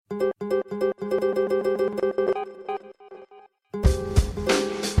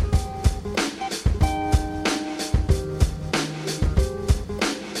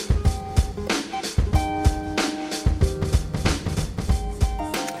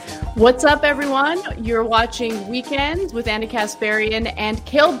What's up, everyone? You're watching Weekends with Anna Kasparian and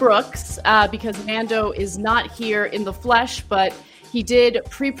Cale Brooks because Nando is not here in the flesh, but he did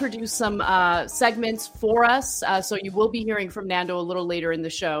pre-produce some segments for us. So you will be hearing from Nando a little later in the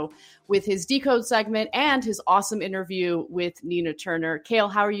show with his Decode segment and his awesome interview with Nina Turner. Cale,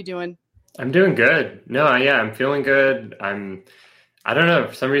 how are you doing? I'm doing good. No, yeah, I'm feeling good. I don't know,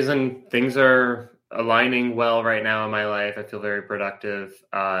 for some reason things are aligning well right now in my life. I feel very productive.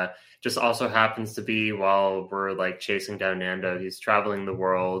 Just also happens to be while we're like chasing down Nando. He's traveling the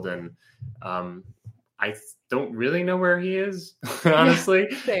world, and I don't really know where he is, honestly.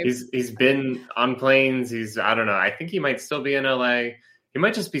 Yeah, he's been on planes. I don't know. I think he might still be in LA. He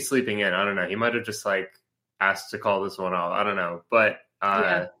might just be sleeping in. I don't know. He might have just like asked to call this one off. I don't know. But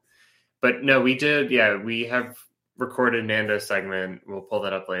but no, we did. Yeah, we have recorded Nando's segment. We'll pull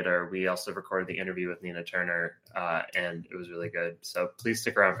that up later. We also recorded the interview with Nina Turner, and it was really good. So please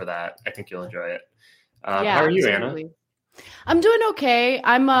stick around for that. I think you'll enjoy it. How are you, absolutely. Anna? I'm doing okay.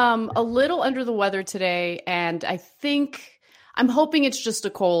 I'm a little under the weather today, and I'm hoping it's just a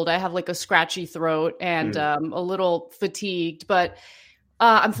cold. I have like a scratchy throat and a little fatigued, but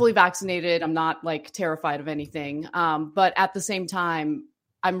I'm fully vaccinated. I'm not like terrified of anything. But at the same time,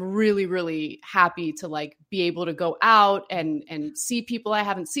 I'm really, really happy to like be able to go out and see people I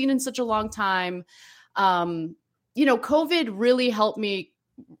haven't seen in such a long time. COVID really helped me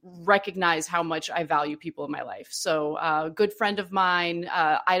recognize how much I value people in my life. So a good friend of mine,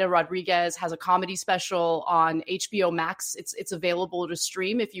 Ida Rodriguez, has a comedy special on HBO Max. It's available to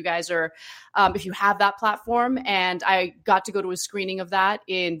stream if you guys are, if you have that platform. And I got to go to a screening of that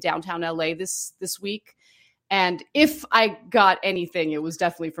in downtown LA this week. And if I got anything, it was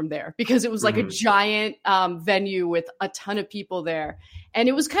definitely from there because it was like a giant venue with a ton of people there. And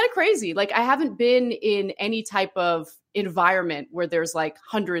it was kind of crazy. Like I haven't been in any type of environment where there's like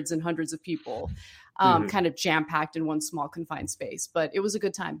hundreds and hundreds of people kind of jam-packed in one small confined space. But it was a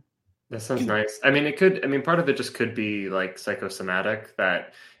good time. That sounds nice. I mean, part of it just could be like psychosomatic,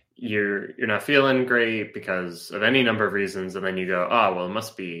 that you're not feeling great because of any number of reasons. And then you go, oh, well, it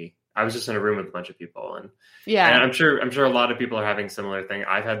must be, I was just in a room with a bunch of people. And I'm sure a lot of people are having similar thing.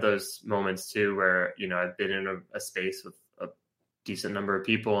 I've had those moments too, where, I've been in a space with a decent number of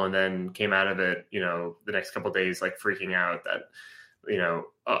people and then came out of it, the next couple of days, like freaking out that,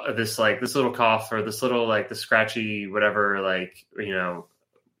 this little cough or this little, like the scratchy, whatever, like,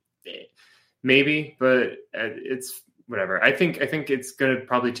 maybe, but it's whatever. I think it's going to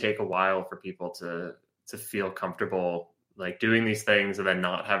probably take a while for people to feel comfortable like doing these things and then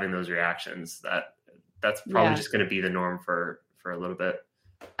not having those reactions. That's probably just going to be the norm for a little bit.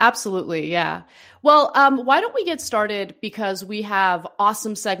 Absolutely. Yeah. Well, why don't we get started, because we have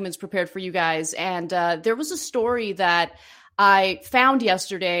awesome segments prepared for you guys. And there was a story that I found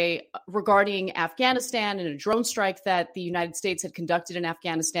yesterday regarding Afghanistan and a drone strike that the United States had conducted in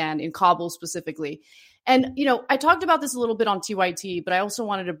Afghanistan, in Kabul specifically. And, I talked about this a little bit on TYT, but I also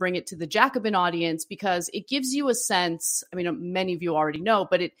wanted to bring it to the Jacobin audience because it gives you a sense. I mean, many of you already know,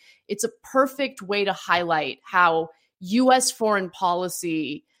 but it's a perfect way to highlight how U.S. foreign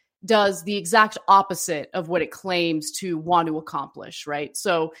policy does the exact opposite of what it claims to want to accomplish, right?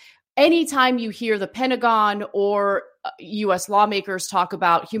 So anytime you hear the Pentagon or U.S. lawmakers talk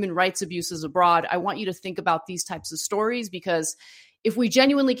about human rights abuses abroad, I want you to think about these types of stories, because if we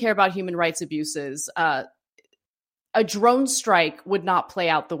genuinely care about human rights abuses, a drone strike would not play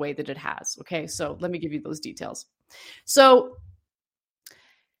out the way that it has. Okay, so let me give you those details. So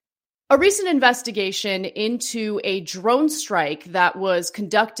a recent investigation into a drone strike that was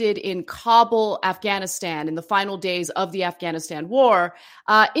conducted in Kabul, Afghanistan, in the final days of the Afghanistan war,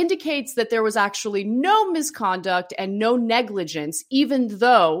 indicates that there was actually no misconduct and no negligence, even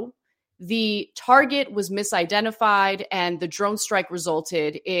though the target was misidentified and the drone strike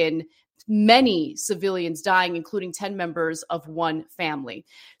resulted in many civilians dying, including 10 members of one family.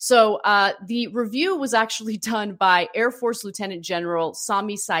 So the review was actually done by Air Force Lieutenant General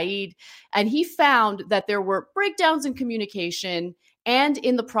Sami Saeed, and he found that there were breakdowns in communication and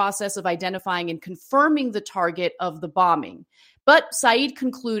in the process of identifying and confirming the target of the bombing. But Saeed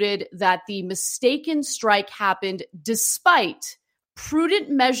concluded that the mistaken strike happened despite prudent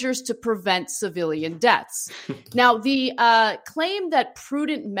measures to prevent civilian deaths. Now, the claim that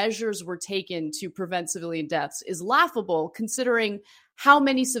prudent measures were taken to prevent civilian deaths is laughable, considering how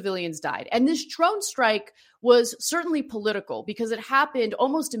many civilians died. And this drone strike was certainly political because it happened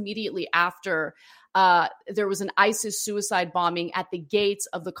almost immediately after there was an ISIS suicide bombing at the gates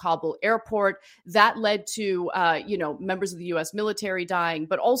of the Kabul airport. That led to, members of the U.S. military dying,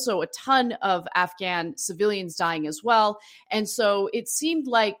 but also a ton of Afghan civilians dying as well. And so it seemed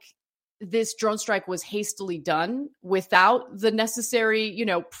like this drone strike was hastily done without the necessary,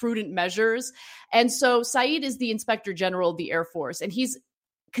 prudent measures. And so Saeed is the Inspector General of the Air Force, and he's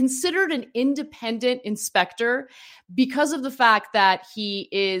considered an independent inspector because of the fact that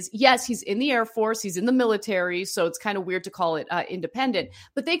he's in the Air Force, he's in the military, so it's kind of weird to call it independent,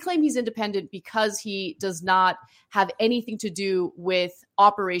 but they claim he's independent because he does not have anything to do with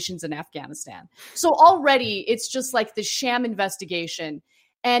operations in Afghanistan. So already it's just like the sham investigation,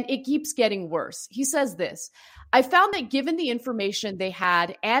 and it keeps getting worse. He says this: I found that given the information they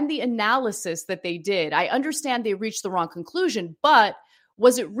had and the analysis that they did, I understand they reached the wrong conclusion, but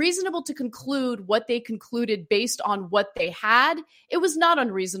was it reasonable to conclude what they concluded based on what they had? It was not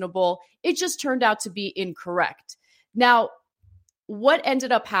unreasonable. It just turned out to be incorrect. Now, what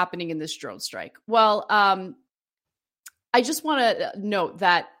ended up happening in this drone strike? Well, I just want to note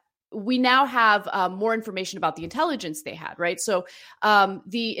that we now have more information about the intelligence they had, right? So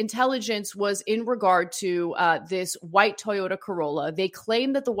the intelligence was in regard to this white Toyota Corolla. They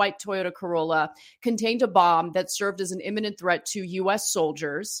claimed that the white Toyota Corolla contained a bomb that served as an imminent threat to U.S.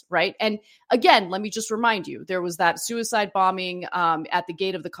 soldiers, right? And again, let me just remind you, there was that suicide bombing at the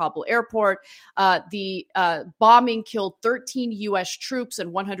gate of the Kabul airport. The bombing killed 13 U.S. troops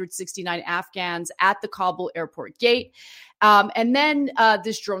and 169 Afghans at the Kabul airport gate. And then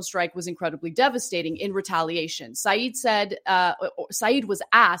this drone strike was incredibly devastating in retaliation. Saeed was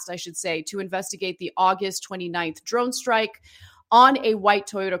asked, I should say, to investigate the August 29th drone strike on a white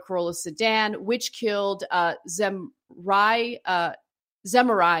Toyota Corolla sedan, which killed Zemarai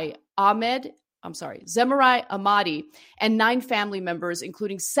Ahmadi and 9 family members,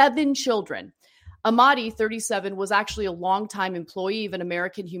 including 7 children. Ahmadi, 37, was actually a longtime employee of an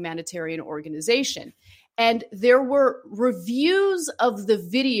American humanitarian organization. And there were reviews of the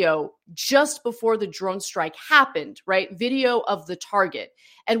video just before the drone strike happened, right? Video of the target.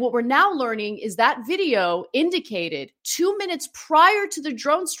 And what we're now learning is that video indicated 2 minutes prior to the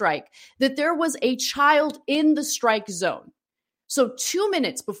drone strike that there was a child in the strike zone. So 2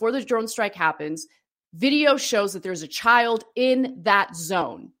 minutes before the drone strike happens, video shows that there's a child in that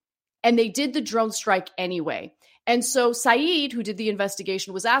zone. And they did the drone strike anyway. And so Saeed, who did the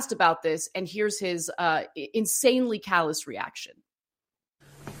investigation, was asked about this, and here's his insanely callous reaction.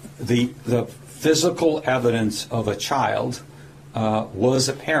 The physical evidence of a child was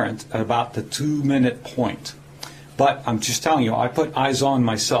apparent at about the 2-minute point. But I'm just telling you, I put eyes on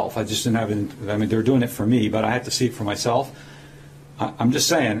myself. I just didn't have it. I mean, they're doing it for me, but I had to see it for myself. I'm just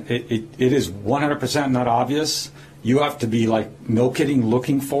saying, it is 100% not obvious. You have to be, like, no kidding,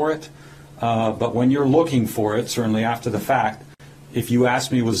 looking for it. But when you're looking for it, certainly after the fact, if you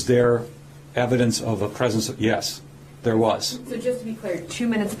ask me, was there evidence of a presence of, yes, there was. So just to be clear, 2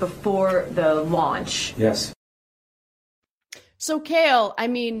 minutes before the launch. Yes. So, Kale, I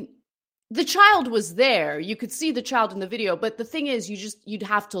mean, the child was there. You could see the child in the video, but the thing is, you'd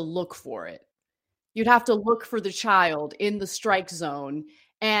have to look for it. You'd have to look for the child in the strike zone.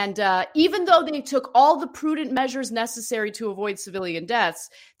 And even though they took all the prudent measures necessary to avoid civilian deaths,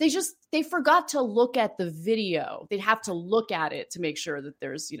 they forgot to look at the video. They'd have to look at it to make sure that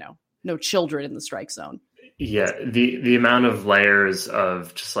there's, no children in the strike zone. Yeah, the amount of layers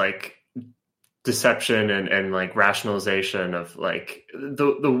of just like deception and like rationalization of like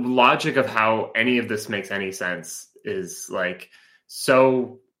the logic of how any of this makes any sense is like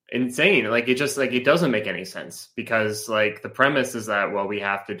so insane. Like it doesn't make any sense, because like the premise is that, well, we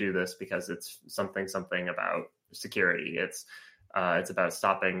have to do this because it's something about security. It's about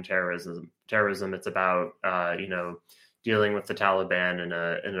stopping terrorism. It's about dealing with the Taliban in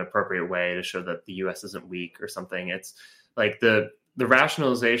an appropriate way to show that the U.S. isn't weak or something. It's like the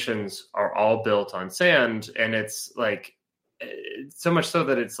rationalizations are all built on sand, and it's like so much so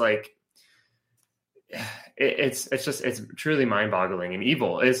that it's like it's truly mind-boggling and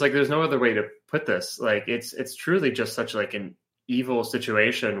evil. It's like there's no other way to put this. Like it's truly just such like an evil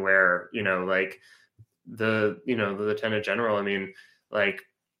situation where like the lieutenant general, I mean, like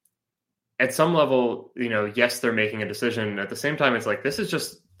at some level, yes, they're making a decision. At the same time, it's like this is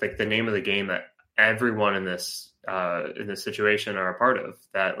just like the name of the game that everyone in this situation are a part of.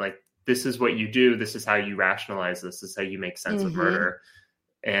 That like this is what you do. This is how you rationalize this. This is how you make sense of murder.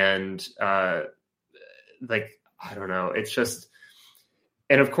 And like, I don't know. It's just,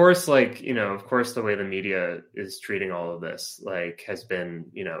 and of course, like, of course, the way the media is treating all of this, like, has been,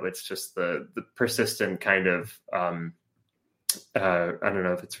 it's just the persistent kind of, I don't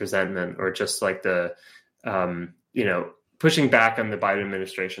know if it's resentment or just like the, pushing back on the Biden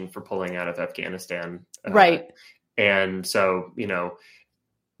administration for pulling out of Afghanistan. Right. And so,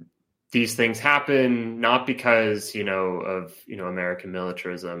 these things happen not because, of, American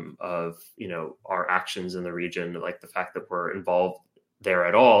militarism, of, our actions in the region, like the fact that we're involved there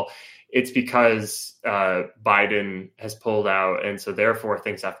at all. It's because Biden has pulled out. And so therefore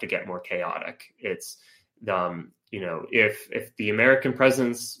things have to get more chaotic. It's, if the American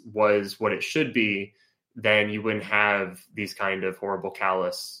presence was what it should be, then you wouldn't have these kind of horrible,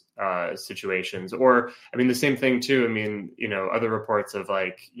 callous situations. Or, the same thing too. Other reports of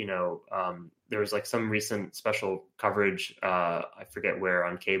there was like some recent special coverage, I forget where,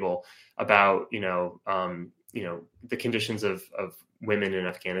 on cable about, the conditions of women in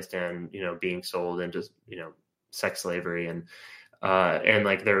Afghanistan, being sold into, sex slavery, and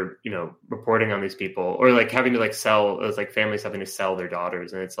like they're, reporting on these people, or like having to like sell, it's like families having to sell their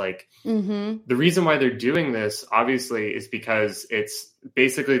daughters. And it's like, the reason why they're doing this obviously is because it's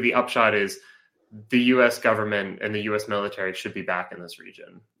basically, the upshot is the US government and the US military should be back in this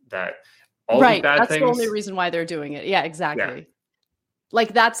region. That all these bad that's things. The only reason why they're doing it. Yeah, exactly. Yeah.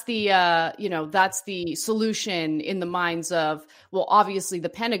 Like that's the, that's the solution in the minds of, well, obviously the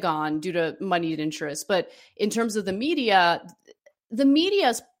Pentagon due to moneyed interest, but in terms of the media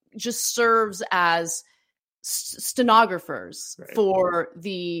just serves as stenographers for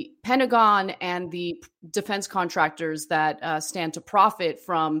the Pentagon and the defense contractors that stand to profit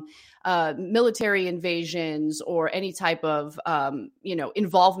from military invasions or any type of,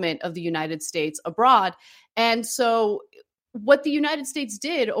 involvement of the United States abroad. And so what the United States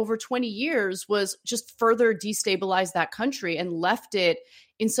did over 20 years was just further destabilize that country and left it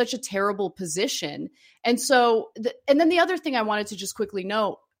in such a terrible position. And so, and then the other thing I wanted to just quickly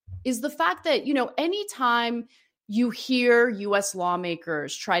note is the fact that, anytime you hear US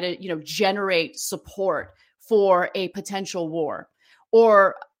lawmakers try to, generate support for a potential war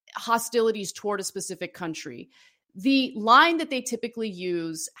or hostilities toward a specific country, the line that they typically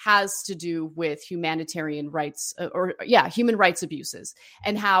use has to do with humanitarian rights human rights abuses,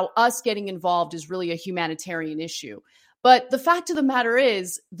 and how us getting involved is really a humanitarian issue. But the fact of the matter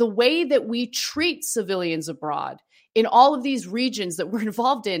is, the way that we treat civilians abroad in all of these regions that we're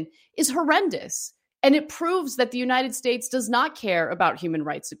involved in is horrendous. And it proves that the United States does not care about human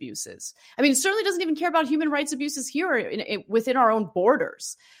rights abuses. It certainly doesn't even care about human rights abuses here within our own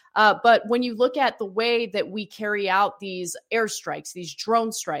borders. But when you look at the way that we carry out these airstrikes, these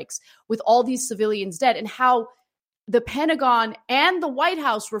drone strikes with all these civilians dead, and how the Pentagon and the White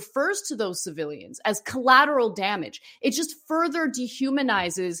House refers to those civilians as collateral damage, it just further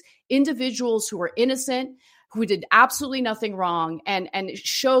dehumanizes individuals who are innocent, who did absolutely nothing wrong. And it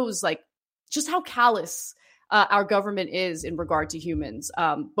shows like just how callous our government is in regard to humans,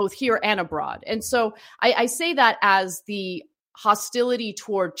 both here and abroad. And so I say that as the hostility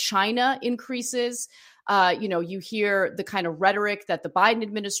toward China increases. You hear the kind of rhetoric that the Biden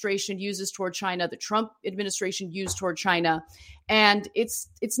administration uses toward China, the Trump administration used toward China, and it's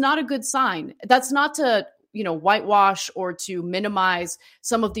not a good sign. That's not to whitewash or to minimize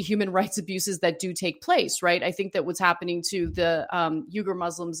some of the human rights abuses that do take place, right? I think that what's happening to the Uyghur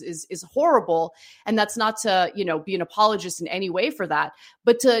Muslims is horrible, and that's not to be an apologist in any way for that,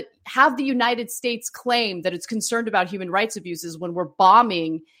 but to have the United States claim that it's concerned about human rights abuses when we're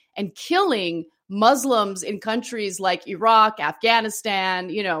bombing and killing Muslims in countries like Iraq, Afghanistan,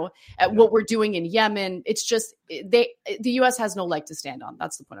 what we're doing in Yemen. It's just the U.S. has no leg to stand on.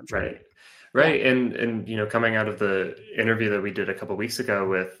 That's the point I'm trying to make. Right. Yeah. And coming out of the interview that we did a couple of weeks ago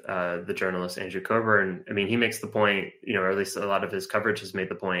with the journalist Andrew Coburn, he makes the point, or at least a lot of his coverage has made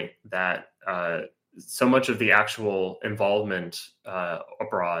the point that so much of the actual involvement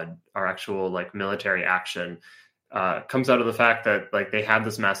abroad, our actual like military action, comes out of the fact that like they have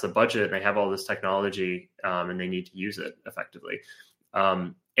this massive budget and they have all this technology and they need to use it effectively.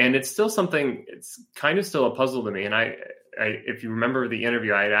 And it's still something, it's kind of still a puzzle to me. And I if you remember the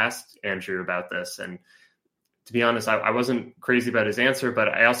interview, I had asked Andrew about this, and to be honest, I wasn't crazy about his answer, but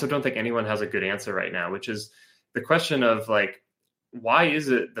I also don't think anyone has a good answer right now, which is the question of like, why is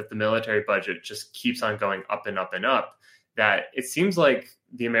it that the military budget just keeps on going up and up and up? That it seems like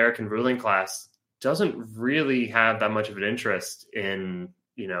the American ruling class doesn't really have that much of an interest in,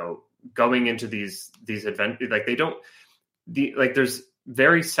 going into these events. Like they don't, there's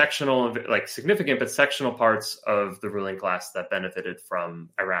very sectional, like significant, but sectional parts of the ruling class that benefited from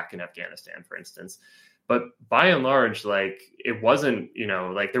Iraq and Afghanistan, for instance. But by and large, like it wasn't,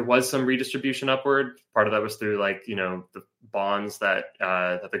 like there was some redistribution upward. Part of that was through like, the bonds that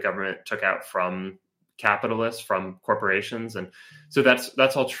the government took out from capitalists, from corporations. And so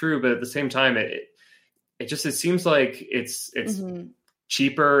that's all true. But at the same time, it seems like it's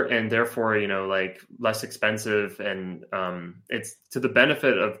cheaper and therefore, like less expensive. And it's to the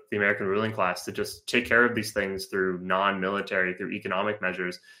benefit of the American ruling class to just take care of these things through non-military, through economic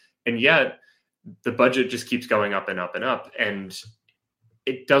measures. And yet the budget just keeps going up and up and up. And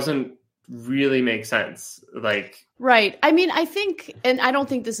it doesn't really make sense. Right. I mean, I think, and I don't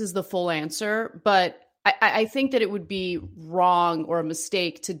think this is the full answer, but I think that it would be wrong or a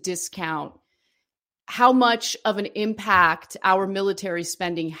mistake to discount how much of an impact our military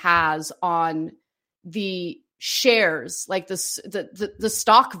spending has on the shares, like the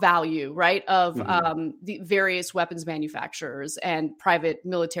stock value, right, of the various weapons manufacturers and private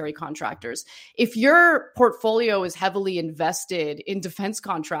military contractors. If your portfolio is heavily invested in defense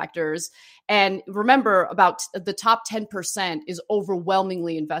contractors, and remember, about the top 10% is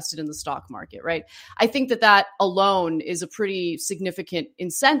overwhelmingly invested in the stock market, right? I think that alone is a pretty significant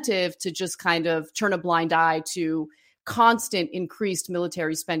incentive to just kind of turn a blind eye to constant increased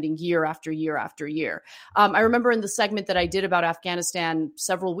military spending year after year after year. I remember in the segment that I did about Afghanistan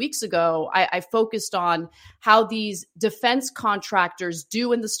several weeks ago, I focused on how these defense contractors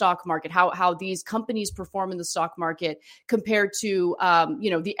do in the stock market, how these companies perform in the stock market compared to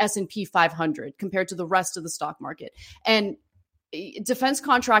the S&P 500, compared to the rest of the stock market. And defense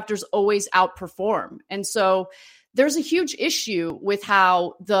contractors always outperform. And so there's a huge issue with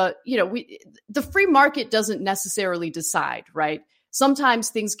how the free market doesn't necessarily decide, right? Sometimes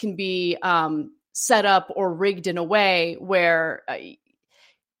things can be set up or rigged in a way where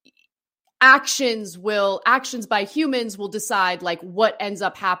actions by humans will decide like what ends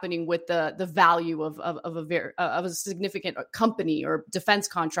up happening with the value of a significant company or defense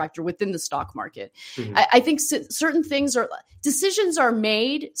contractor within the stock market. Mm-hmm. I think certain decisions are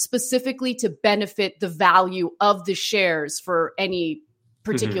made specifically to benefit the value of the shares for any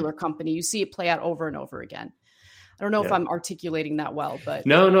particular company. You see it play out over and over again. I don't know if I'm articulating that well, but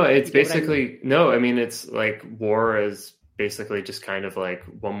no, it's basically I mean, it's like war is basically just kind of like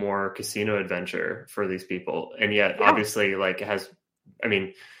one more casino adventure for these people. And yet obviously like it has, I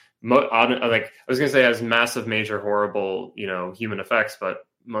mean, I was going to say it has massive, major, horrible, human effects, but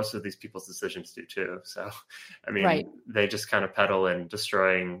most of these people's decisions do too. So, I mean, They just kind of peddle in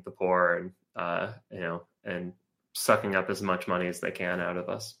destroying the poor and, and sucking up as much money as they can out of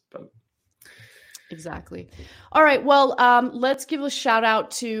us. But exactly. All right. Well, let's give a shout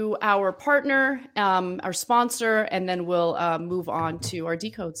out to our partner, our sponsor, and then we'll move on to our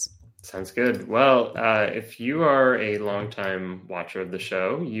decodes. Sounds good. Well, if you are a longtime watcher of the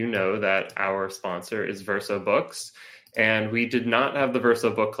show, you know that our sponsor is Verso Books. And we did not have the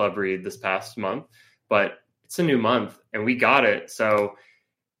Verso Book Club read this past month, but it's a new month and we got it. So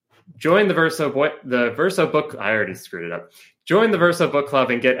join the Verso Book. I already screwed it up. Join the Verso Book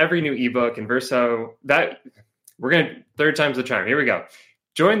Club and get every new ebook and Verso. Third time's the charm. Here we go.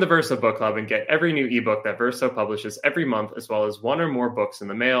 Join the Verso Book Club and get every new ebook that Verso publishes every month, as well as one or more books in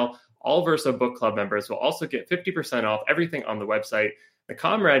the mail. All Verso Book Club members will also get 50% off everything on the website. The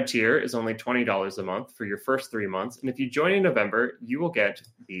Comrade tier is only $20 a month for your first 3 months. And if you join in November, you will get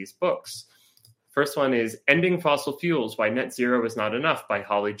these books. First one is Ending Fossil Fuels, Why Net Zero is Not Enough by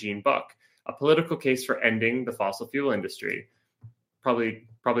Holly Jean Buck. A political case for ending the fossil fuel industry. Probably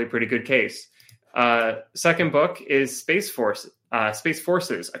a pretty good case. Second book is Space Forces,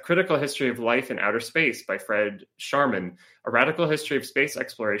 A Critical History of Life in Outer Space by Fred Sharman, a radical history of space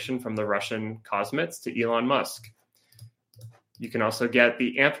exploration from the Russian cosmonauts to Elon Musk. You can also get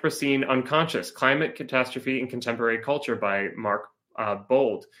The Anthropocene Unconscious, Climate, Catastrophe, and Contemporary Culture by Mark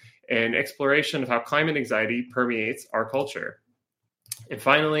Bold, an exploration of how climate anxiety permeates our culture. And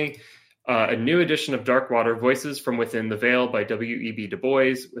finally, a new edition of Darkwater, Voices from Within the Veil by W.E.B. Du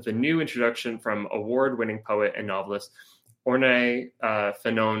Bois, with a new introduction from award-winning poet and novelist Orne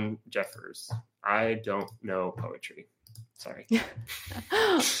Fanon Jeffers. I don't know poetry. Sorry.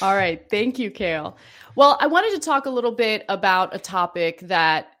 All right. Thank you, Cale. Well, I wanted to talk a little bit about a topic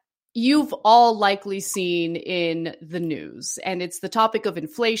that you've all likely seen in the news, and it's the topic of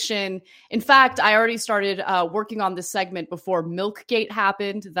inflation. In fact, I already started working on this segment before Milkgate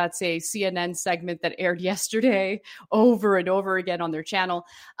happened. That's a CNN segment that aired yesterday over and over again on their channel.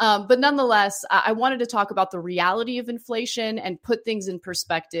 But nonetheless, I wanted to talk about the reality of inflation and put things in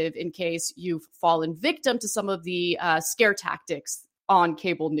perspective in case you've fallen victim to some of the scare tactics on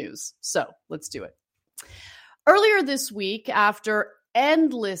cable news. So let's do it. Earlier this week, after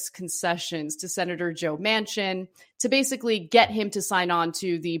endless concessions to Senator Joe Manchin to basically get him to sign on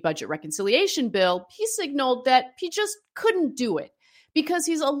to the budget reconciliation bill, he signaled that he just couldn't do it because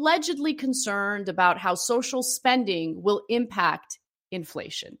he's allegedly concerned about how social spending will impact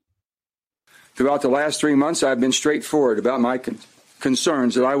inflation. Throughout the last 3 months, I've been straightforward about my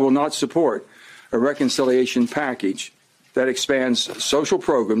concerns that I will not support a reconciliation package that expands social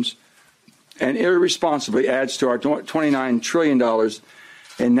programs and irresponsibly adds to our $29 trillion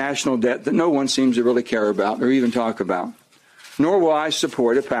in national debt that no one seems to really care about or even talk about. Nor will I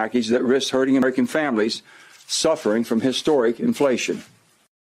support a package that risks hurting American families suffering from historic inflation.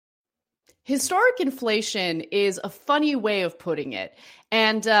 Historic inflation is a funny way of putting it.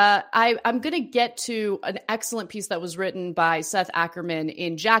 And I'm going to get to an excellent piece that was written by Seth Ackerman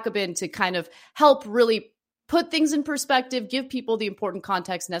in Jacobin to kind of help really put things in perspective, give people the important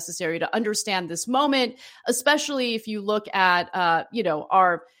context necessary to understand this moment, especially if you look at,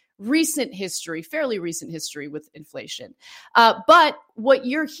 our recent history, fairly recent history with inflation. But what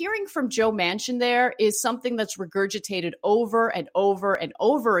you're hearing from Joe Manchin there is something that's regurgitated over and over and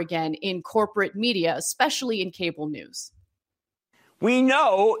over again in corporate media, especially in cable news. We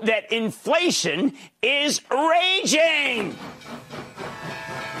know that inflation is raging.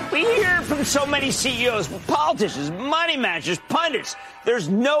 We hear from so many CEOs, politicians, money managers, pundits. There's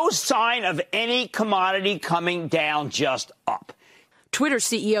no sign of any commodity coming down, just up. Twitter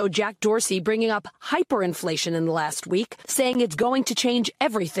CEO Jack Dorsey bringing up hyperinflation in the last week, saying it's going to change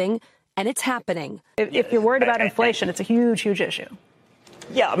everything, and it's happening. If you're worried about inflation, it's a huge, huge issue.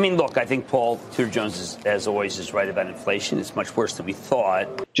 Yeah, I mean, look, I think Paul Tudor Jones, as always, is right about inflation. It's much worse than we thought.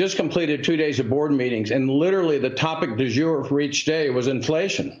 Just completed 2 days of board meetings, and literally the topic du jour for each day was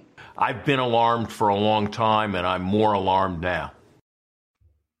inflation. I've been alarmed for a long time, and I'm more alarmed now.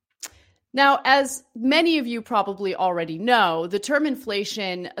 Now, as many of you probably already know, the term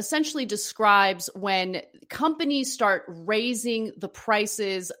inflation essentially describes when companies start raising the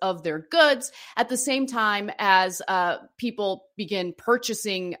prices of their goods at the same time as people begin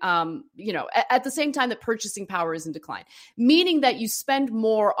purchasing, at the same time that purchasing power is in decline, meaning that you spend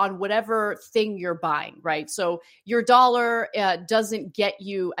more on whatever thing you're buying, right? So your dollar doesn't get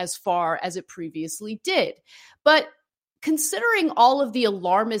you as far as it previously did. But considering all of the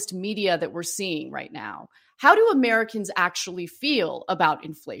alarmist media that we're seeing right now, how do Americans actually feel about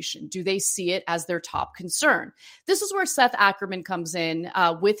inflation? Do they see it as their top concern? This is where Seth Ackerman comes in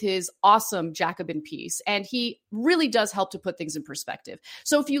with his awesome Jacobin piece, and he really does help to put things in perspective.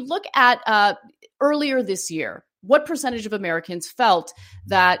 So if you look at earlier this year, what percentage of Americans felt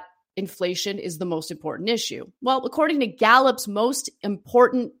that inflation is the most important issue? Well, according to Gallup's most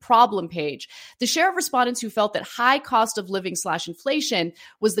important problem page, the share of respondents who felt that high cost of living / inflation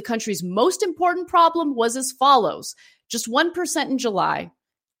was the country's most important problem was as follows: just 1% in July,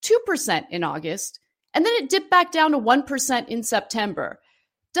 2% in August, and then it dipped back down to 1% in September.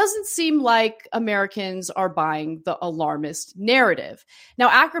 Doesn't seem like Americans are buying the alarmist narrative. Now,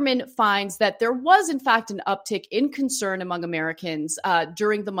 Ackerman finds that there was, in fact, an uptick in concern among Americans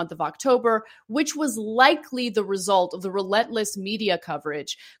during the month of October, which was likely the result of the relentless media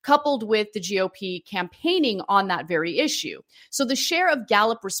coverage coupled with the GOP campaigning on that very issue. So the share of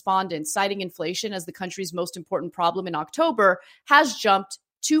Gallup respondents citing inflation as the country's most important problem in October has jumped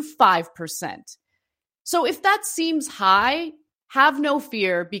to 5%. So if that seems high, have no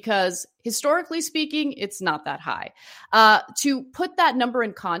fear, because historically speaking, it's not that high. To put that number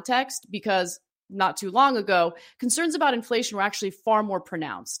in context, because not too long ago, concerns about inflation were actually far more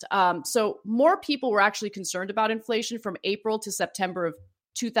pronounced. So more people were actually concerned about inflation from April to September of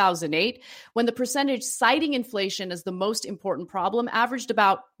 2008, when the percentage citing inflation as the most important problem averaged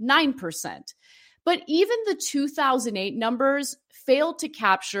about 9%. But even the 2008 numbers failed to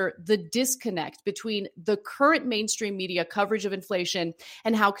capture the disconnect between the current mainstream media coverage of inflation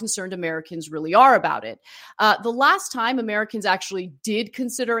and how concerned Americans really are about it. The last time Americans actually did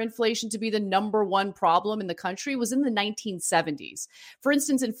consider inflation to be the number one problem in the country was in the 1970s. For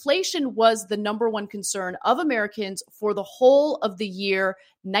instance, inflation was the number one concern of Americans for the whole of the year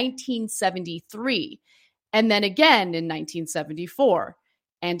 1973, and then again in 1974.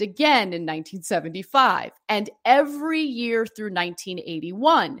 And again in 1975, and every year through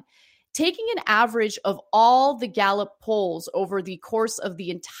 1981. Taking an average of all the Gallup polls over the course of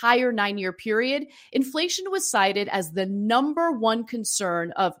the entire 9-year period, inflation was cited as the number one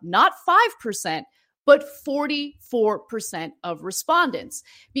concern of not 5%, but 44% of respondents,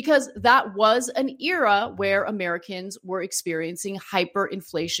 because that was an era where Americans were experiencing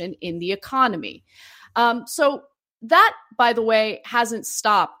hyperinflation in the economy. So that, by the way, hasn't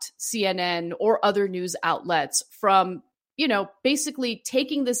stopped CNN or other news outlets from, basically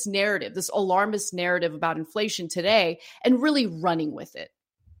taking this narrative, this alarmist narrative about inflation today, and really running with it.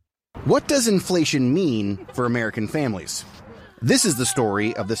 What does inflation mean for American families? This is the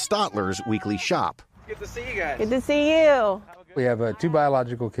story of the Stotlers Weekly Shop. Good to see you guys. Good to see you. We have 2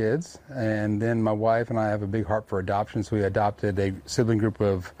 biological kids, and then my wife and I have a big heart for adoption, so we adopted a sibling group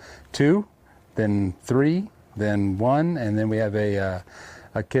of 2, then 3, then 1, and then we have a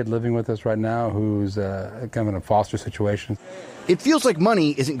kid living with us right now who's kind of in a foster situation. It feels like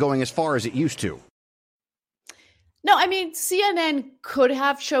money isn't going as far as it used to. No, I mean, CNN could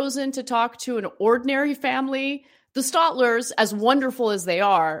have chosen to talk to an ordinary family. The Stotlers, as wonderful as they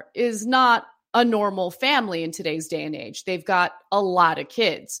are, is not a normal family in today's day and age. They've got a lot of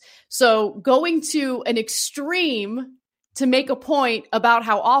kids. So going to an extreme to make a point about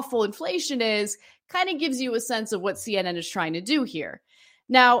how awful inflation is kind of gives you a sense of what CNN is trying to do here.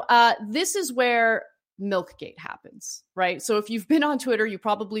 Now, this is where Milkgate happens, right? So if you've been on Twitter, you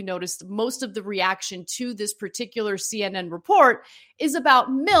probably noticed most of the reaction to this particular CNN report is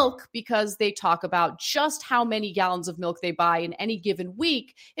about milk, because they talk about just how many gallons of milk they buy in any given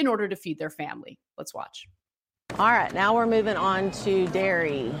week in order to feed their family. Let's watch. All right, now we're moving on to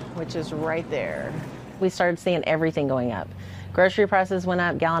dairy, which is right there. We started seeing everything going up. Grocery prices went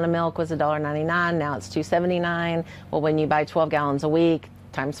up. Gallon of milk was $1.99. Now it's $2.79. Well, when you buy 12 gallons a week,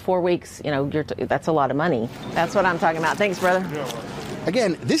 times 4 weeks, that's a lot of money. That's what I'm talking about. Thanks, brother.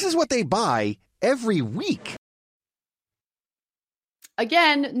 Again, this is what they buy every week.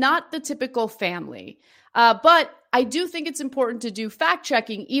 Again, not the typical family. But I do think it's important to do fact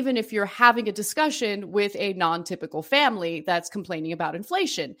checking, even if you're having a discussion with a non-typical family that's complaining about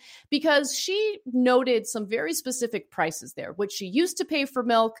inflation, because she noted some very specific prices there, what she used to pay for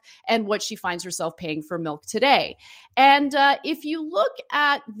milk and what she finds herself paying for milk today. And if you look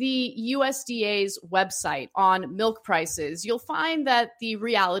at the USDA's website on milk prices, you'll find that the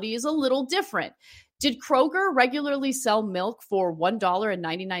reality is a little different. Did Kroger regularly sell milk for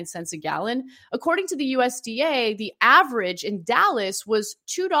 $1.99 a gallon? According to the USDA, the average in Dallas was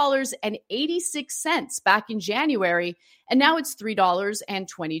 $2.86 back in January, and now it's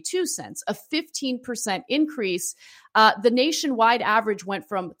 $3.22, a 15% increase. The nationwide average went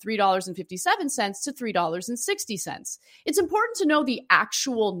from $3.57 to $3.60. It's important to know the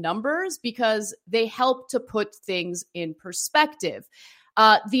actual numbers because they help to put things in perspective.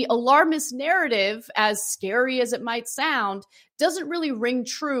 The alarmist narrative, as scary as it might sound, doesn't really ring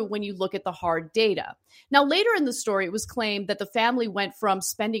true when you look at the hard data. Now, later in the story, it was claimed that the family went from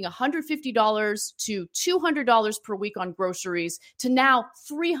spending $150 to $200 per week on groceries to now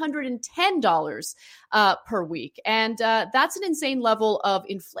 $310 per week. And that's an insane level of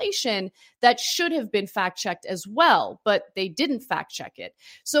inflation that should have been fact-checked as well, but they didn't fact-check it.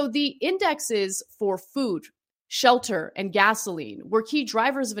 So the indexes for food, shelter, and gasoline were key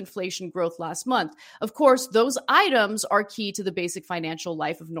drivers of inflation growth last month. Of course, those items are key to the basic financial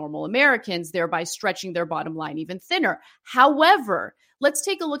life of normal Americans, thereby stretching their bottom line even thinner. However, let's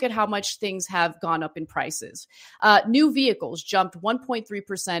take a look at how much things have gone up in prices. New vehicles jumped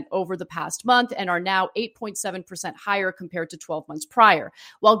 1.3% over the past month and are now 8.7% higher compared to 12 months prior,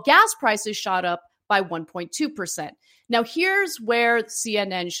 while gas prices shot up by 1.2%. Now, here's where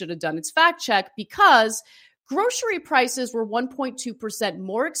CNN should have done its fact check, because grocery prices were 1.2%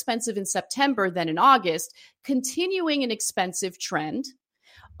 more expensive in September than in August, continuing an expensive trend.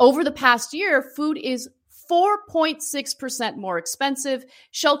 Over the past year, food is 4.6% more expensive.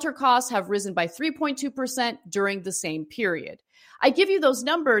 Shelter costs have risen by 3.2% during the same period. I give you those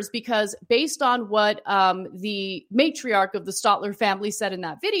numbers because based on what the matriarch of the Stotler family said in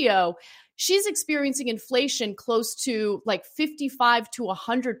that video, she's experiencing inflation close to like 55 to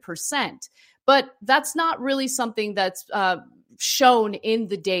 100%. But that's not really something that's shown in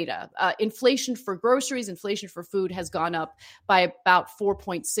the data. Inflation for groceries, inflation for food has gone up by about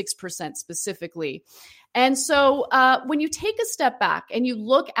 4.6% specifically. And so when you take a step back and you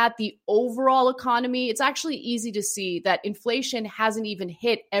look at the overall economy, it's actually easy to see that inflation hasn't even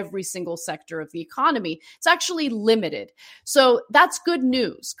hit every single sector of the economy. It's actually limited. So that's good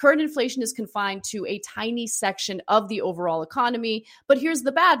news. Current inflation is confined to a tiny section of the overall economy. But here's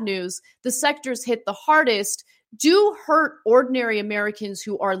the bad news. The sectors hit the hardest do hurt ordinary Americans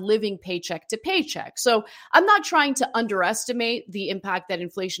who are living paycheck to paycheck. So I'm not trying to underestimate the impact that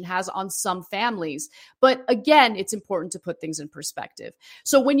inflation has on some families. But again, it's important to put things in perspective.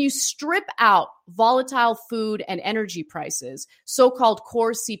 So when you strip out volatile food and energy prices, so-called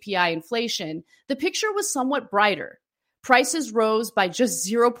core CPI inflation, the picture was somewhat brighter. Prices rose by just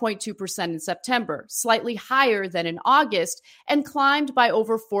 0.2% in September, slightly higher than in August, and climbed by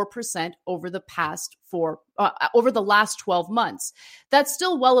over 4% over the last 12 months. That's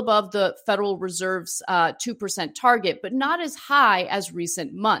still well above the Federal Reserve's 2% target, but not as high as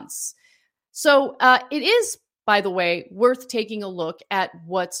recent months. So it is, by the way, worth taking a look at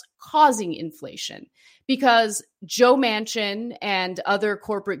what's causing inflation, because Joe Manchin and other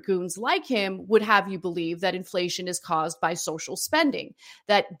corporate goons like him would have you believe that inflation is caused by social spending,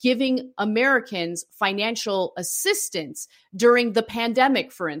 that giving Americans financial assistance during the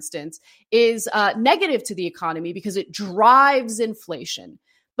pandemic, for instance, is negative to the economy because it drives inflation.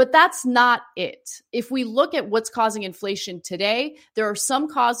 But that's not it. If we look at what's causing inflation today, there are some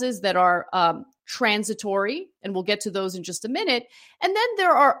causes that are transitory, and we'll get to those in just a minute. And then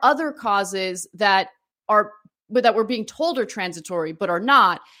there are other causes that we're being told are transitory, but are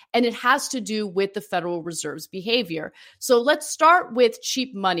not. And it has to do with the Federal Reserve's behavior. So let's start with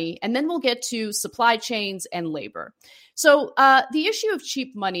cheap money, and then we'll get to supply chains and labor. So the issue of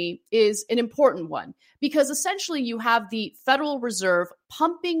cheap money is an important one because essentially you have the Federal Reserve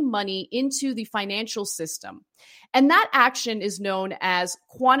pumping money into the financial system. And that action is known as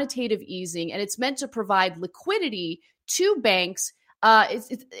quantitative easing, and it's meant to provide liquidity to banks.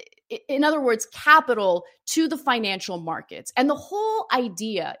 In other words, capital to the financial markets. And the whole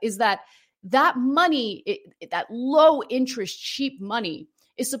idea is that money, that low interest, cheap money,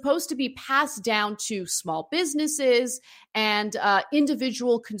 is supposed to be passed down to small businesses and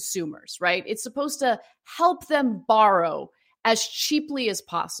individual consumers, right? It's supposed to help them borrow as cheaply as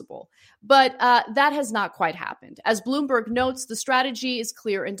possible. But that has not quite happened. As Bloomberg notes, the strategy is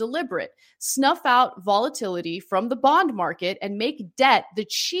clear and deliberate. Snuff out volatility from the bond market and make debt the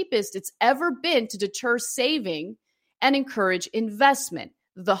cheapest it's ever been to deter saving and encourage investment.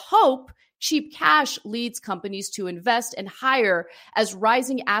 The hope, cheap cash leads companies to invest and hire as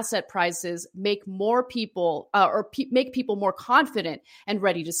rising asset prices make more people make people more confident and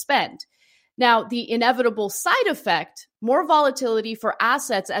ready to spend. Now, the inevitable side effect, more volatility for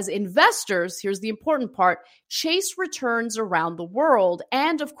assets as investors, here's the important part, chase returns around the world.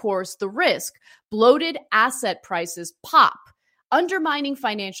 And of course, the risk, bloated asset prices pop, undermining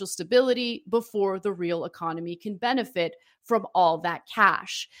financial stability before the real economy can benefit from all that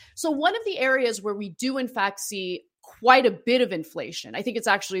cash. So one of the areas where we do in fact see quite a bit of inflation, I think it's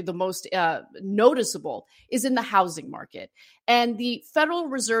actually the most noticeable, is in the housing market. And the Federal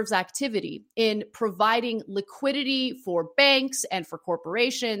Reserve's activity in providing liquidity for banks and for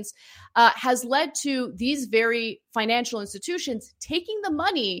corporations has led to these very financial institutions taking the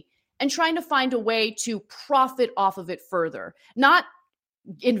money and trying to find a way to profit off of it further, not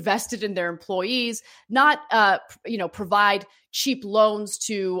invested in their employees, not provide cheap loans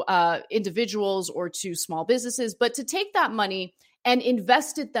to individuals or to small businesses, but to take that money and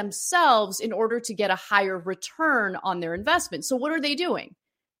invest it themselves in order to get a higher return on their investment. So what are they doing?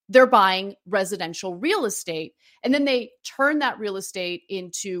 They're buying residential real estate, and then they turn that real estate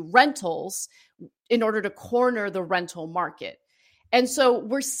into rentals in order to corner the rental market. And so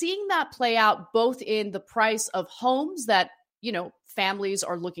we're seeing that play out both in the price of homes that families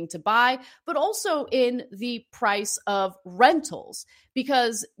are looking to buy, but also in the price of rentals,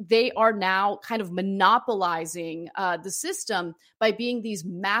 because they are now kind of monopolizing the system by being these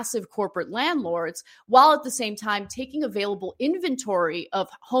massive corporate landlords, while at the same time taking available inventory of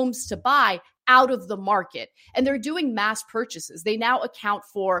homes to buy out of the market. And they're doing mass purchases. They now account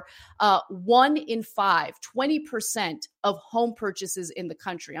for 1 in 5, 20% of home purchases in the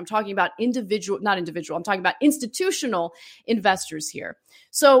country. I'm talking about I'm talking about institutional investors here.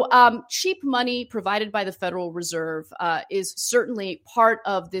 So cheap money provided by the Federal Reserve is certainly part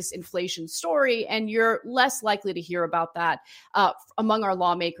of this inflation story, and you're less likely to hear about that among our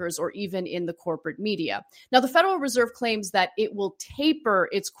lawmakers or even in the corporate media. Now, the Federal Reserve claims that it will taper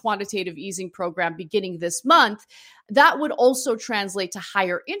its quantitative easing program beginning this month. That would also translate to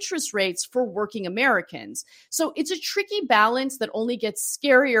higher interest rates for working Americans. So it's a tricky balance that only gets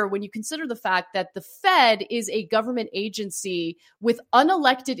scarier when you consider the fact that the Fed is a government agency with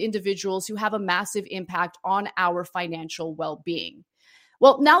unelected individuals who have a massive impact on our financial well-being.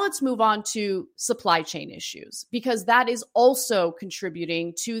 Well, now let's move on to supply chain issues, because that is also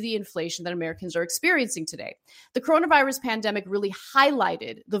contributing to the inflation that Americans are experiencing today. The coronavirus pandemic really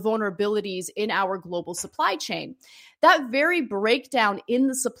highlighted the vulnerabilities in our global supply chain. That very breakdown in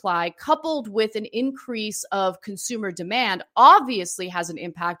the supply, coupled with an increase of consumer demand, obviously has an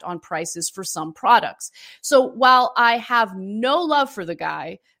impact on prices for some products. So while I have no love for the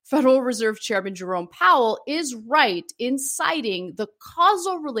guy, Federal Reserve Chairman Jerome Powell is right in citing the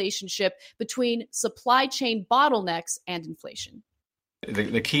causal relationship between supply chain bottlenecks and inflation.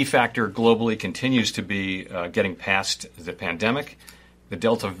 The key factor globally continues to be getting past the pandemic. The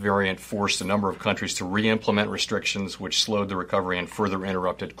Delta variant forced a number of countries to re-implement restrictions, which slowed the recovery and further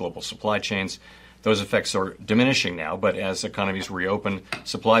interrupted global supply chains. Those effects are diminishing now, but as economies reopen,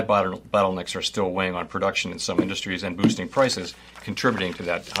 supply bottlenecks are still weighing on production in some industries and boosting prices, contributing to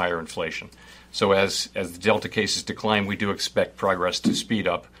that higher inflation. So as the Delta cases decline, we do expect progress to speed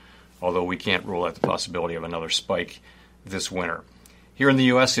up, although we can't rule out the possibility of another spike this winter. Here in the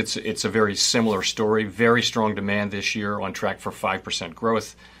U.S., it's a very similar story. Very strong demand this year, on track for 5%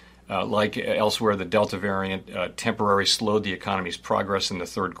 growth. Like elsewhere, the Delta variant temporarily slowed the economy's progress in the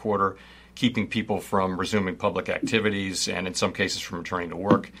third quarter, keeping people from resuming public activities and in some cases from returning to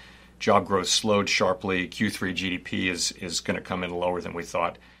work. Job growth slowed sharply. Q3 GDP is going to come in lower than we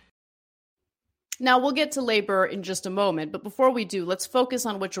thought. Now, we'll get to labor in just a moment, but before we do, let's focus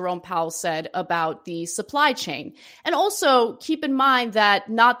on what Jerome Powell said about the supply chain. And also keep in mind that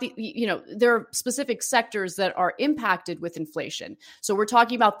there are specific sectors that are impacted with inflation. So we're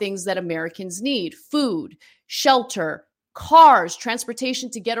talking about things that Americans need: food, shelter, cars,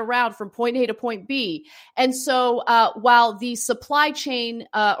 transportation to get around from point A to point B. And so while the supply chain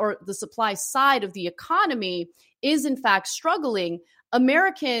or the supply side of the economy is in fact struggling,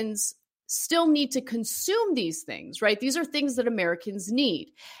 Americans still need to consume these things, right? These are things that Americans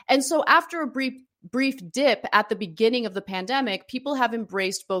need. And so after a brief dip at the beginning of the pandemic, people have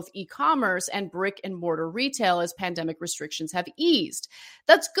embraced both e-commerce and brick and mortar retail as pandemic restrictions have eased.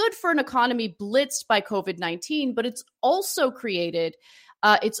 That's good for an economy blitzed by COVID-19, but it's also created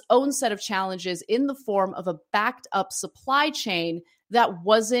its own set of challenges in the form of a backed up supply chain that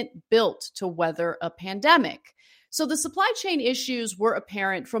wasn't built to weather a pandemic. So the supply chain issues were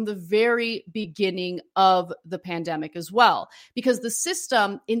apparent from the very beginning of the pandemic as well, because the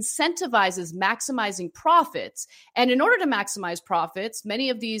system incentivizes maximizing profits. And in order to maximize profits, many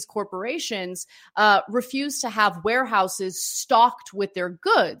of these corporations refuse to have warehouses stocked with their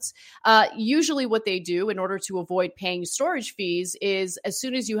goods. Usually what they do in order to avoid paying storage fees is as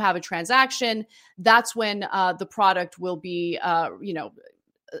soon as you have a transaction, that's when the product will be,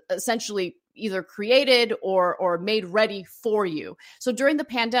 essentially either created or made ready for you. So during the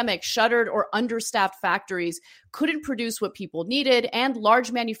pandemic, shuttered or understaffed factories couldn't produce what people needed, and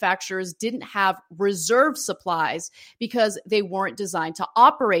large manufacturers didn't have reserve supplies because they weren't designed to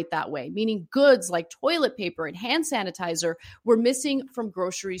operate that way, meaning goods like toilet paper and hand sanitizer were missing from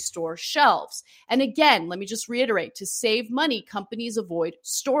grocery store shelves. And again, let me just reiterate, to save money, companies avoid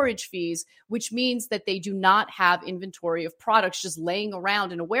storage fees, which means that they do not have inventory of products just laying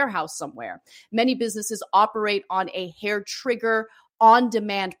around in a warehouse somewhere. Many businesses operate on a hair trigger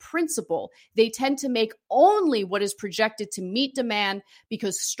on-demand principle. They tend to make only what is projected to meet demand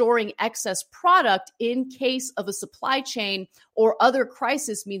because storing excess product in case of a supply chain or other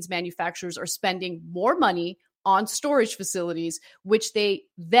crisis means manufacturers are spending more money on storage facilities, which they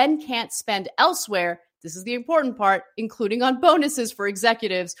then can't spend elsewhere. This is the important part, including on bonuses for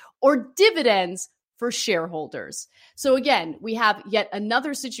executives or dividends for shareholders. So again, we have yet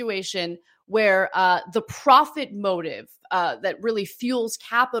another situation where the profit motive that really fuels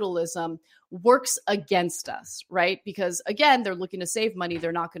capitalism works against us, right? Because again, they're looking to save money.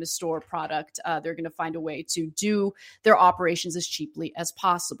 They're not going to store product. They're going to find a way to do their operations as cheaply as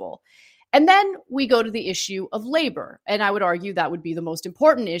possible. And then we go to the issue of labor. And I would argue that would be the most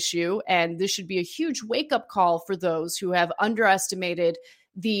important issue. And this should be a huge wake-up call for those who have underestimated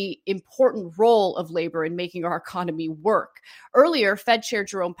the important role of labor in making our economy work. Earlier, Fed Chair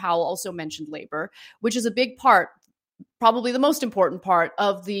Jerome Powell also mentioned labor, which is a big part, probably the most important part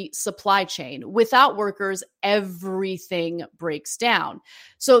of the supply chain. Without workers, everything breaks down.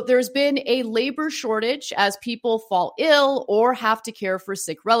 So there's been a labor shortage as people fall ill or have to care for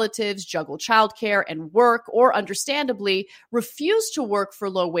sick relatives, juggle childcare and work, or understandably refuse to work for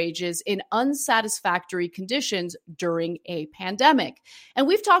low wages in unsatisfactory conditions during a pandemic. And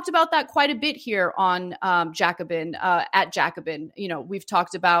we've talked about that quite a bit here on Jacobin, at Jacobin. We've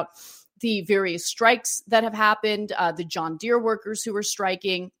talked about the various strikes that have happened, the John Deere workers who are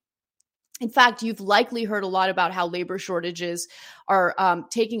striking. In fact, you've likely heard a lot about how labor shortages are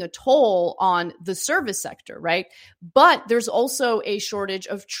taking a toll on the service sector, right? But there's also a shortage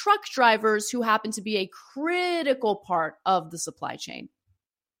of truck drivers who happen to be a critical part of the supply chain.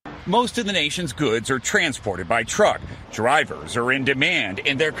 Most of the nation's goods are transported by truck. Drivers are in demand,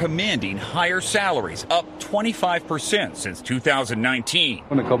 and they're commanding higher salaries, up 25% since 2019.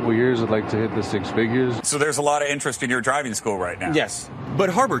 In a couple of years, I'd like to hit the six figures. So there's a lot of interest in your driving school right now? Yes. But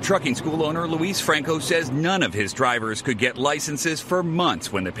Harbor Trucking School owner Luis Franco says none of his drivers could get licenses for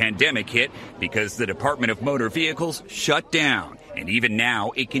months when the pandemic hit because the Department of Motor Vehicles shut down. And even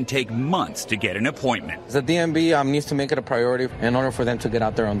now, it can take months to get an appointment. The DMV needs to make it a priority in order for them to get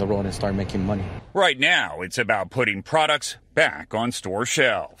out there on the road and start making money. Right now, it's about putting products back on store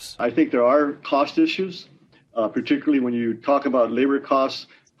shelves. I think there are cost issues, particularly when you talk about labor costs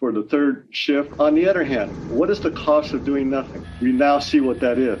for the third shift. On the other hand, what is the cost of doing nothing? We now see what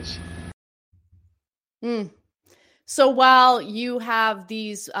that is. So while you have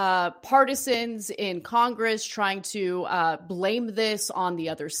these partisans in Congress trying to blame this on the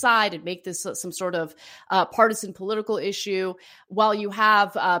other side and make this some sort of partisan political issue, while you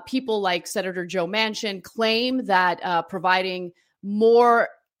have people like Senator Joe Manchin claim that providing more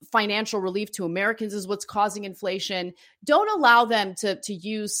financial relief to Americans is what's causing inflation, don't allow them to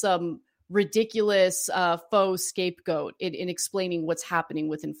use some ridiculous faux scapegoat in explaining what's happening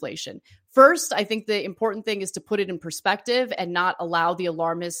with inflation. First, I think the important thing is to put it in perspective and not allow the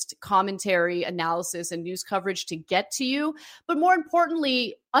alarmist commentary, analysis, and news coverage to get to you. But more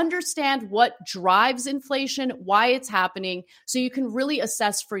importantly, understand what drives inflation, why it's happening, so you can really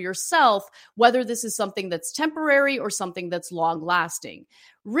assess for yourself whether this is something that's temporary or something that's long-lasting.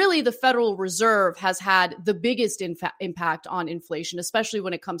 Really, the Federal Reserve has had the biggest impact on inflation, especially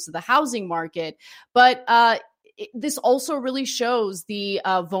when it comes to the housing market. But this also really shows the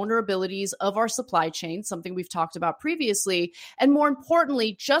vulnerabilities of our supply chain, something we've talked about previously, and more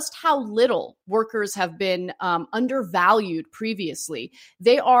importantly, just how little workers have been undervalued previously.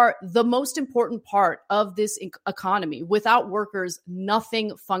 They are the most important part of this economy. Without workers,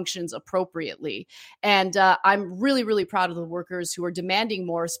 nothing functions appropriately. And I'm really, really proud of the workers who are demanding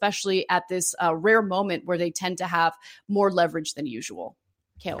more, especially at this rare moment where they tend to have more leverage than usual.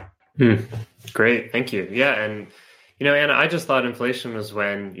 Cale. Great. Thank you. Yeah. And, Anna, I just thought inflation was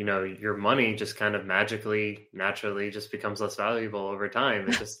when, your money just kind of magically, naturally just becomes less valuable over time.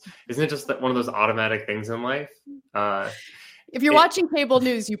 It just, isn't it just one of those automatic things in life? If you're watching cable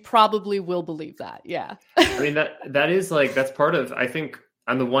news, you probably will believe that. Yeah. I mean, that is that's part of, I think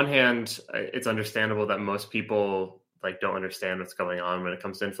on the one hand, it's understandable that most people don't understand what's going on when it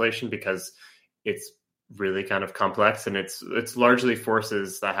comes to inflation because it's really kind of complex, and it's largely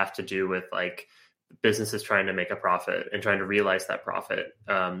forces that have to do with businesses trying to make a profit and trying to realize that profit,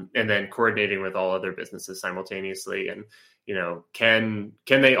 and then coordinating with all other businesses simultaneously. And can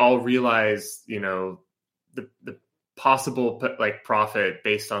they all realize the possible profit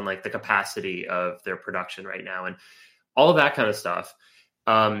based on the capacity of their production right now and all of that kind of stuff.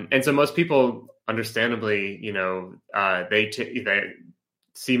 And so most people, understandably, they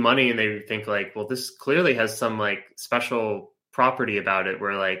see money and they think well, this clearly has some special property about it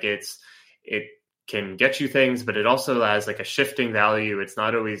where it can get you things, but it also has a shifting value. It's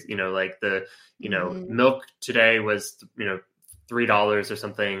not always, milk today was, $3 or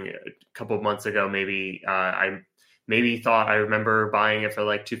something a couple of months ago. Maybe I remember buying it for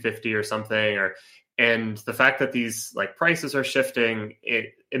 $2.50 or something, and the fact that these prices are shifting,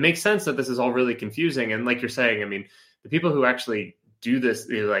 it makes sense that this is all really confusing. And like you're saying, I mean, the people who actually do this,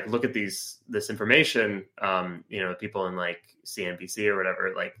 look at this information, people in CNBC or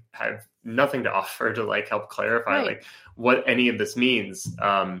whatever, have nothing to offer to help clarify what any of this means.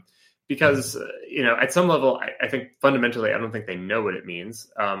 Because, at some level, I think fundamentally, I don't think they know what it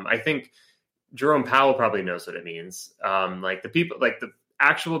means. I think Jerome Powell probably knows what it means. The people, the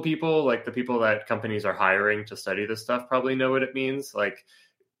actual people, the people that companies are hiring to study this stuff probably know what it means.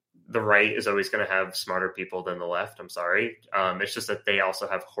 The right is always going to have smarter people than the left. I'm sorry. It's just that they also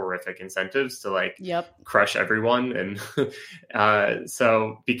have horrific incentives to crush everyone. And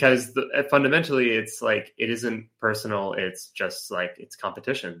so because fundamentally it's it isn't personal. It's just it's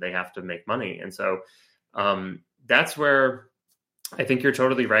competition. They have to make money. And so that's where I think you're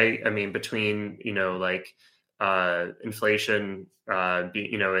totally right. I mean, between, inflation,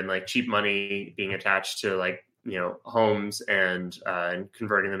 and cheap money being attached to homes and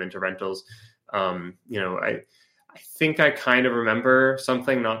converting them into rentals. I think I kind of remember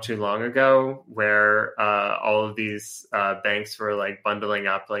something not too long ago where all of these banks were bundling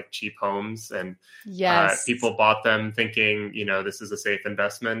up cheap homes, and people bought them thinking, this is a safe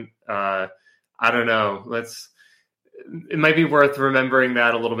investment. I don't know. It might be worth remembering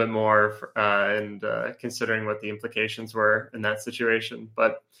that a little bit more and considering what the implications were in that situation.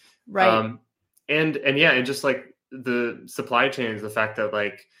 But right. And just the supply chains, the fact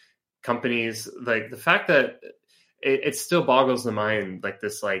that companies, the fact that it still boggles the mind,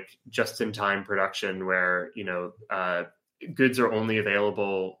 this just in time production where, goods are only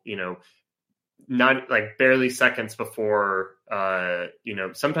available, not barely seconds before,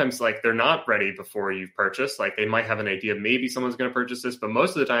 sometimes they're not ready before you've purchased. They might have an idea, maybe someone's going to purchase this, but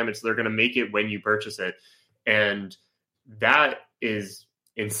most of the time they're going to make it when you purchase it. And that is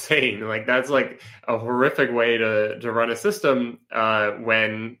insane. Like that's like a horrific way to run a system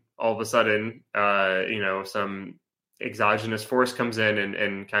when all of a sudden, some exogenous force comes in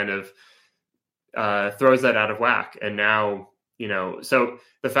and kind of throws that out of whack. And now, so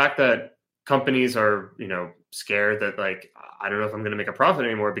the fact that companies are, scared that like, I don't know if I'm going to make a profit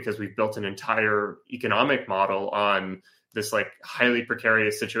anymore because we've built an entire economic model on this like highly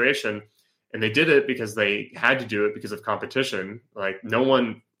precarious situation. And they did it because they had to do it because of competition. Like no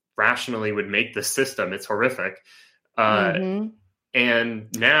one rationally would make this system. It's horrific. And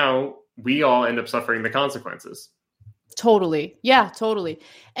now we all end up suffering the consequences. Totally. Yeah, totally.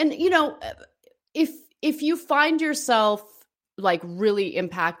 And, if you find yourself like really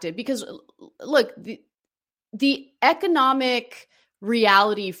impacted, because look, the economic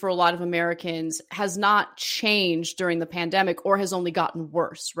reality for a lot of Americans has not changed during the pandemic or has only gotten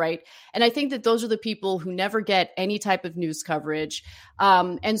worse, right? And I think that those are the people who never get any type of news coverage.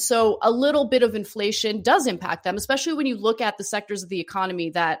 And so a little bit of inflation does impact them, especially when you look at the sectors of the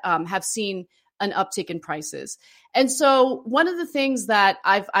economy that have seen an uptick in prices. And so one of the things that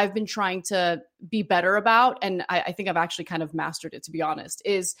I've been trying to be better about, and I think I've actually kind of mastered it, to be honest,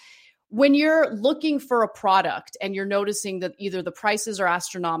 is when you're looking for a product and you're noticing that either the prices are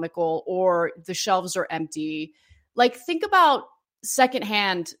astronomical or the shelves are empty, like think about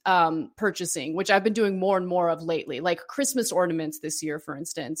secondhand purchasing, which I've been doing more and more of lately, like Christmas ornaments this year, for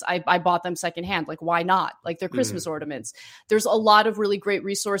instance. I bought them secondhand. Like, why not? Like they're Christmas ornaments. There's a lot of really great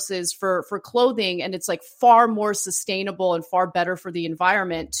resources for clothing, and it's like far more sustainable and far better for the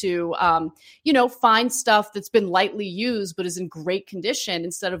environment to, find stuff that's been lightly used but is in great condition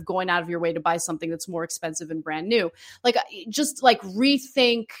instead of going out of your way to buy something that's more expensive and brand new. Like just like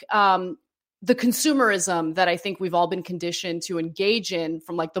rethink the consumerism that I think we've all been conditioned to engage in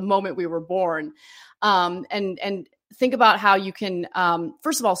from like the moment we were born, and think about how you can,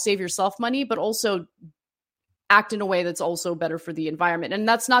 first of all, save yourself money, but also act in a way that's also better for the environment. And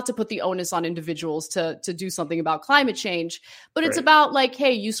that's not to put the onus on individuals to do something about climate change, but it's about like,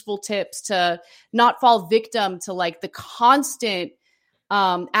 hey, useful tips to not fall victim to like the constant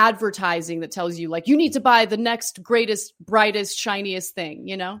advertising that tells you like you need to buy the next greatest, brightest, shiniest thing,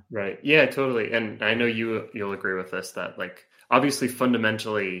 Right. Yeah, totally. And I know you'll agree with this, that like, obviously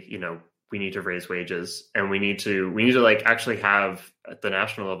fundamentally, we need to raise wages, and we need to like actually have at the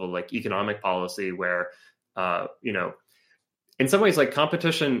national level, like economic policy where, in some ways, like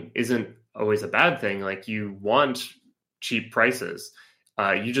competition isn't always a bad thing. Like you want cheap prices.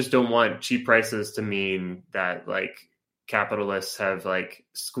 You just don't want cheap prices to mean that like capitalists have like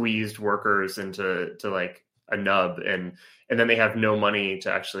squeezed workers into like a nub, and then they have no money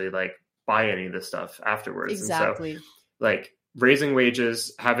to actually like buy any of this stuff afterwards. Exactly. And so like raising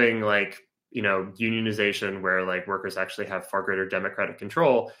wages, having like, unionization where like workers actually have far greater democratic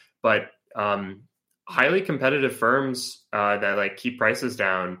control, but highly competitive firms that like keep prices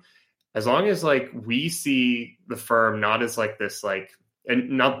down, as long as like we see the firm not as like this, like,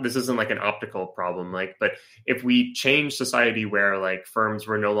 and not, this isn't like an optical problem, like, but if we change society where like firms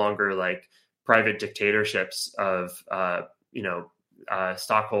were no longer like private dictatorships of,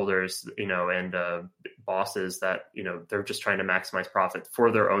 stockholders, and bosses that, they're just trying to maximize profit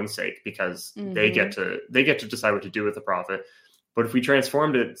for their own sake because they get to decide what to do with the profit. But if we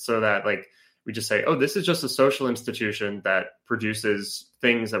transformed it so that like, we just say, oh, this is just a social institution that produces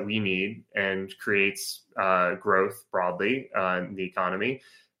things that we need and creates growth broadly in the economy.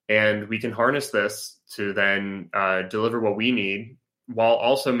 And we can harness this to then deliver what we need while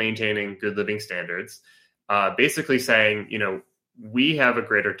also maintaining good living standards. Basically saying, we have a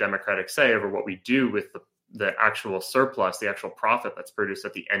greater democratic say over what we do with the actual surplus, the actual profit that's produced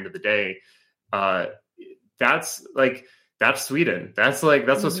at the end of the day. That's Sweden. That's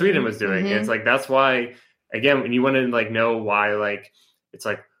what Sweden was doing. And it's like, that's why, again, when you want to like know why, like, it's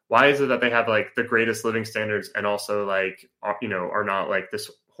like, why is it that they have like the greatest living standards and also like, are not like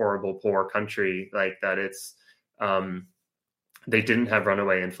this horrible poor country, like that it's, they didn't have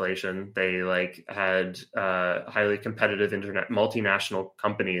runaway inflation. They like had highly competitive internet multinational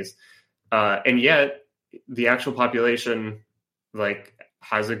companies. And yet the actual population like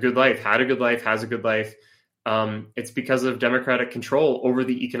has a good life, had a good life, has a good life. It's because of democratic control over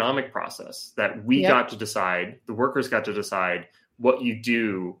the economic process that we got to decide, the workers got to decide what you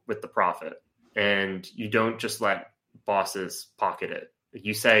do with the profit. And you don't just let bosses pocket it.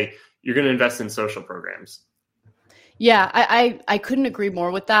 You say you're going to invest in social programs. Yeah, I couldn't agree more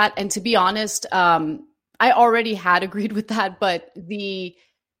with that. And to be honest, I already had agreed with that, but the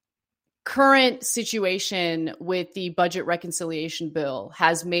current situation with the budget reconciliation bill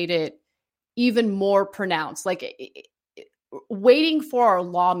has made it even more pronounced. Like waiting for our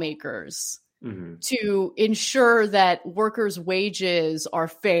lawmakers to ensure that workers' wages are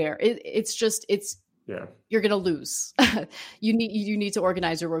fair. You're going to lose. You need to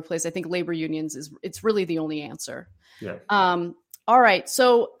organize your workplace. I think labor unions it's really the only answer. Yeah. All right.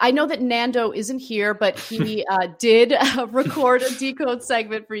 So I know that Nando isn't here, but he did record a Decode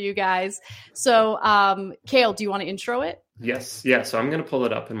segment for you guys. So Cale, do you want to intro it? Yes. Yeah. So I'm going to pull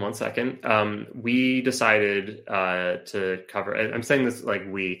it up in 1 second. We decided to cover, I'm saying this like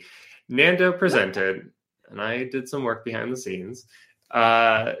Nando presented, and I did some work behind the scenes,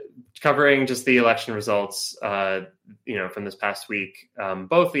 covering just the election results, from this past week,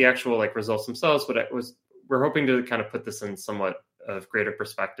 both the actual like results themselves, but we're hoping to kind of put this in somewhat of greater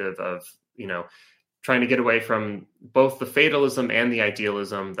perspective of, trying to get away from both the fatalism and the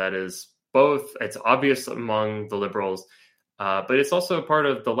idealism that is both, it's obvious among the liberals, but it's also a part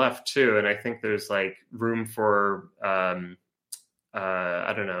of the left too. And I think there's like room for,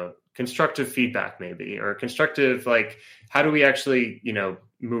 constructive feedback maybe, or constructive, like, how do we actually,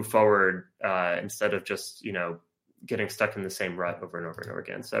 move forward instead of just, getting stuck in the same rut over and over and over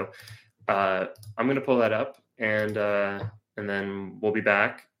again. So I'm going to pull that up and then we'll be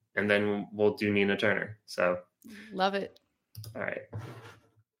back and then we'll do Nina Turner. So love it. All right.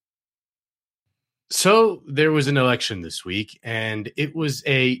 So there was an election this week, and it was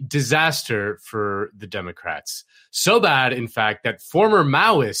a disaster for the Democrats. So bad, in fact, that former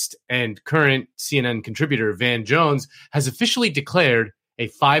Maoist and current CNN contributor Van Jones has officially declared a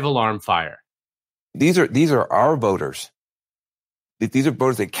 5-alarm fire. These are our voters. These are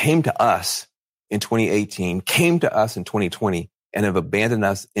voters that came to us in 2018, came to us in 2020, and have abandoned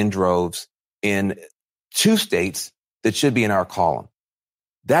us in droves in 2 states that should be in our column.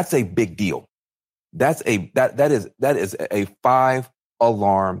 That's a big deal. That is a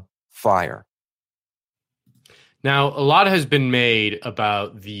 5-alarm fire. Now, a lot has been made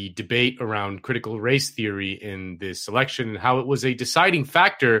about the debate around critical race theory in this election and how it was a deciding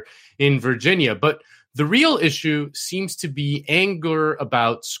factor in Virginia. But the real issue seems to be anger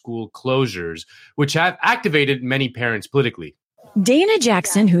about school closures, which have activated many parents politically. Dana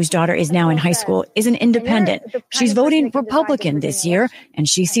Jackson, whose daughter is now in high school, is an independent. She's voting Republican this year, and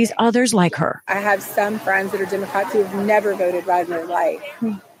she sees others like her. I have some friends that are Democrats who have never voted red in their life.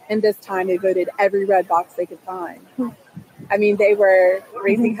 And this time they voted every red box they could find. I mean, they were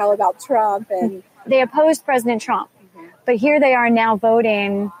raising hell about Trump. And they opposed President Trump. But here they are now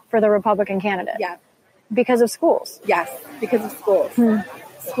voting for the Republican candidate. Yeah. Because of schools. Yes, because of schools.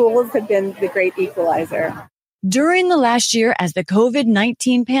 Schools have been the great equalizer. During the last year, as the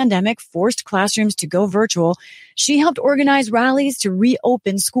COVID-19 pandemic forced classrooms to go virtual, she helped organize rallies to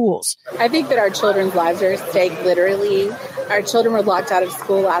reopen schools. I think that our children's lives are at stake, literally. Our children were locked out of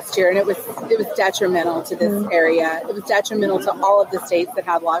school last year, and it was detrimental to this area. It was detrimental to all of the states that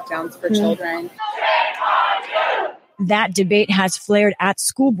have lockdowns for children. That debate has flared at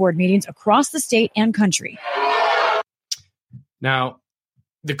school board meetings across the state and country. Now,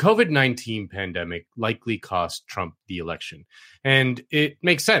 the COVID-19 pandemic likely cost Trump the election, and it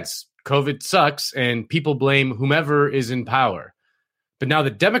makes sense. COVID sucks, and people blame whomever is in power. But now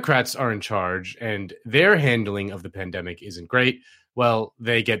the Democrats are in charge, and their handling of the pandemic isn't great. Well,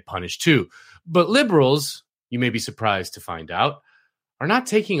 they get punished too. But liberals, you may be surprised to find out, are not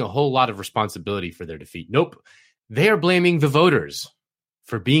taking a whole lot of responsibility for their defeat. Nope. They are blaming the voters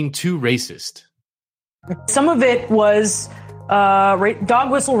for being too racist. Some of it was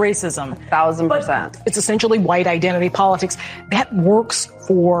dog whistle racism. 1,000%. It's essentially white identity politics. That works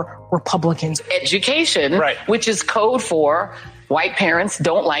for Republicans. Education, right, which is code for white parents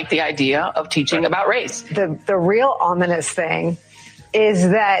don't like the idea of teaching about race. The real ominous thing is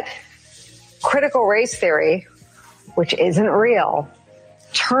that critical race theory, which isn't real,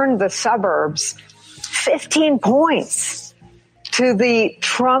 turned the suburbs 15 points to the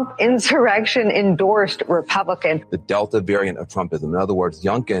Trump insurrection endorsed Republican. The Delta variant of Trumpism. In other words,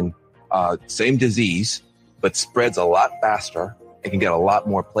 Youngkin, same disease, but spreads a lot faster and can get a lot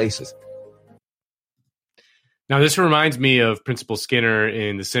more places. Now, this reminds me of Principal Skinner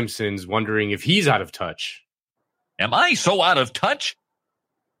in The Simpsons wondering if he's out of touch. Am I so out of touch?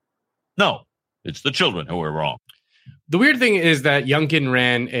 No, it's the children who are wrong. The weird thing is that Youngkin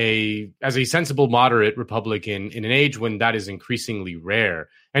ran as a sensible, moderate Republican in an age when that is increasingly rare,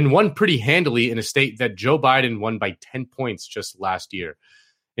 and won pretty handily in a state that Joe Biden won by 10 points just last year.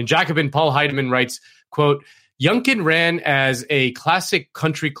 In Jacobin, Paul Heidemann writes, quote, Youngkin ran as a classic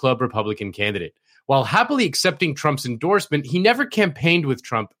country club Republican candidate, While happily accepting Trump's endorsement, he never campaigned with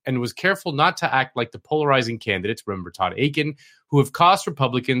Trump and was careful not to act like the polarizing candidates, remember Todd Akin, who have cost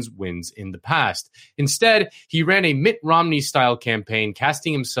Republicans wins in the past. Instead, he ran a Mitt Romney-style campaign,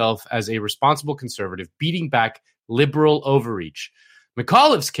 casting himself as a responsible conservative, beating back liberal overreach.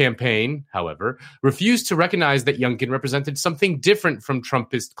 McAuliffe's campaign, however, refused to recognize that Youngkin represented something different from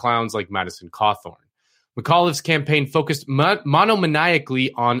Trumpist clowns like Madison Cawthorn. McAuliffe's campaign focused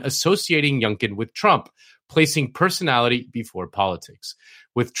monomaniacally on associating Youngkin with Trump, placing personality before politics.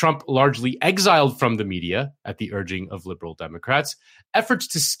 With Trump largely exiled from the media at the urging of liberal Democrats, efforts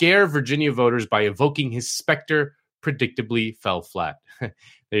to scare Virginia voters by evoking his specter predictably fell flat.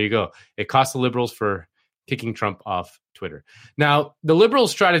 There you go. It cost the liberals for kicking Trump off Twitter. Now, the liberal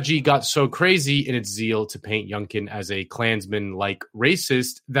strategy got so crazy in its zeal to paint Youngkin as a Klansman-like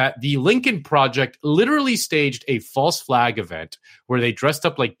racist that the Lincoln Project literally staged a false flag event where they dressed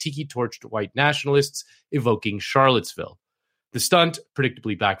up like tiki-torched white nationalists, evoking Charlottesville. The stunt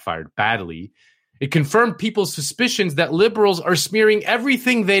predictably backfired badly. It confirmed people's suspicions that liberals are smearing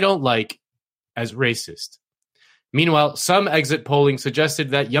everything they don't like as racist. Meanwhile, some exit polling suggested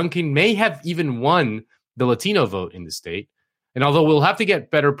that Youngkin may have even won the Latino vote in the state. And although we'll have to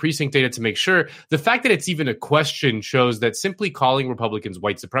get better precinct data to make sure, the fact that it's even a question shows that simply calling Republicans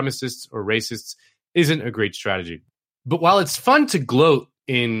white supremacists or racists isn't a great strategy. But while it's fun to gloat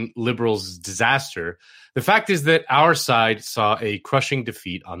in liberals' disaster, the fact is that our side saw a crushing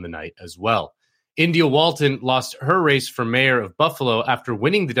defeat on the night as well. India Walton lost her race for mayor of Buffalo after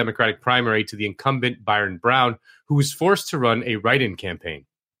winning the Democratic primary to the incumbent Byron Brown, who was forced to run a write-in campaign.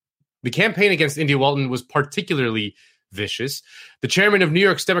 The campaign against India Walton was particularly vicious. The chairman of New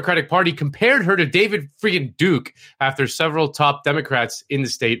York's Democratic Party compared her to David friggin' Duke after several top Democrats in the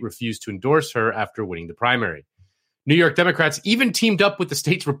state refused to endorse her after winning the primary. New York Democrats even teamed up with the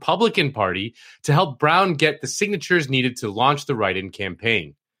state's Republican Party to help Brown get the signatures needed to launch the write-in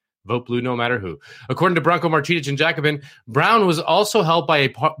campaign. Vote blue no matter who. According to Branko Martinich and Jacobin, Brown was also helped by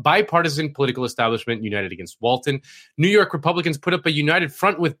a bipartisan political establishment united against Walton. New York Republicans put up a united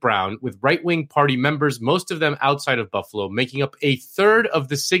front with Brown, with right-wing party members, most of them outside of Buffalo, making up a third of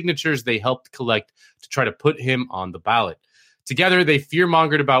the signatures they helped collect to try to put him on the ballot. Together, they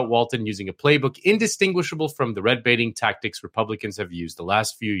fear-mongered about Walton using a playbook indistinguishable from the red-baiting tactics Republicans have used the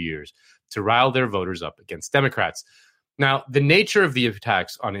last few years to rile their voters up against Democrats. Now, the nature of the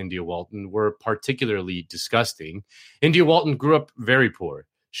attacks on India Walton were particularly disgusting. India Walton grew up very poor.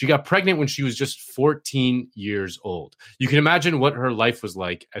 She got pregnant when she was just 14 years old. You can imagine what her life was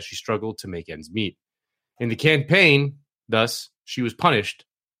like as she struggled to make ends meet. In the campaign, thus, she was punished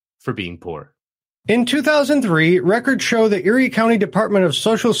for being poor. In 2003, records show the Erie County Department of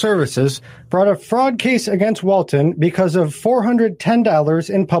Social Services brought a fraud case against Walton because of $410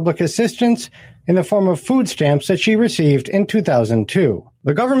 in public assistance in the form of food stamps that she received in 2002.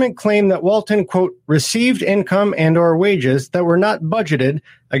 The government claimed that Walton, quote, received income and or wages that were not budgeted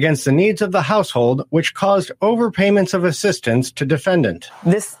against the needs of the household, which caused overpayments of assistance to defendant.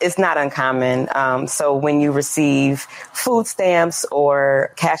 This is not uncommon. So when you receive food stamps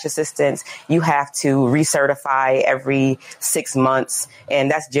or cash assistance, you have to recertify every 6 months.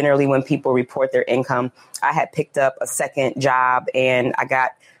 And that's generally when people report their income. I had picked up a second job and I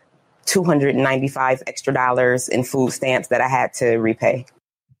got $295 extra in food stamps that I had to repay.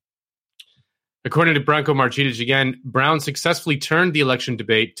 According to Branko Martinich again, Brown successfully turned the election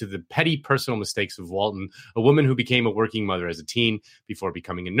debate to the petty personal mistakes of Walton, a woman who became a working mother as a teen before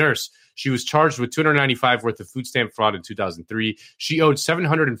becoming a nurse. She was charged with $295 worth of food stamp fraud in 2003. She owed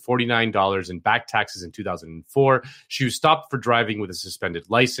 $749 in back taxes in 2004. She was stopped for driving with a suspended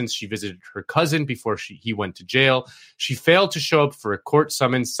license. She visited her cousin before he went to jail. She failed to show up for a court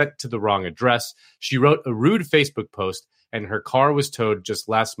summons sent to the wrong address. She wrote a rude Facebook post, and her car was towed just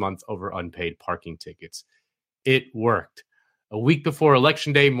last month over unpaid parking tickets. It worked. A week before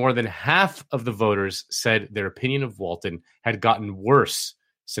Election Day, more than half of the voters said their opinion of Walton had gotten worse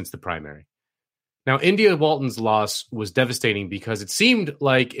since the primary. Now, India Walton's loss was devastating because it seemed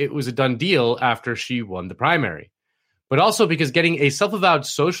like it was a done deal after she won the primary, but also because getting a self-avowed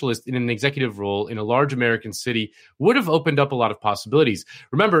socialist in an executive role in a large American city would have opened up a lot of possibilities.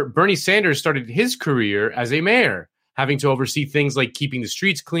 Remember, Bernie Sanders started his career as a mayor, having to oversee things like keeping the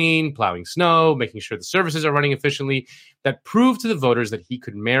streets clean, plowing snow, making sure the services are running efficiently, that proved to the voters that he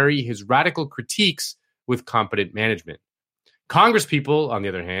could marry his radical critiques with competent management. Congresspeople, on the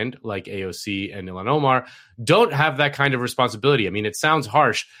other hand, like AOC and Ilhan Omar, don't have that kind of responsibility. I mean, it sounds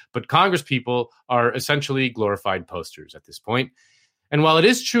harsh, but congresspeople are essentially glorified posters at this point. And while it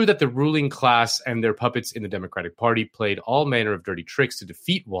is true that the ruling class and their puppets in the Democratic Party played all manner of dirty tricks to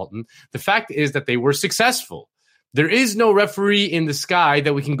defeat Walton, the fact is that they were successful. There is no referee in the sky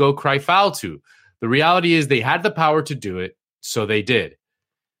that we can go cry foul to. The reality is they had the power to do it, so they did.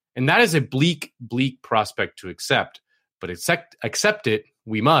 And that is a bleak, bleak prospect to accept. But accept it,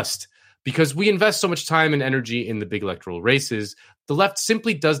 we must. Because we invest so much time and energy in the big electoral races, the left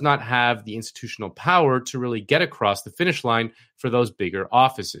simply does not have the institutional power to really get across the finish line for those bigger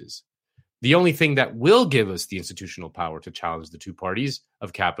offices. The only thing that will give us the institutional power to challenge the two parties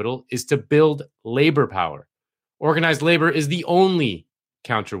of capital is to build labor power. Organized labor is the only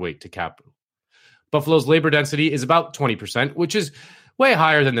counterweight to capital. Buffalo's labor density is about 20%, which is way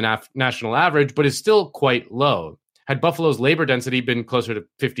higher than the national average, but is still quite low. Had Buffalo's labor density been closer to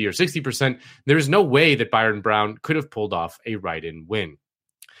 50 or 60%, there is no way that Byron Brown could have pulled off a write-in win.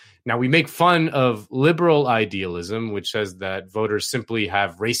 Now, we make fun of liberal idealism, which says that voters simply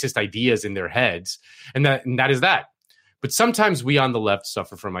have racist ideas in their heads, and that is that. But sometimes we on the left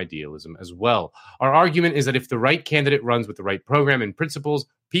suffer from idealism as well. Our argument is that if the right candidate runs with the right program and principles,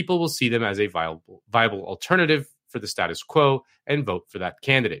 people will see them as a viable alternative for the status quo and vote for that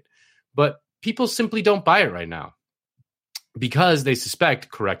candidate. But people simply don't buy it right now because they suspect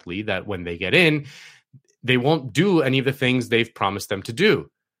correctly that when they get in, they won't do any of the things they've promised them to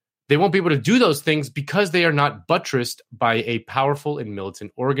do. They won't be able to do those things because they are not buttressed by a powerful and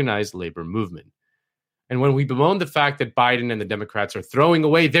militant organized labor movement. And when we bemoan the fact that Biden and the Democrats are throwing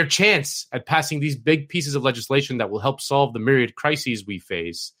away their chance at passing these big pieces of legislation that will help solve the myriad crises we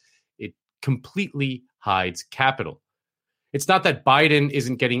face, it completely hides capital. It's not that Biden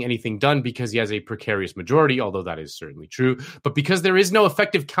isn't getting anything done because he has a precarious majority, although that is certainly true, but because there is no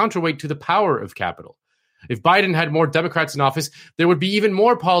effective counterweight to the power of capital. If Biden had more Democrats in office, there would be even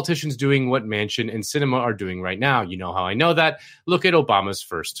more politicians doing what Manchin and Sinema are doing right now. You know how I know that? Look at Obama's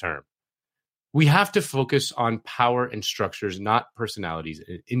first term. We have to focus on power and structures, not personalities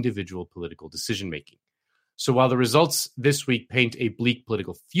and individual political decision-making. So while the results this week paint a bleak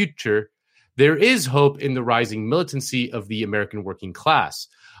political future, there is hope in the rising militancy of the American working class.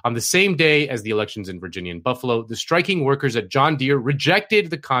 On the same day as the elections in Virginia and Buffalo, the striking workers at John Deere rejected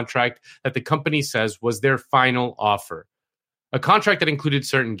the contract that the company says was their final offer, a contract that included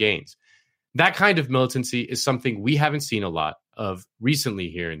certain gains. That kind of militancy is something we haven't seen a lot of recently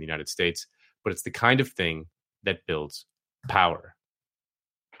here in the United States, but it's the kind of thing that builds power.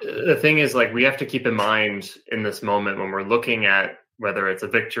 The thing is, like, we have to keep in mind in this moment when we're looking at whether it's a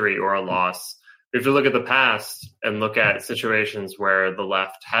victory or a loss, we have to look at the past and look at situations where the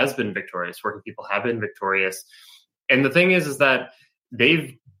left has been victorious, working people have been victorious. And the thing is that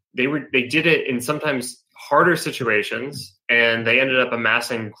they did it in sometimes harder situations, and they ended up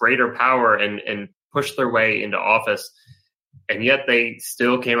amassing greater power and pushed their way into office. And yet they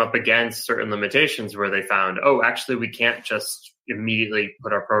still came up against certain limitations where they found, oh, actually, we can't just immediately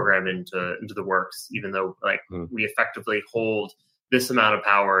put our program into the works, even though we effectively hold this amount of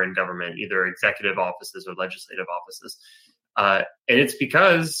power in government, either executive offices or legislative offices. And it's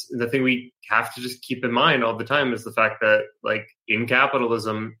because the thing we have to just keep in mind all the time is the fact that, like, in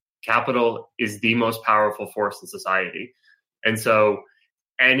capitalism, capital is the most powerful force in society. And so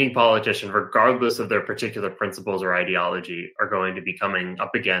any politician, regardless of their particular principles or ideology, are going to be coming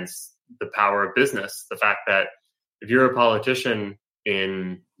up against the power of business. The fact that if you're a politician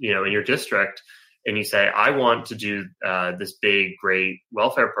in your district and you say, I want to do this big, great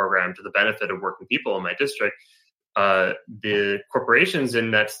welfare program to the benefit of working people in my district, the corporations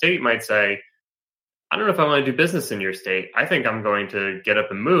in that state might say, I don't know if I want to do business in your state. I think I'm going to get up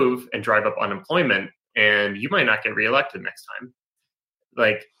and move and drive up unemployment, and you might not get reelected next time.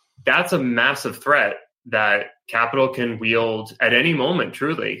 Like, that's a massive threat that capital can wield at any moment,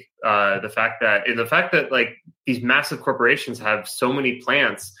 truly. The fact that like these massive corporations have so many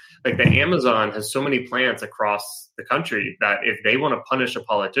plants, like the Amazon has so many plants across the country, that if they want to punish a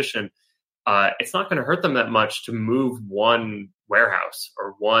politician, it's not going to hurt them that much to move one warehouse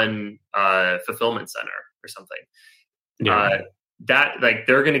or one fulfillment center or something. Yeah. That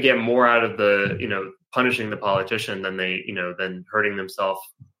they're going to get more out of the, punishing the politician than than hurting themselves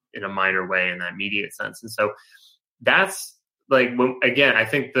in a minor way in that immediate sense. And so that's again, I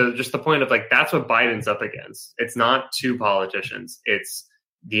think the point of that's what Biden's up against. It's not two politicians. It's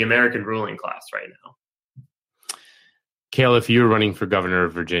the American ruling class right now. Cale, if you were running for governor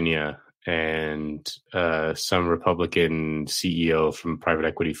of Virginia and some Republican CEO from a private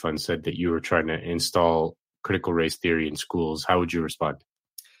equity fund said that you were trying to install critical race theory in schools, how would you respond?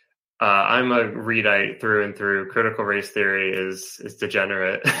 I'm a Reedite through and through. Critical race theory is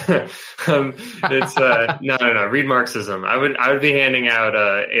degenerate. It's no. Read Marxism. I would be handing out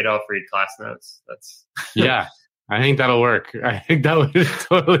Adolf Reed class notes. That's yeah. I think that'll work. I think that would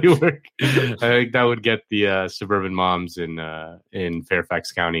totally work. I think that would get the suburban moms in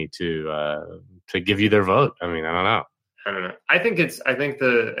Fairfax County to give you their vote. I mean, I don't know.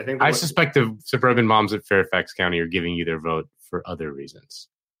 I suspect the suburban moms at Fairfax County are giving you their vote for other reasons.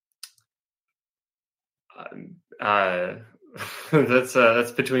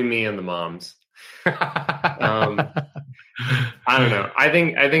 That's between me and the moms. I don't know. I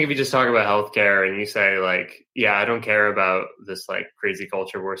think if you just talk about healthcare and you say like, yeah, I don't care about this like crazy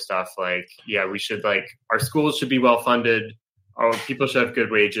culture war stuff. Like, yeah, we should like our schools should be well funded. Our people should have good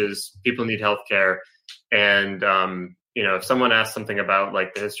wages. People need healthcare. And if someone asks something about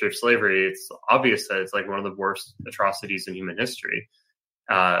like the history of slavery, it's obvious that it's like one of the worst atrocities in human history.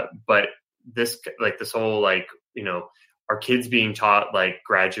 But this whole like, our kids being taught like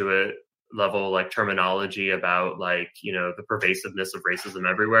graduate level like terminology about like the pervasiveness of racism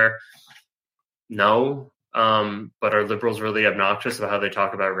everywhere. No, but are liberals really obnoxious about how they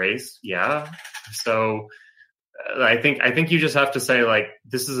talk about race? Yeah. So I think you just have to say like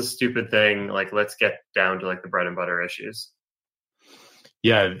this is a stupid thing. Like let's get down to like the bread and butter issues.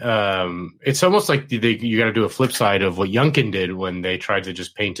 Yeah, it's almost like you got to do a flip side of what Youngkin did when they tried to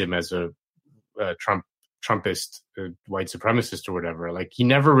just paint him as a Trumpist, white supremacist or whatever. Like he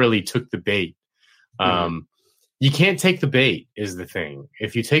never really took the bait. You can't take the bait is the thing.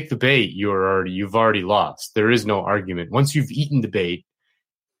 If you take the bait, you've already lost. There is no argument. Once you've eaten the bait,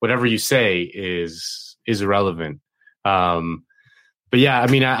 whatever you say is irrelevant. But yeah, I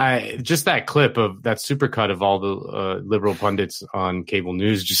mean, I just that clip of that supercut of all the liberal pundits on cable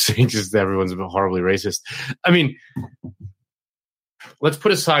news just saying just everyone's horribly racist. I mean, let's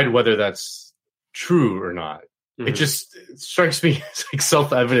put aside whether that's true or not. It just strikes me as like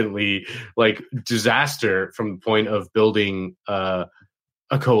self-evidently like disaster from the point of building a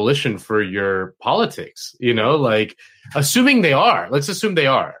coalition for your politics, like let's assume they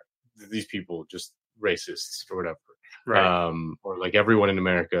are these people just racists or whatever. Right. Or like everyone in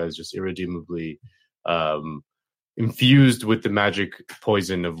America is just irredeemably infused with the magic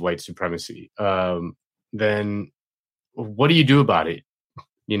poison of white supremacy. Then what do you do about it?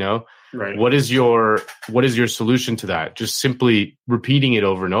 Right. What is your solution to that? Just simply repeating it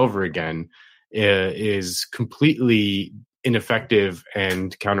over and over again is completely ineffective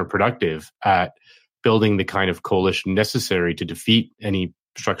and counterproductive at building the kind of coalition necessary to defeat any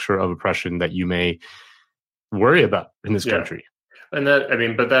structure of oppression that you may worry about in this country. And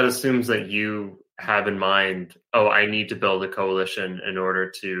but that assumes that you have in mind, I need to build a coalition in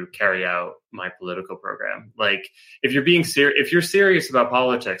order to carry out my political program. Like if you're serious about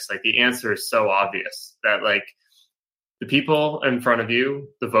politics, like the answer is so obvious that like the people in front of you,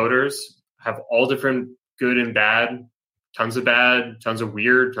 the voters, have all different good and bad, tons of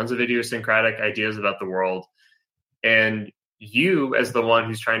weird, tons of idiosyncratic ideas about the world. And you, as the one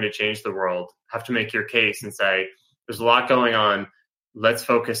who's trying to change the world, have to make your case and say, there's a lot going on. Let's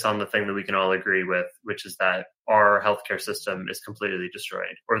focus on the thing that we can all agree with, which is that our healthcare system is completely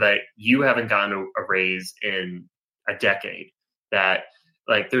destroyed, or that you haven't gotten a raise in a decade. That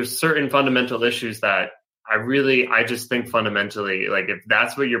like there's certain fundamental issues that I just think fundamentally, like if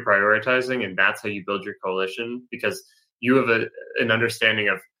that's what you're prioritizing and that's how you build your coalition, because you have an understanding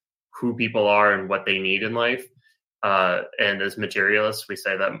of who people are and what they need in life. And as materialists, we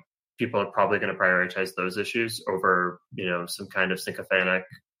say that people are probably going to prioritize those issues over, some kind of sycophantic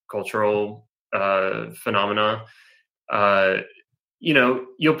cultural phenomena.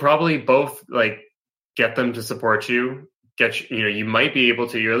 You'll probably both like get them to support you. You might be able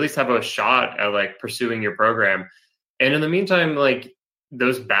to, you at least have a shot at like pursuing your program. And in the meantime, like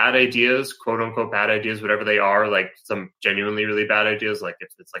those bad ideas, quote unquote bad ideas, whatever they are, like some genuinely really bad ideas, like if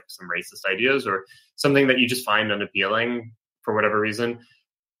it's like some racist ideas or something that you just find unappealing for whatever reason,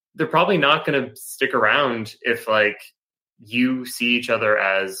 they're probably not going to stick around if like you see each other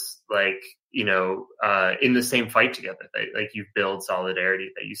as like, in the same fight together. Like you build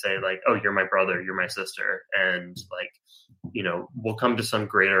solidarity, that you say like, oh, you're my brother, you're my sister. And like, we'll come to some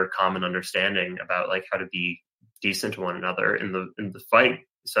greater common understanding about like how to be decent to one another in the fight.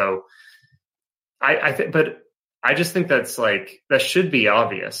 So but I just think that's like, that should be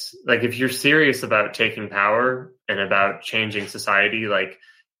obvious. Like if you're serious about taking power and about changing society, like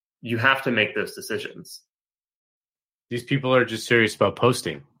you have to make those decisions. These people are just serious about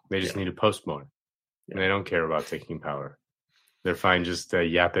posting. They just need to post more. And they don't care about taking power. They're fine just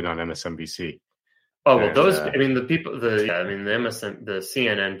yapping on MSNBC. Oh, well, And, those, I mean, the people, the MSN, the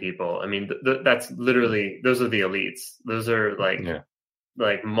CNN people, I mean, that's literally, those are the elites. Those are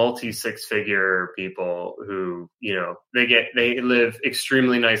like multi 6-figure people who, you know, they live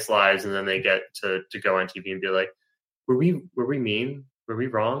extremely nice lives, and then they get to go on TV and be like, were we mean? Were we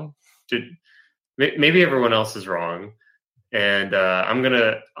wrong? Maybe everyone else is wrong. And I'm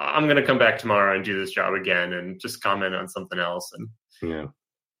gonna come back tomorrow and do this job again and just comment on something else. And yeah,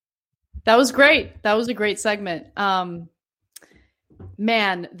 that was great. That was a great segment.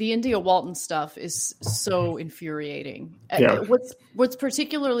 Man, the India Walton stuff is so infuriating. Yeah. What's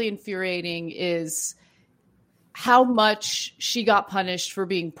particularly infuriating is how much she got punished for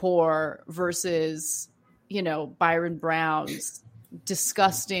being poor versus, you know, Byron Brown's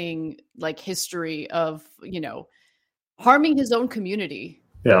disgusting like history of, you know, harming his own community.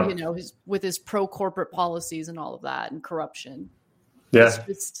 Yeah. You know, with his pro-corporate policies and all of that, and corruption. Yeah. It's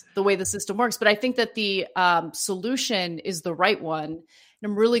just the way the system works. But I think that the solution is the right one. And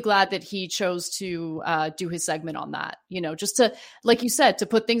I'm really glad that he chose to do his segment on that, you know, just to, like you said, to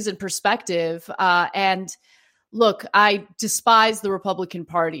put things in perspective. And look, I despise the Republican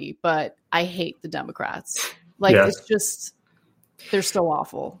Party, but I hate the Democrats. Like, it's just, they're so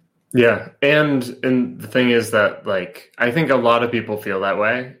awful. Yeah. And the thing is that, like, I think a lot of people feel that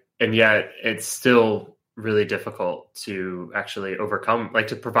way, and yet it's still really difficult to actually overcome, like,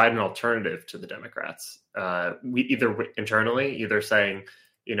 to provide an alternative to the Democrats. We either internally, saying,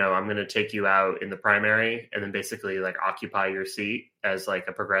 you know, I'm going to take you out in the primary and then basically like occupy your seat as like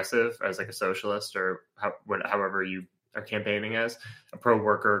a progressive, as like a socialist, or however you are campaigning as a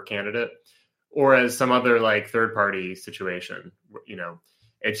pro-worker candidate, or as some other like third party situation. You know,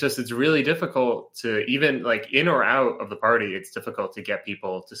 it's really difficult to, even like in or out of the party, it's difficult to get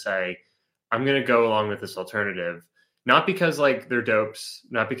people to say, I'm going to go along with this alternative, not because like they're dopes,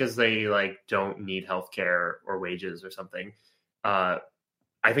 not because they like don't need healthcare or wages or something.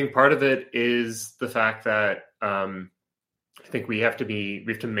 I think part of it is the fact that I think we have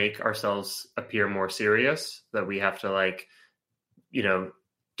to make ourselves appear more serious, that we have to, like, you know,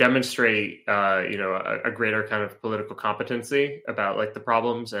 demonstrate, you know, a greater kind of political competency about like the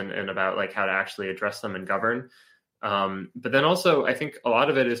problems and about like how to actually address them and govern. But then also, I think a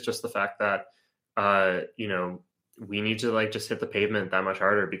lot of it is just the fact that, you know, we need to like just hit the pavement that much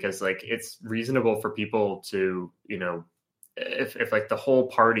harder, because like it's reasonable for people to, you know, if like the whole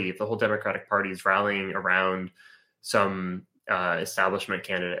party, if the whole Democratic Party is rallying around some establishment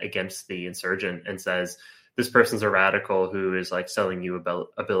candidate against the insurgent and says, this person's a radical who is like selling you a bill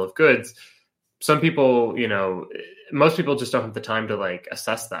of goods. Some people, you know, most people just don't have the time to like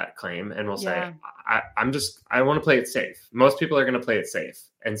assess that claim, and will say, I want to play it safe. Most people are going to play it safe.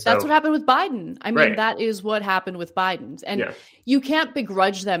 And so that's what happened with Biden. I mean, right. That is what happened with Biden. And you can't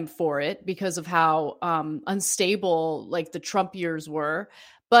begrudge them for it because of how unstable like the Trump years were.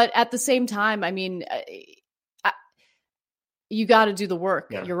 But at the same time, I mean, you got to do the work.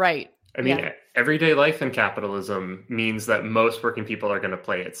 Yeah. You're right. I mean, everyday life in capitalism means that most working people are going to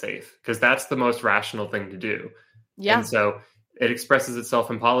play it safe, because that's the most rational thing to do. Yeah. And so it expresses itself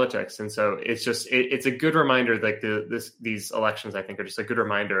in politics. And so it's just, it's a good reminder, like these elections, I think, are just a good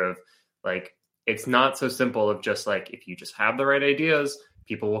reminder of like, it's not so simple of just like, if you just have the right ideas,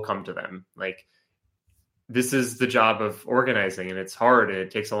 people will come to them. Like, this is the job of organizing, and it's hard and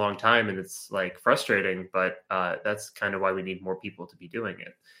it takes a long time and it's like frustrating, but that's kind of why we need more people to be doing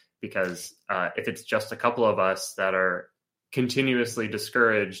it. Because if it's just a couple of us that are continuously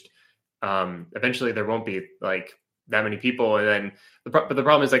discouraged, eventually there won't be like that many people. And then, but the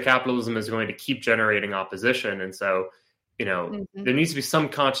problem is that capitalism is going to keep generating opposition. And so, you know, there needs to be some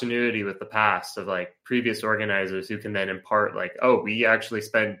continuity with the past of like previous organizers who can then impart like, oh, we actually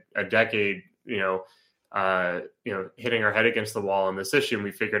spent a decade, hitting our head against the wall on this issue, and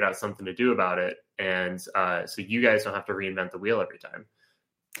we figured out something to do about it. And so you guys don't have to reinvent the wheel every time.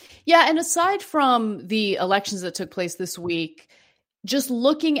 Yeah. And aside from the elections that took place this week, just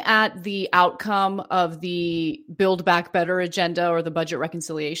looking at the outcome of the Build Back Better agenda or the budget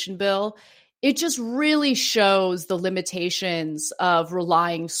reconciliation bill, it just really shows the limitations of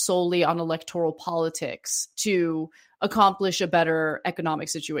relying solely on electoral politics to accomplish a better economic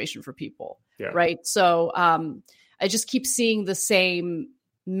situation for people. Yeah. Right. So I just keep seeing the same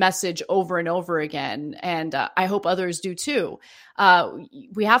message over and over again. And I hope others do too.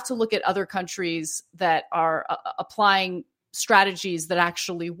 We have to look at other countries that are applying strategies that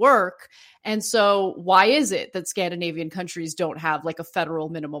actually work. And so why is it that Scandinavian countries don't have like a federal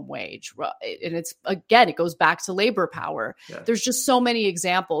minimum wage? And it's, again, it goes back to labor power. Yeah. There's just so many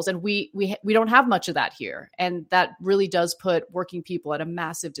examples, and we don't have much of that here. And that really does put working people at a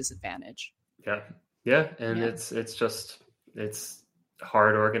massive disadvantage. Yeah. Yeah, and it's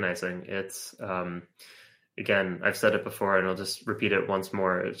hard organizing. It's again, I've said it before, and I'll just repeat it once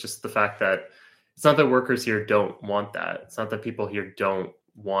more. It's just the fact that it's not that workers here don't want that. It's not that people here don't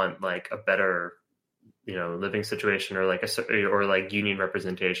want like a better, living situation or like union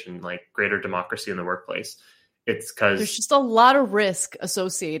representation, like greater democracy in the workplace. It's because there's just a lot of risk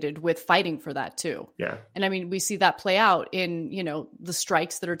associated with fighting for that too. Yeah. And I mean, we see that play out in, the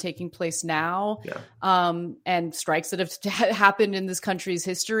strikes that are taking place now, and strikes that have happened in this country's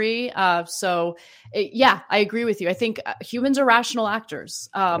history. I agree with you. I think humans are rational actors.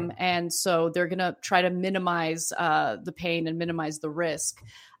 And so they're going to try to minimize the pain and minimize the risk.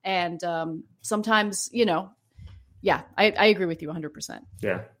 And sometimes, I agree with you 100%.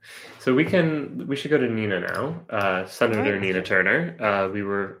 Yeah. So we should go to Nina now. Senator Nina Turner. We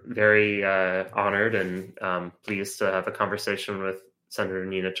were very honored and pleased to have a conversation with Senator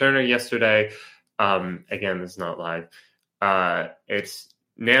Nina Turner yesterday. Again, this is not live. It's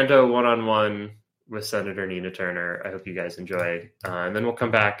Nando one-on-one with Senator Nina Turner. I hope you guys enjoy. And then we'll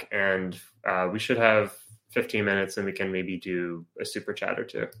come back and we should have 15 minutes and we can maybe do a super chat or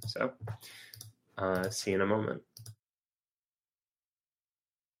two. So see you in a moment.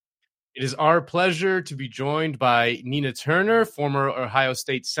 It is our pleasure to be joined by Nina Turner, former Ohio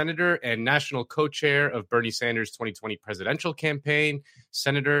State Senator and national co-chair of Bernie Sanders' 2020 presidential campaign.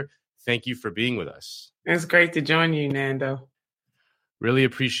 Senator, thank you for being with us. It's great to join you, Nando. Really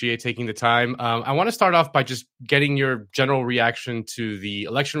appreciate taking the time. I want to start off by just getting your general reaction to the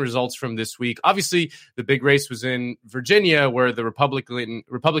election results from this week. Obviously, the big race was in Virginia, where the Republican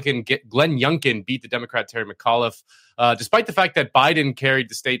Glenn Youngkin beat the Democrat Terry McAuliffe, despite the fact that Biden carried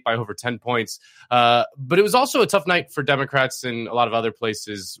the state by over 10 points. But it was also a tough night for Democrats in a lot of other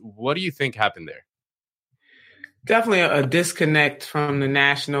places. What do you think happened there? Definitely a disconnect from the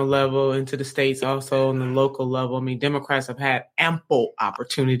national level into the states, also on the local level. I mean, Democrats have had ample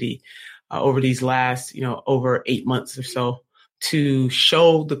opportunity over these last, over 8 months or so to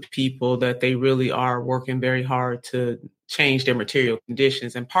show the people that they really are working very hard to change their material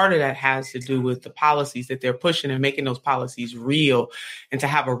conditions. And part of that has to do with the policies that they're pushing and making those policies real and to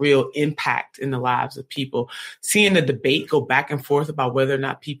have a real impact in the lives of people. Seeing the debate go back and forth about whether or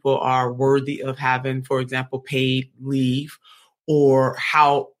not people are worthy of having, for example, paid leave, or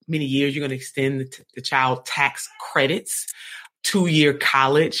how many years you're going to extend the child tax credits, 2-year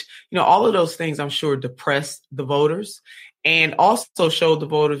college, all of those things I'm sure depressed the voters. And also showed the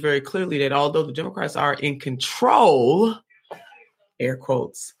voters very clearly that although the Democrats are in control, air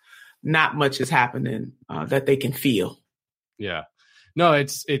quotes, not much is happening that they can feel. Yeah. No,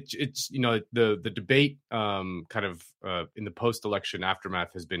 it's the debate kind of in the post-election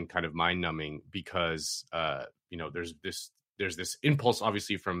aftermath has been kind of mind-numbing because there's this impulse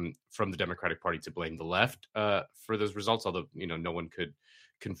obviously from the Democratic Party to blame the left for those results, although no one could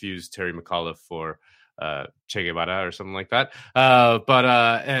confuse Terry McAuliffe for Che Guevara or something like that.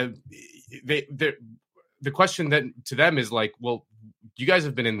 The question then to them is like, well, you guys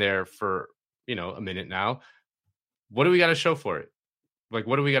have been in there for, a minute now. What do we got to show for it? Like,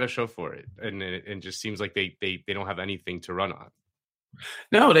 what do we got to show for it? And it just seems like they don't have anything to run on.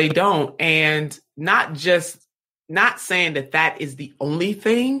 No, they don't. And not saying that is the only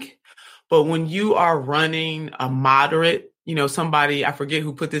thing, but when you are running a moderate, somebody, I forget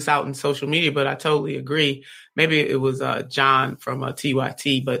who put this out in social media, but I totally agree. Maybe it was John from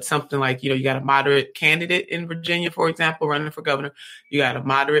TYT, but something like, you got a moderate candidate in Virginia, for example, running for governor. You got a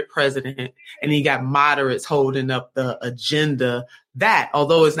moderate president, and you got moderates holding up the agenda that,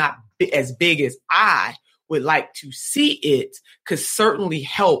 although it's not as big as I would like to see it, could certainly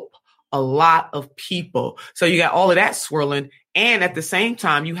help a lot of people. So you got all of that swirling. And at the same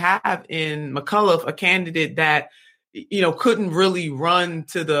time, you have in McAuliffe a candidate that couldn't really run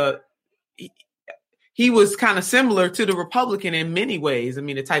he was kind of similar to the Republican in many ways. I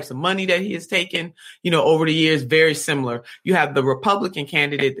mean, the types of money that he has taken, over the years, very similar. You have the Republican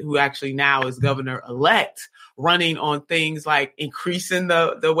candidate who actually now is governor-elect running on things like increasing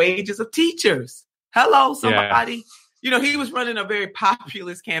the wages of teachers. Hello, somebody. Yeah. He was running a very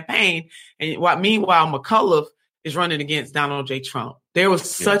populist campaign. And meanwhile, McAuliffe is running against Donald J. Trump. There was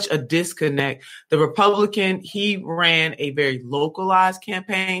such a disconnect. The Republican, he ran a very localized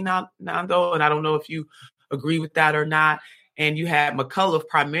campaign, Nando, and I don't know if you agree with that or not. And you had McAuliffe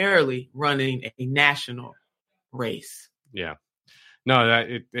primarily running a national race. Yeah.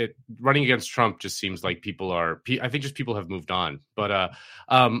 No, running against Trump just seems like people have moved on. But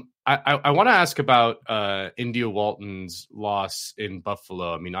I want to ask about India Walton's loss in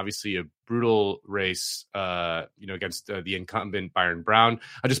Buffalo. I mean, obviously a brutal race, against the incumbent Byron Brown.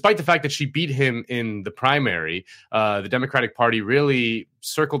 Despite the fact that she beat him in the primary, the Democratic Party really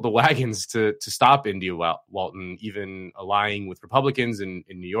circled the wagons to stop India Walton, even allying with Republicans in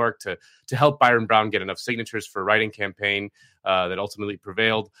New York to help Byron Brown get enough signatures for a write-in campaign that ultimately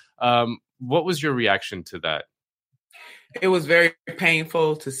prevailed. What was your reaction to that? It was very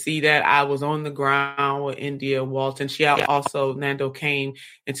painful to see that. I was on the ground with India Walton. She also, Nando, came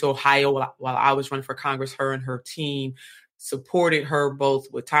into Ohio while I was running for Congress. Her and her team supported her both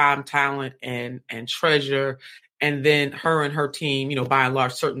with time, talent, and treasure. And then her and her team, by and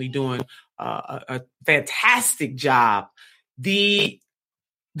large, certainly doing a fantastic job. The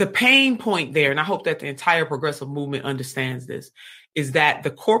pain point there, and I hope that the entire progressive movement understands this, is that the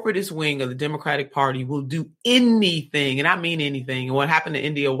corporatist wing of the Democratic Party will do anything, and I mean anything. And what happened to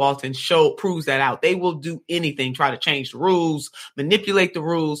India Walton proves that out. They will do anything, try to change the rules, manipulate the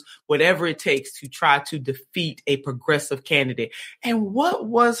rules, whatever it takes to try to defeat a progressive candidate. And what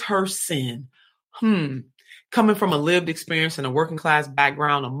was her sin? Coming from a lived experience and a working class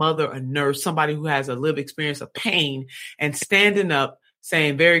background, a mother, a nurse, somebody who has a lived experience of pain, and standing up,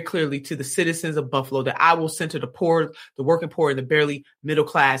 saying very clearly to the citizens of Buffalo that I will center the poor, the working poor, and the barely middle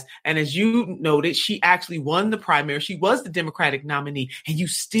class. And as you noted, she actually won the primary. She was the Democratic nominee, and you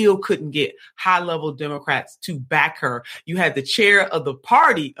still couldn't get high-level Democrats to back her. You had the chair of the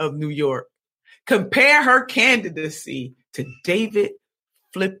party of New York compare her candidacy to David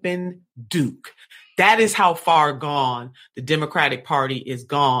flippin' Duke. That is how far gone the Democratic Party is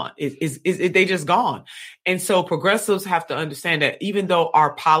gone. They just gone. And so progressives have to understand that even though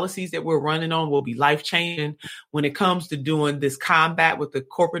our policies that we're running on will be life-changing, when it comes to doing this combat with the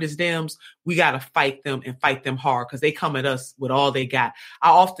corporatist Dems, we got to fight them and fight them hard because they come at us with all they got. I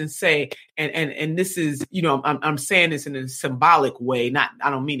often say, and this is, I'm saying this in a symbolic way, I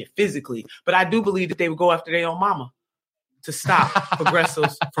don't mean it physically, but I do believe that they would go after their own mama to stop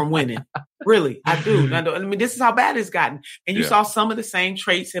progressives from winning. Really, I do. I mean, this is how bad it's gotten. And you saw some of the same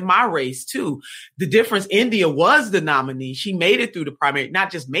traits in my race, too. The difference, India was the nominee. She made it through the primary.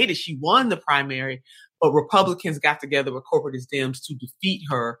 Not just made it, she won the primary. But Republicans got together with corporatist Dems to defeat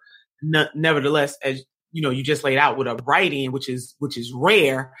her. Nevertheless, as you just laid out with a write-in, which is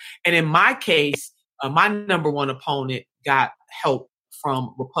rare. And in my case, my number one opponent got help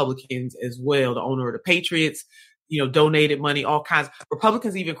from Republicans as well. The owner of the Patriots, donated money, all kinds.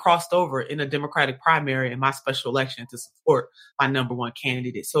 Republicans even crossed over in a Democratic primary in my special election to support my number one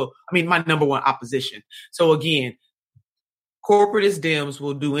candidate. My number one opposition. So again, corporatist Dems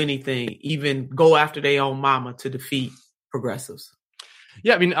will do anything, even go after their own mama to defeat progressives.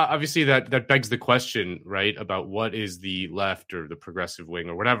 Yeah, I mean, obviously that begs the question, right, about what is the left or the progressive wing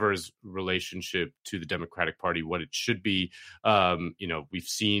or whatever's relationship to the Democratic Party, what it should be. We've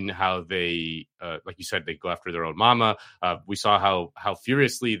seen how they, like you said, they go after their own mama. We saw how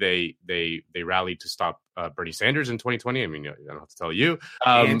furiously they rallied to stop Bernie Sanders in 2020. I mean, I don't have to tell you.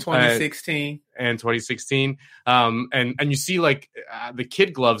 And 2016. And 2016. And you see the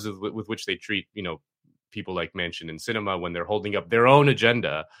kid gloves with which they treat, people like Manchin and Sinema when they're holding up their own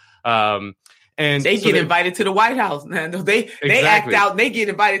agenda. And they get invited to the White House. They act out and they get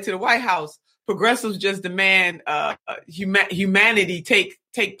invited to the White House. Progressives just demand humanity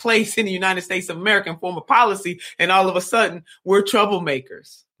take place in the United States of America and form a policy. And all of a sudden we're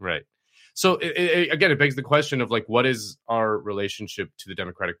troublemakers. Right. So it begs the question of what is our relationship to the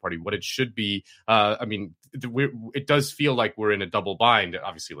Democratic Party, what it should be. It does feel like we're in a double bind.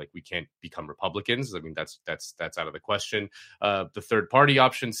 Obviously, we can't become Republicans. I mean, that's out of the question. The third party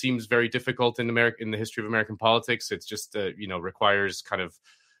option seems very difficult in the history of American politics. It's just requires kind of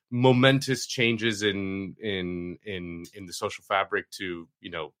momentous changes in the social fabric to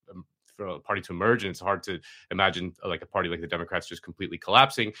for a party to emerge, and it's hard to imagine a party like the Democrats just completely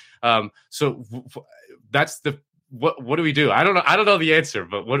collapsing. So that's what do we do? I don't know the answer,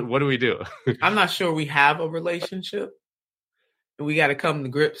 but what do we do? I'm not sure we have a relationship, and we got to come to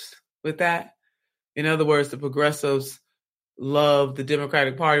grips with that. In other words, the progressives love the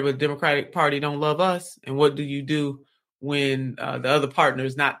Democratic Party, but the Democratic Party don't love us. And what do you do when the other partner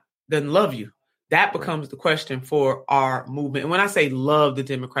doesn't love you? That becomes the question for our movement. And when I say love the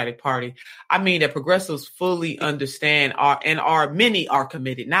Democratic Party, I mean that progressives fully understand many are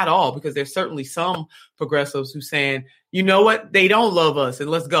committed, not all, because there's certainly some progressives who saying, you know what, they don't love us and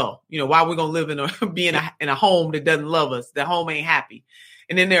let's go. Why we're going to live be in a home that doesn't love us? The home ain't happy.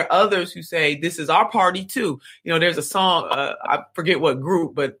 And then there are others who say, this is our party too. You know, there's a song, I forget what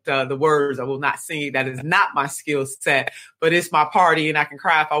group, but the words, I will not sing it. That is not my skill set, but it's my party and I can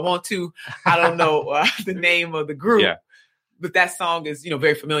cry if I want to. I don't know the name of the group, but that song is,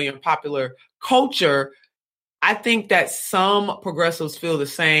 very familiar in popular culture. I think that some progressives feel the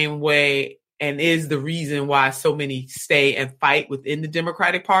same way and is the reason why so many stay and fight within the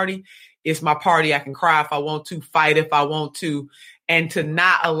Democratic Party. It's my party. I can cry if I want to, fight if I want to, and to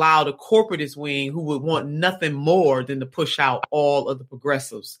not allow the corporatist wing who would want nothing more than to push out all of the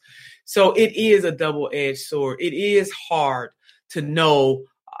progressives. So it is a double-edged sword. It is hard to know,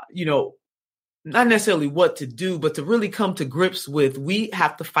 not necessarily what to do, but to really come to grips with, we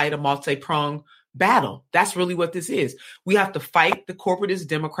have to fight a multi-pronged battle. That's really what this is. We have to fight the corporatist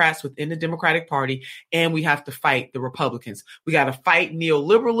Democrats within the Democratic Party, and we have to fight the Republicans. We got to fight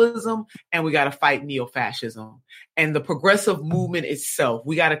neoliberalism, and we got to fight neo-fascism. And the progressive movement itself,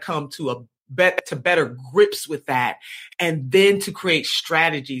 we got to come to better grips with that, and then to create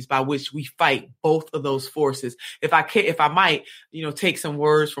strategies by which we fight both of those forces. If I might, take some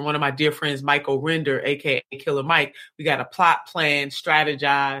words from one of my dear friends, Michael Render, aka Killer Mike, we got to plot, plan,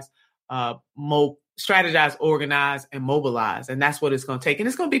 strategize, organize, and mobilize. And that's what it's going to take. And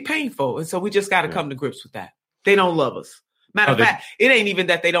it's going to be painful. And so we just got to come to grips with that. They don't love us. Matter of fact, it ain't even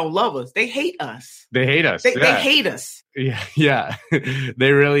that they don't love us. They hate us. They hate us. They hate us. Yeah.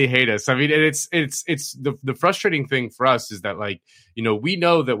 They really hate us. I mean, it's the frustrating thing for us is that, we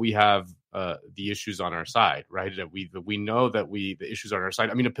know that we have the issues on our side, right? That we know that the issues on our side.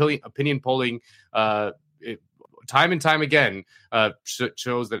 I mean, opinion polling, time and time again,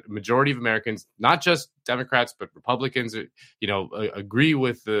 shows that a majority of Americans, not just Democrats, but Republicans, agree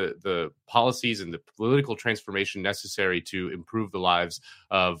with the policies and the political transformation necessary to improve the lives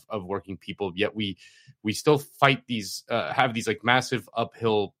of working people. Yet we still fight have these massive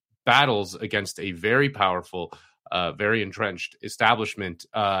uphill battles against a very powerful, very entrenched establishment.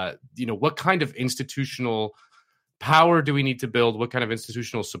 What kind of institutional power do we need to build? What kind of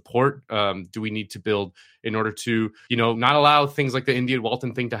institutional support do we need to build in order to, not allow things like the India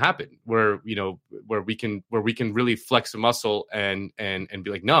Walton thing to happen, where we can really flex a muscle and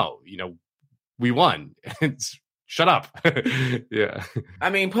be like, no, we won. Shut up. Yeah. I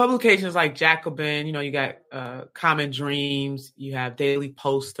mean, publications like Jacobin, you got Common Dreams, you have Daily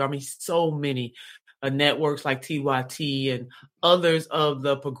Post. I mean, so many networks like TYT and others of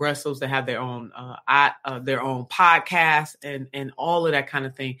the progressives that have their own podcasts and all of that kind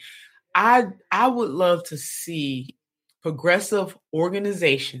of thing. I would love to see progressive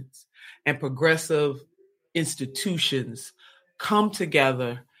organizations and progressive institutions come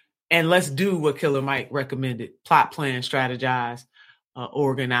together and let's do what Killer Mike recommended: plot, plan, strategize,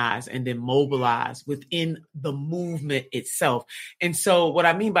 organize, and then mobilize within the movement itself. And so what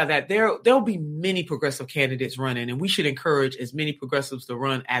I mean by that, there'll be many progressive candidates running, and we should encourage as many progressives to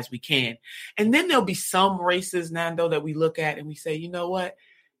run as we can. And then there'll be some races, Nando, that we look at and we say, you know what?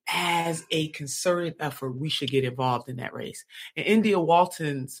 As a concerted effort, we should get involved in that race. And India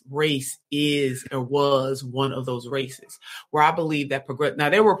Walton's race is or was one of those races where I believe that now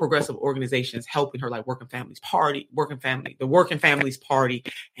there were progressive organizations helping her, like the Working Families Party,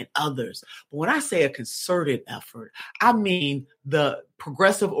 and others. But when I say a concerted effort, I mean the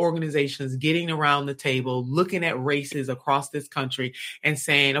progressive organizations getting around the table, looking at races across this country and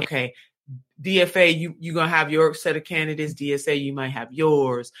saying, okay, DFA, you're going to have your set of candidates. DSA, you might have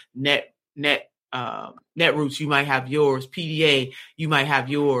yours. Netroots, you might have yours. PDA, you might have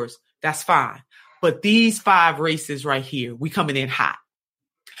yours. That's fine. But these 5 races right here, we coming in hot,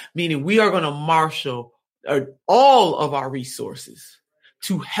 meaning we are going to marshal all of our resources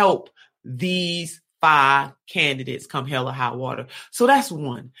to help these 5 candidates come hell or high water. So that's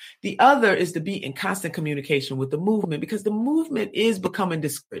one. The other is to be in constant communication with the movement, because the movement is becoming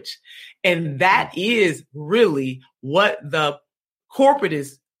discouraged. And that is really what the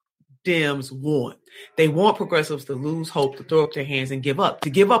corporatist Dems want. They want progressives to lose hope, to throw up their hands and give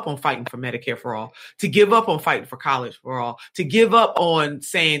up on fighting for Medicare for all, to give up on fighting for college for all, to give up on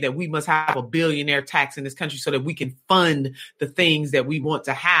saying that we must have a billionaire tax in this country so that we can fund the things that we want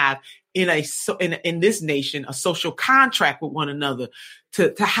to have in this nation, a social contract with one another,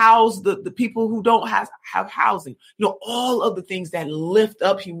 to house the people who don't have housing, all of the things that lift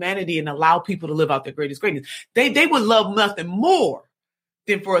up humanity and allow people to live out their greatest greatness. They would love nothing more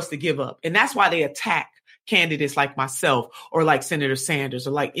than for us to give up. And that's why they attack candidates like myself or like Senator Sanders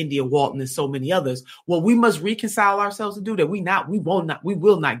or like India Walton and so many others. Well, we must reconcile ourselves to do that. We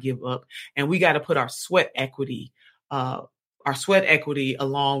will not give up. And we got to put our sweat equity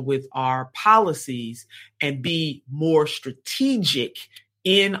along with our policies and be more strategic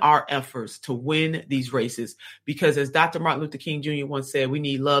in our efforts to win these races. Because as Dr. Martin Luther King Jr. once said, we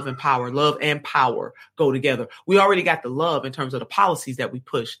need love and power. Love and power go together. We already got the love in terms of the policies that we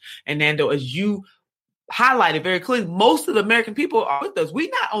push. And Nando, as you highlighted very clearly, most of the American people are with us. We're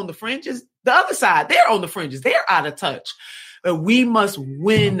not on the fringes. The other side, they're on the fringes. They're out of touch. But we must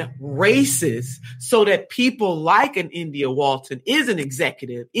win races so that people like an India Walton is an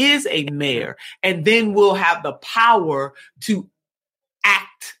executive, is a mayor, and then we'll have the power to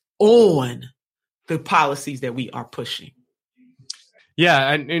act on the policies that we are pushing.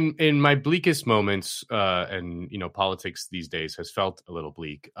 Yeah, and in my bleakest moments, and politics these days has felt a little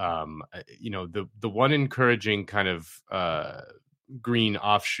bleak. The one encouraging kind of green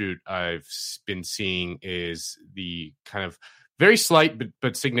offshoot I've been seeing is the kind of very slight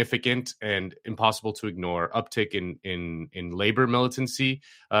but significant and impossible to ignore uptick in labor militancy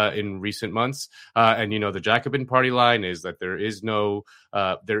in recent months. And the Jacobin Party line is that there is no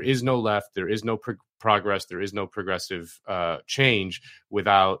left, there is no progress, there is no progressive change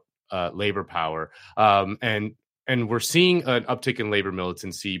without labor power. And we're seeing an uptick in labor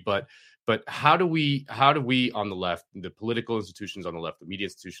militancy, but how do we on the left, the political institutions on the left, the media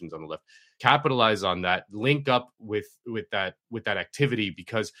institutions on the left, capitalize on that, link up with that activity?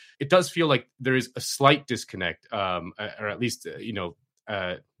 Because it does feel like there is a slight disconnect, or at least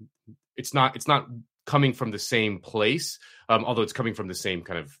it's not coming from the same place, although it's coming from the same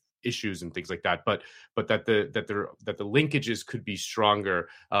kind of issues and things like that. But that the linkages could be stronger,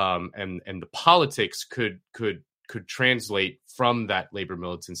 and the politics could translate from that labor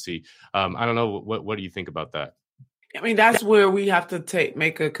militancy. I don't know. What do you think about that? I mean, that's where we have to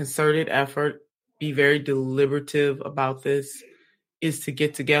make a concerted effort, be very deliberative about this, is to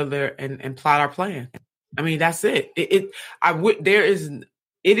get together and plot our plan. I mean, that's it. It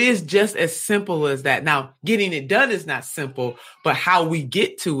is just as simple as that. Now, getting it done is not simple, but how we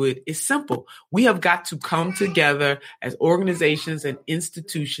get to it is simple. We have got to come together as organizations and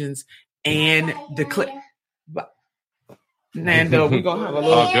institutions and declare. Nando, we're going to have a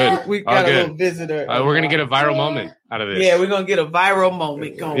little, we got a little visitor. We're going to get a viral moment out of this. Yeah, we're going to get a viral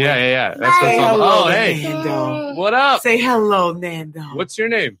moment going. Yeah. That's what's on. Oh, hey. Nando. What up? Say hello, Nando. What's your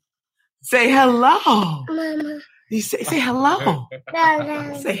name? Say hello. Mama. You say hello.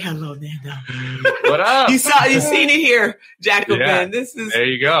 Say hello, Nando. What up? You seen it here, Jacobin. Yeah. There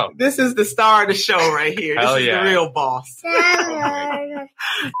you go. This is the star of the show right here. Hell this is the real boss.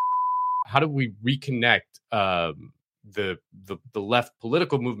 How do we reconnect the left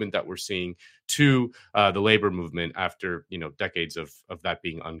political movement that we're seeing to the labor movement after decades of that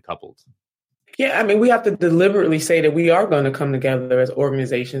being uncoupled? Yeah, I mean, we have to deliberately say that we are going to come together as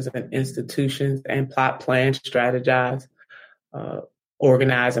organizations and institutions and plot, plan, strategize,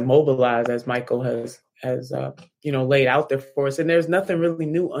 organize, and mobilize, as Michael has laid out there for us. And there's nothing really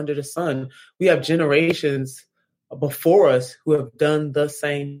new under the sun. We have generations before us who have done the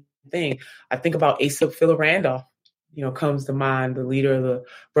same thing. I think about Asa Philip Randolph. Comes to mind, the leader of the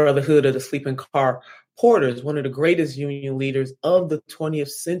Brotherhood of the Sleeping Car Porters, one of the greatest union leaders of the 20th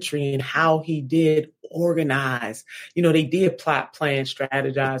century, and how he did organize. They did plot, plan,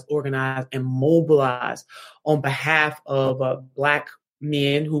 strategize, organize, and mobilize on behalf of Black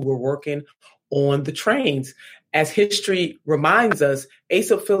men who were working on the trains. As history reminds us,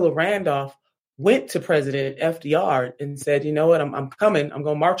 Asa Philip Randolph went to President FDR and said, you know what, I'm coming. I'm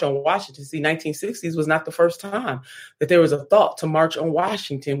going to march on Washington. See, 1960s was not the first time that there was a thought to march on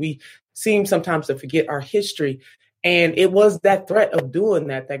Washington. We seem sometimes to forget our history. And it was that threat of doing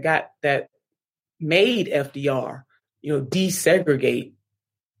that made FDR, desegregate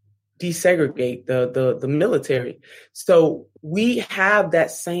the military. So we have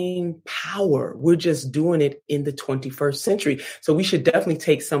that same power. We're just doing it in the 21st century. So we should definitely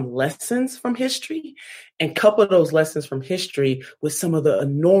take some lessons from history and couple those lessons from history with some of the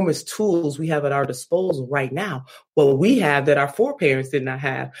enormous tools we have at our disposal right now. Well, we have that our foreparents did not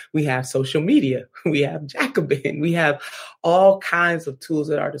have. We have social media. We have Jacobin. We have all kinds of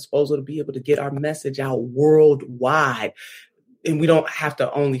tools at our disposal to be able to get our message out worldwide. And we don't have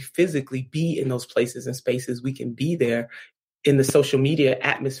to only physically be in those places and spaces. We can be there in the social media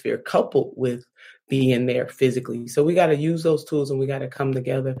atmosphere coupled with being there physically. So we got to use those tools and we got to come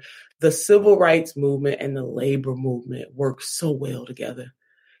together. The civil rights movement and the labor movement work so well together.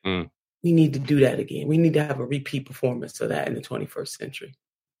 We need to do that again. We need to have a repeat performance of that in the 21st century.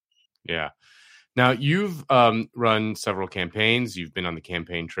 Yeah. Now, you've run several campaigns. You've been on the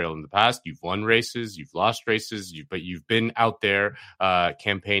campaign trail in the past. You've won races. You've lost races. But you've been out there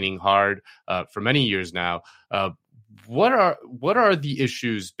campaigning hard for many years now. what are the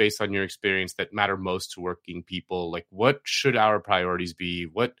issues based on your experience that matter most to working people? Like, what should our priorities be?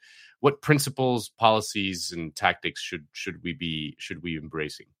 What principles, policies, and tactics should we be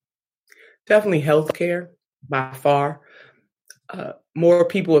embracing? Definitely healthcare by far. More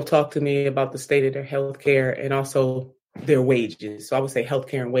people have talked to me about the state of their healthcare and also their wages. So I would say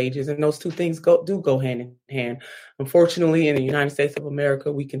healthcare and wages, and those two things do go hand in hand. Unfortunately, in the United States of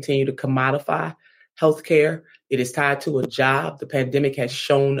America, we continue to commodify healthcare. It is tied to a job. The pandemic has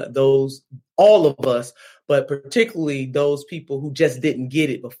shown all of us, but particularly those people who just didn't get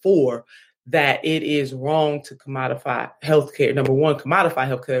it before, that it is wrong to commodify healthcare. Number one, commodify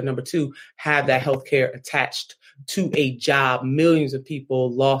healthcare. Number two, have that healthcare attached to a job. Millions of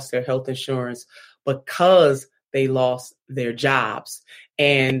people lost their health insurance because they lost their jobs.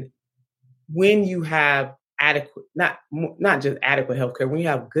 And when you have adequate, not just adequate healthcare, when you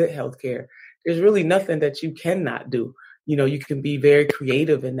have good healthcare, there's really nothing that you cannot do. You can be very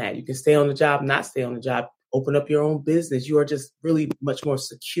creative in that. You can stay on the job, not stay on the job, open up your own business. You are just really much more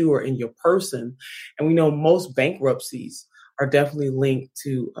secure in your person. And we know most bankruptcies are definitely linked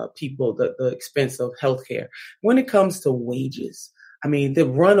to people, the expense of healthcare. When it comes to wages, I mean, the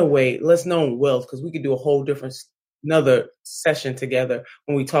runaway, let's known wealth, because we could do a whole another session together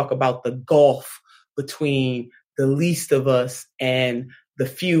when we talk about the gulf between the least of us and the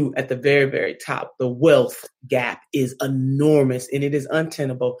few at the very, very top. The wealth gap is enormous and it is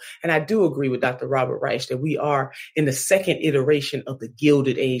untenable. And I do agree with Dr. Robert Reich that we are in the second iteration of the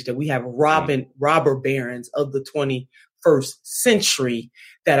Gilded Age, that we have robber barons of the 21st century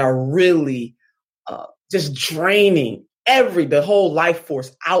that are really just draining the whole life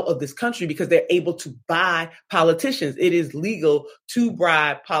force out of this country because they're able to buy politicians. It is legal to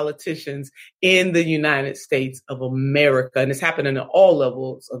bribe politicians in the United States of America. And it's happening at all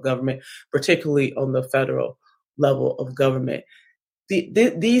levels of government, particularly on the federal level of government.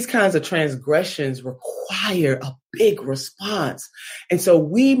 These kinds of transgressions require a big response. And so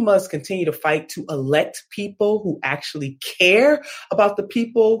we must continue to fight to elect people who actually care about the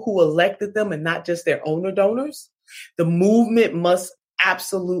people who elected them and not just their owner donors. The movement must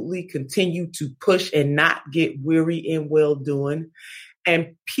absolutely continue to push and not get weary in well-doing.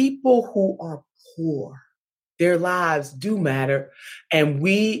 And people who are poor, their lives do matter. And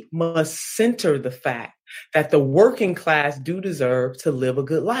we must center the fact that the working class do deserve to live a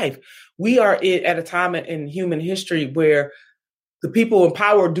good life. We are at a time in human history where the people in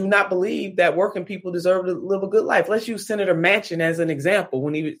power do not believe that working people deserve to live a good life. Let's use Senator Manchin as an example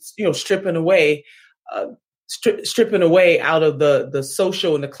when he was, stripping away out of the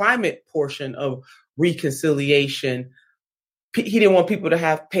social and the climate portion of reconciliation. He didn't want people to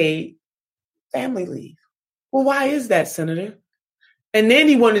have paid family leave. Well, why is that, Senator? And then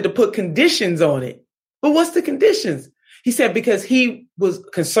he wanted to put conditions on it. But what's the conditions? He said because he was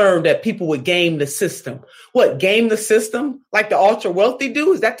concerned that people would game the system. What, game the system like the ultra wealthy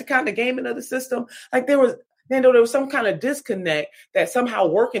do? Is that the kind of gaming of the system? Like there was some kind of disconnect that somehow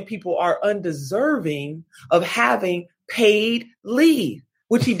working people are undeserving of having paid leave.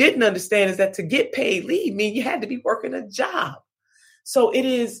 What he didn't understand is that to get paid leave means you had to be working a job. So it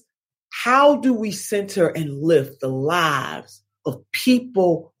is, how do we center and lift the lives of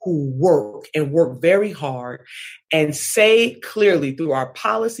people who work and work very hard and say clearly through our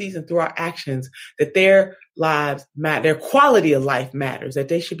policies and through our actions that their lives matter, their quality of life matters, that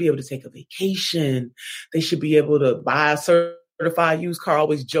they should be able to take a vacation. They should be able to buy a certified used car. I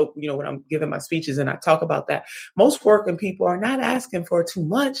always joke, when I'm giving my speeches and I talk about that. Most working people are not asking for too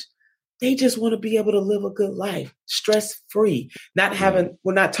much. They just want to be able to live a good life, stress-free, not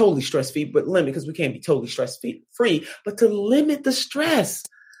totally stress-free, but limit, because we can't be totally stress-free, but to limit the stress.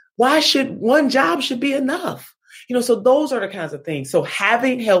 Why should one job should be enough? So those are the kinds of things. So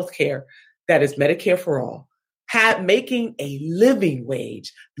having healthcare that is Medicare for all, making a living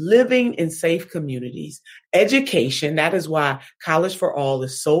wage, living in safe communities, education. That is why college for all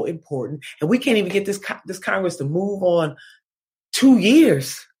is so important. And we can't even get this Congress to move on 2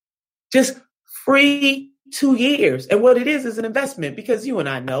 years. Just free 2 years. And what it is an investment, because you and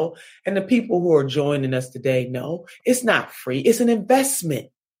I know, and the people who are joining us today know, it's not free. It's an investment.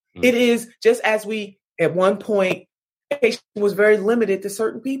 Mm-hmm. It is just as we, at one point, education was very limited to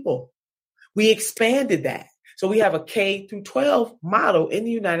certain people. We expanded that. So we have a K through 12 model in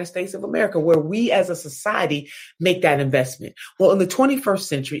the United States of America where we as a society make that investment. Well, in the 21st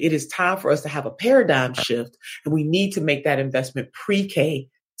century, it is time for us to have a paradigm shift, and we need to make that investment pre-K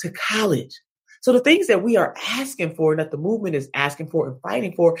to college. So the things that we are asking for and that the movement is asking for and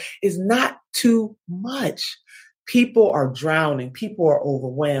fighting for is not too much. People are drowning. People are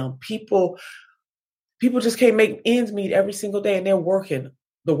overwhelmed. People people just can't make ends meet every single day, and they're working.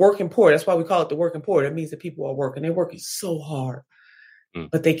 The working poor. That's why we call it the working poor. That means that people are working. They're working so hard,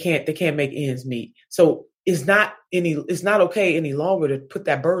 but they can't make ends meet. So it's not okay any longer to put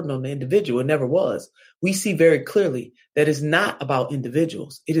that burden on the individual. It never was. We see very clearly that it's not about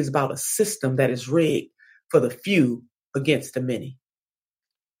individuals. It is about a system that is rigged for the few against the many.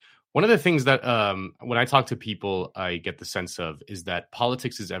 One of the things that when I talk to people, I get the sense of is that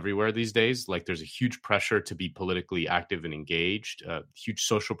politics is everywhere these days. Like there's a huge pressure to be politically active and engaged, huge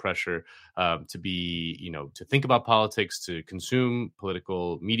social pressure to be, to think about politics, to consume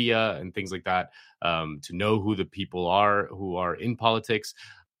political media and things like that, to know who the people are who are in politics.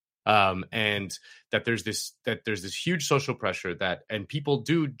 And that there's this huge social pressure and people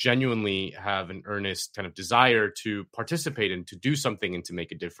do genuinely have an earnest kind of desire to participate and to do something and to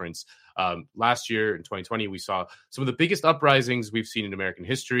make a difference. Last year in 2020, we saw some of the biggest uprisings we've seen in American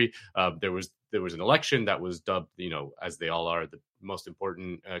history. There was an election that was dubbed, as they all are, the most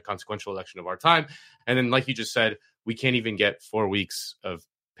important consequential election of our time. And then, like you just said, we can't even get 4 weeks of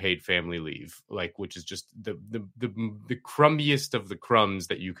paid family leave, which is just the crumbiest of the crumbs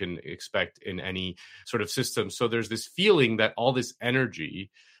that you can expect in any sort of system. So there's this feeling that all this energy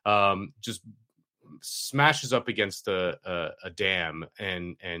just smashes up against a dam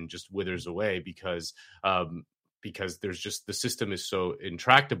and just withers away because there's just the system is so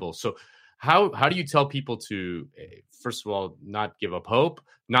intractable. So how do you tell people to, first of all, not give up hope,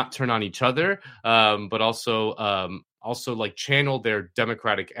 not turn on each other, but also like channel their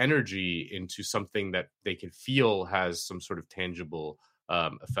democratic energy into something that they can feel has some sort of tangible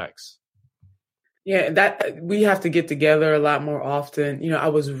effects? Yeah, that we have to get together a lot more often. I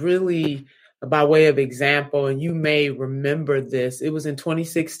was really, by way of example, and you may remember this, it was in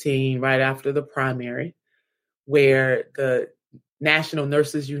 2016, right after the primary, where the National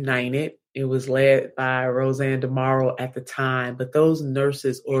Nurses United, it was led by Roseanne DeMauro at the time, but those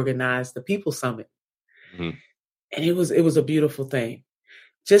nurses organized the People's Summit. Mm-hmm. And it was a beautiful thing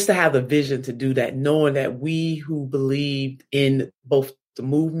just to have the vision to do that, knowing that we who believed in both the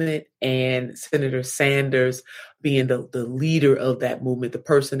movement and Senator Sanders being the leader of that movement, the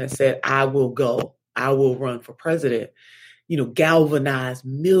person that said, I will run for president, galvanized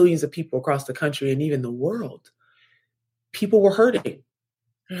millions of people across the country and even the world. People were hurting.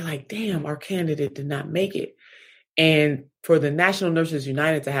 They're like, damn, our candidate did not make it. And for the National Nurses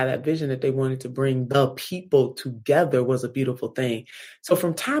United to have that vision that they wanted to bring the people together was a beautiful thing. So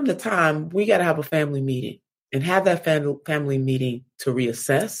from time to time, we got to have a family meeting and have that family meeting to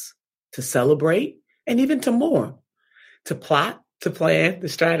reassess, to celebrate, and even to mourn, to plot, to plan, to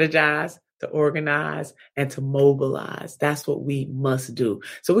strategize, to organize, and to mobilize. That's what we must do.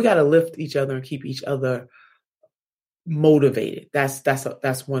 So we got to lift each other and keep each other motivated.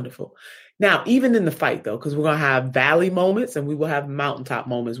 That's wonderful. Now, even in the fight, though, because we're going to have valley moments and we will have mountaintop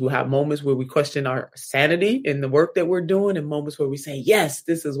moments. We'll have moments where we question our sanity in the work that we're doing and moments where we say, yes,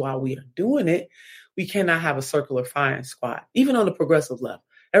 this is why we are doing it. We cannot have a circular firing squad, even on the progressive level.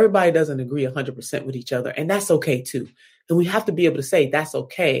 Everybody doesn't agree 100% with each other, and that's okay, too. And we have to be able to say that's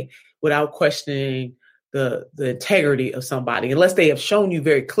okay without questioning the integrity of somebody, unless they have shown you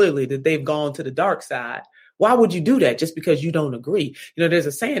very clearly that they've gone to the dark side. Why would you do that just because you don't agree? There's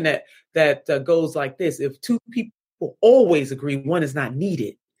a saying that goes like this: if two people always agree, one is not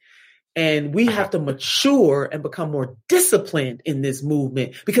needed. And we have to mature and become more disciplined in this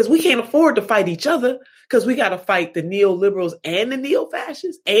movement because we can't afford to fight each other because we got to fight the neoliberals and the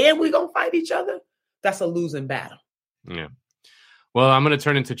neo-fascists and we're going to fight each other. That's a losing battle. Yeah. Well, I'm going to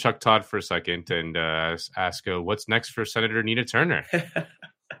turn into Chuck Todd for a second and ask what's next for Senator Nina Turner?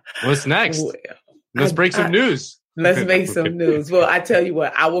 What's next? Let's break some news. Let's make some news. Well, I tell you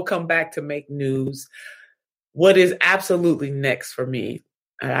what, I will come back to make news. What is absolutely next for me,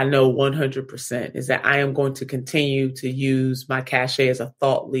 I know 100%, is that I am going to continue to use my cachet as a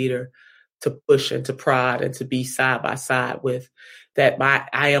thought leader to push and to prod and to be side by side with that.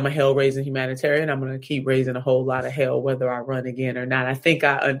 I am a hell-raising humanitarian. I'm going to keep raising a whole lot of hell, whether I run again or not. I think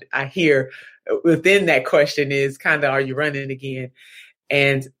I hear within that question is kind of, are you running again?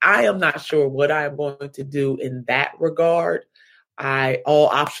 And I am not sure what I am going to do in that regard. All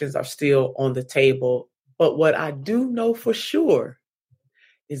options are still on the table. But what I do know for sure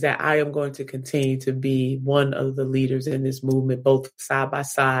is that I am going to continue to be one of the leaders in this movement, both side by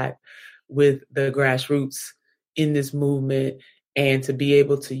side with the grassroots in this movement, and to be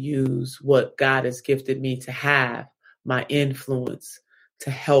able to use what God has gifted me to have, my influence,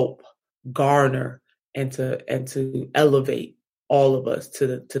 to help garner and to elevate all of us to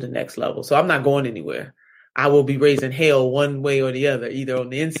the next level. So I'm not going anywhere. I will be raising hell one way or the other, either on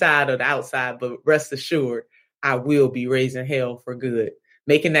the inside or the outside. But rest assured, I will be raising hell for good,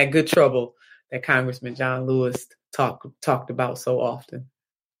 making that good trouble that Congressman John Lewis talked about so often.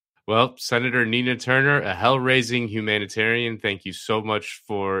 Well, Senator Nina Turner, a hell-raising humanitarian, thank you so much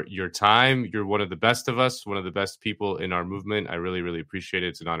for your time. You're one of the best of us, one of the best people in our movement. I really, really appreciate it.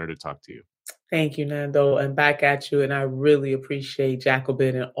 It's an honor to talk to you. Thank you, Nando, and back at you. And I really appreciate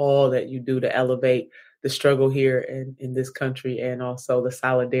Jacobin and all that you do to elevate the struggle here in this country and also the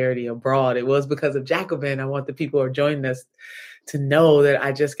solidarity abroad. It was because of Jacobin. I want the people who are joining us to know that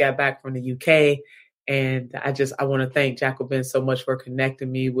I just got back from the UK. And I want to thank Jacobin so much for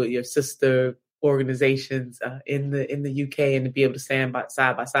connecting me with your sister organizations in the UK, and to be able to stand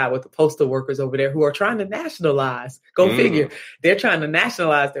side by side with the postal workers over there who are trying to nationalize. Go figure. They're trying to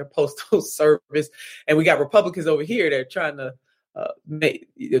nationalize their postal service, and we got Republicans over here. They're trying to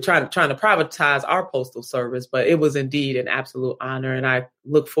trying to privatize our postal service. But it was indeed an absolute honor, and I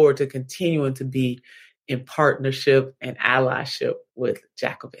look forward to continuing to be in partnership and allyship with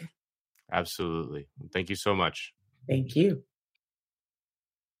Jacobin. Absolutely. Thank you so much. Thank you.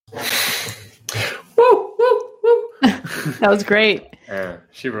 Woo, woo, woo. That was great.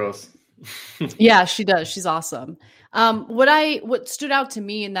 She rules. Yeah, she does. She's awesome. What stood out to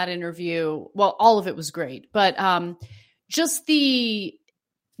me in that interview, well, all of it was great, but just the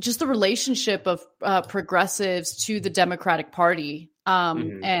relationship of progressives to the Democratic Party.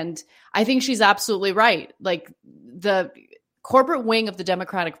 And I think she's absolutely right. Like, the corporate wing of the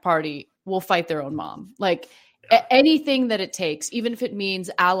Democratic Party will fight their own mom. Like, anything that it takes, even if it means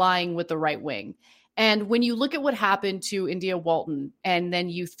allying with the right wing. And when you look at what happened to India Walton, and then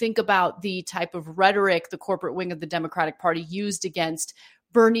you think about the type of rhetoric the corporate wing of the Democratic Party used against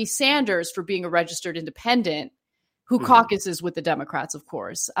Bernie Sanders for being a registered independent, who caucuses with the Democrats, of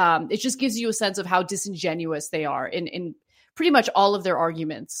course, it just gives you a sense of how disingenuous they are in pretty much all of their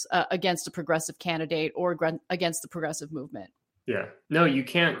arguments against a progressive candidate or against the progressive movement. Yeah, no, you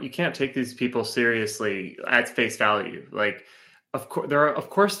can't take these people seriously at face value. Like, of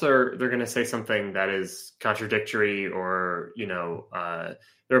course they're going to say something that is contradictory, or they're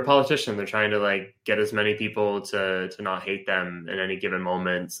a politician. They're trying to like get as many people to not hate them in any given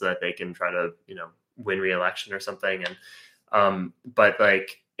moment so that they can try to win re-election or something. And but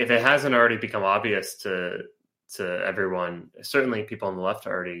like, if it hasn't already become obvious to everyone, certainly people on the left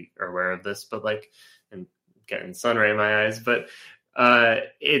already are aware of this, but like, and getting sun ray in my eyes, but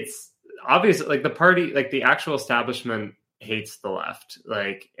it's obvious, like the party, like the actual establishment hates the left,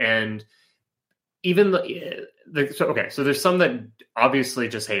 like, and even so there's some that obviously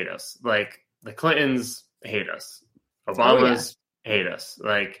just hate us, like the Clintons hate us, Obama's hate us,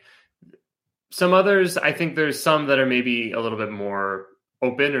 like some others. I think there's some that are maybe a little bit more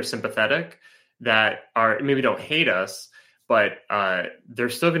open or sympathetic, that are maybe don't hate us, but they're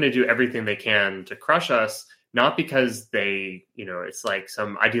still going to do everything they can to crush us, not because they, it's like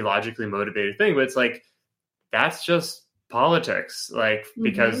some ideologically motivated thing, but it's like, that's just politics. Like,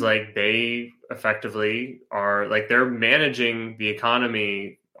 because like they effectively are like, they're managing the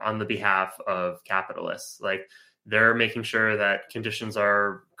economy on the behalf of capitalists. Like, they're making sure that conditions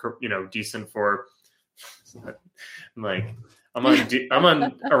are, decent for, like, I'm on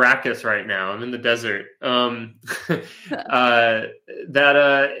Arrakis right now. I'm in the desert.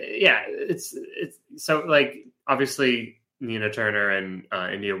 It's so like, obviously Nina Turner and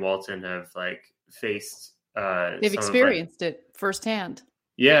India Walton have like faced. They've experienced it firsthand.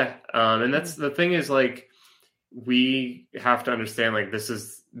 Yeah, and that's the thing is like, we have to understand like this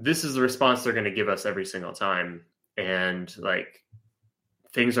is the response they're going to give us every single time, and like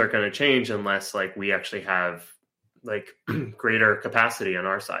things aren't going to change unless like we actually have like greater capacity on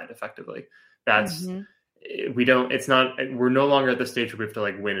our side. Effectively, that's we're no longer at the stage where we have to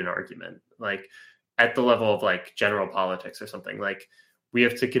like win an argument, like at the level of like general politics or something. Like, we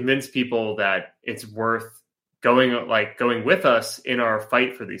have to convince people that it's worth going with us in our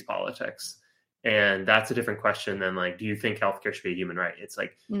fight for these politics. And that's a different question than like, do you think healthcare should be a human right? It's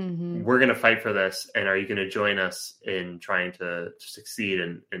like, we're going to fight for this, and are you going to join us in trying to succeed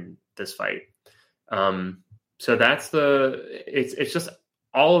in this fight? So that's it's just,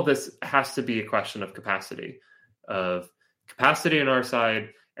 all of this has to be a question of capacity on our side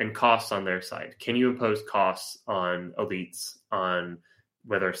and costs on their side. Can you impose costs on elites, on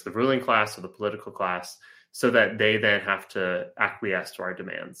whether it's the ruling class or the political class, so that they then have to acquiesce to our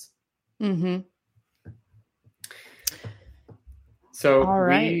demands? So all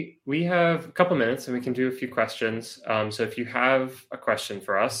right. we have a couple minutes and we can do a few questions. So if you have a question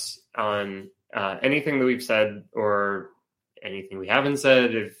for us on anything that we've said or anything we haven't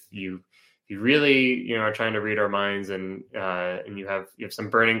said, if you you really, are trying to read our minds and you have some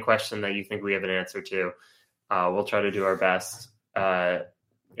burning question that you think we have an answer to, we'll try to do our best.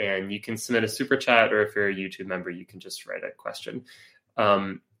 And you can submit a super chat, or if you're a YouTube member, you can just write a question.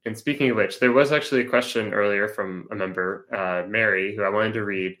 And speaking of which, there was actually a question earlier from a member, Mary, who I wanted to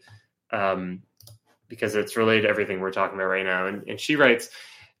read because it's related to everything we're talking about right now. And she writes,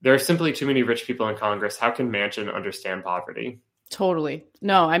 there are simply too many rich people in Congress. How can Manchin understand poverty? Totally.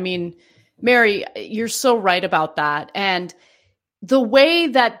 No, I mean, Mary, you're so right about that. And the way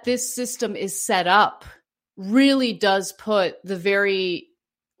that this system is set up really does put the very,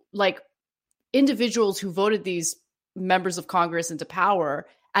 individuals who voted these members of Congress into power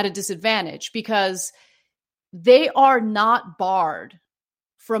at a disadvantage, because they are not barred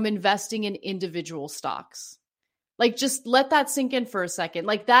from investing in individual stocks. Just let that sink in for a second.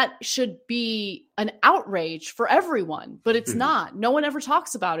 That should be an outrage for everyone, but it's not. No one ever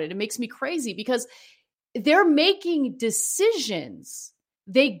talks about it. It makes me crazy because they're making decisions.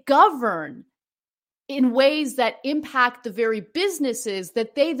 They govern in ways that impact the very businesses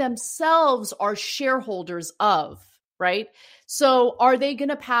that they themselves are shareholders of, right? So are they going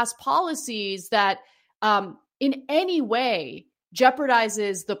to pass policies that in any way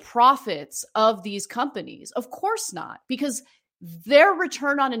jeopardizes the profits of these companies? Of course not, because their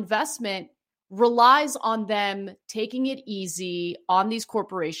return on investment relies on them taking it easy on these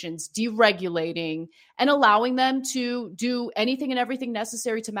corporations, deregulating, and allowing them to do anything and everything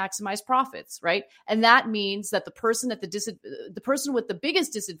necessary to maximize profits, right? And that means that the person the person with the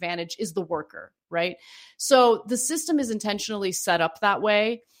biggest disadvantage is the worker, right? So the system is intentionally set up that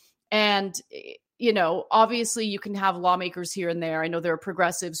way. And obviously you can have lawmakers here and there. I know there are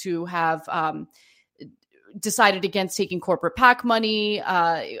progressives who have decided against taking corporate PAC money.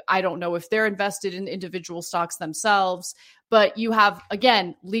 I don't know if they're invested in individual stocks themselves, but you have,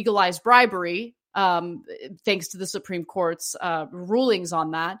 again, legalized bribery, thanks to the Supreme Court's rulings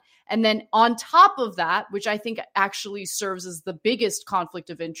on that. And then on top of that, which I think actually serves as the biggest conflict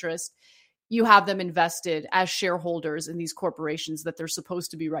of interest, you have them invested as shareholders in these corporations that they're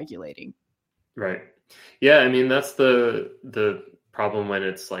supposed to be regulating. Right. Yeah. I mean, that's the problem when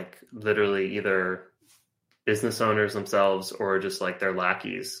it's literally either business owners themselves or just their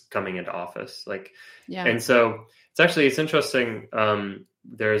lackeys coming into office. And so it's interesting.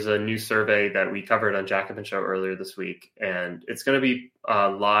 There's a new survey that we covered on Jacobin Show earlier this week, and it's going to be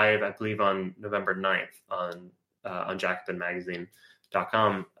live, I believe, on November 9th on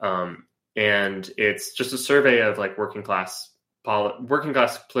jacobinmagazine.com. And it's just a survey of working class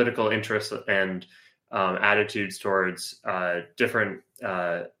political interests and attitudes towards different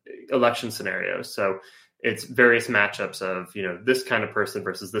election scenarios. So it's various matchups of, this kind of person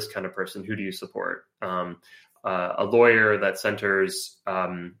versus this kind of person. Who do you support? A lawyer that centers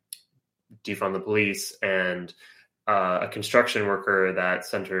defund the police, and a construction worker that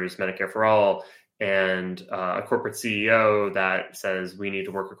centers Medicare for all, and a corporate CEO that says we need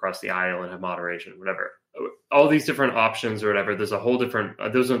to work across the aisle and have moderation, whatever. All these different options or whatever. There's a whole different,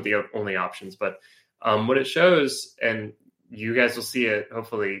 those aren't the only options, but what it shows, and you guys will see it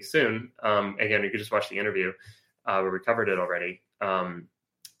hopefully soon. Again, you could just watch the interview where we covered it already.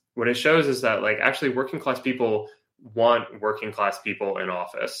 What it shows is that actually working class people want working class people in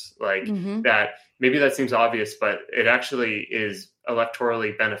office. That maybe that seems obvious, but it actually is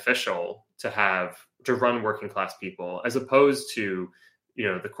electorally beneficial to run working class people as opposed to,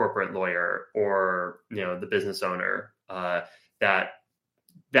 the corporate lawyer or, the business owner, that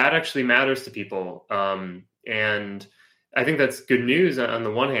actually matters to people. And I think that's good news on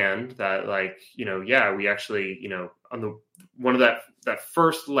the one hand that we actually, on one of that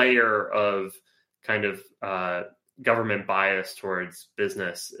first layer of kind of government bias towards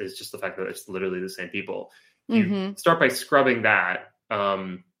business is just the fact that it's literally the same people. You start by scrubbing that,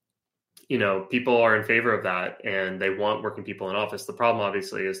 people are in favor of that and they want working people in office. The problem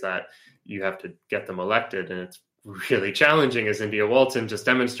obviously is that you have to get them elected, and it's really challenging, as India Walton just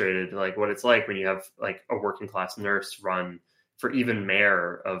demonstrated, what it's like when you have a working class nurse run for even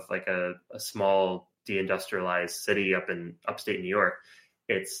mayor of a small deindustrialized city up in upstate New York.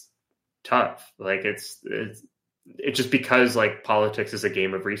 It's tough. It's just because politics is a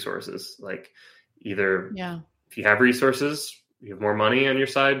game of resources. Either if you have resources, you have more money on your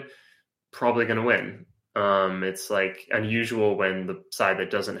side, probably going to win. It's unusual when the side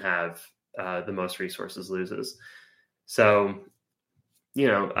that doesn't have the most resources loses. So,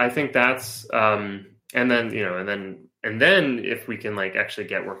 I think that's, and then if we can actually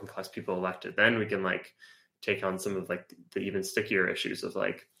get working class people elected, then we can take on some of the even stickier issues of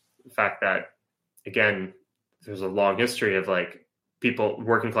the fact that, again, there's a long history of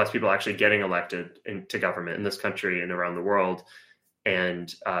working class people actually getting elected into government in this country and around the world.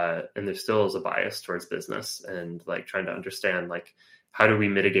 And there still is a bias towards business, and like trying to understand like how do we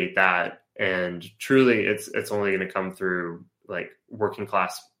mitigate that? And truly it's only going to come through like working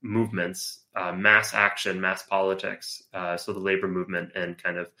class movements, mass action, mass politics. So the labor movement and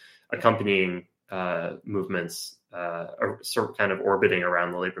kind of accompanying movements are sort of kind of orbiting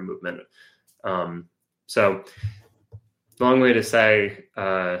around the labor movement. So long way to say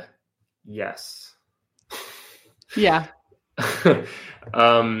yes. Yeah.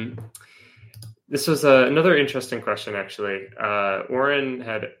 This was another interesting question, actually. Warren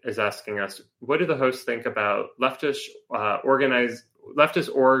is asking us, what do the hosts think about leftist org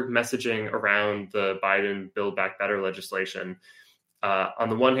messaging around the Biden Build Back Better legislation? On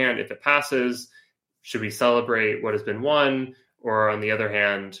the one hand, if it passes, should we celebrate what has been won? Or on the other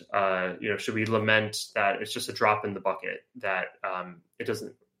hand, should we lament that it's just a drop in the bucket, that it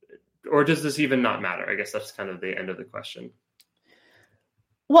doesn't, or does this even not matter? I guess that's kind of the end of the question.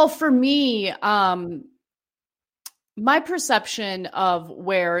 Well, for me, my perception of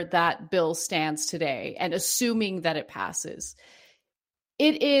where that bill stands today, and assuming that it passes,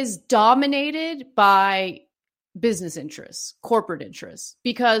 it is dominated by business interests, corporate interests,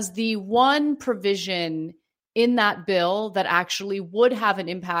 because the one provision in that bill that actually would have an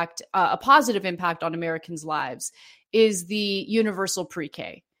impact, a positive impact on Americans' lives, is the universal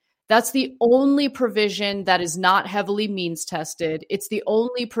pre-K. That's the only provision that is not heavily means tested. It's the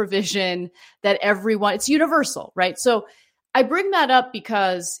only provision that it's universal, right? So I bring that up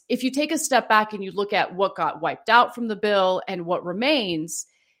because if you take a step back and you look at what got wiped out from the bill and what remains,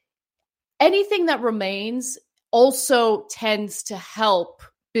 anything that remains also tends to help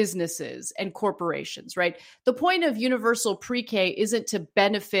businesses and corporations, right? The point of universal pre-K isn't to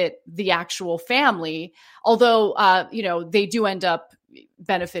benefit the actual family, although, they do end up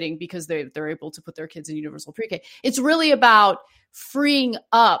benefiting because they're able to put their kids in universal pre-K. It's really about freeing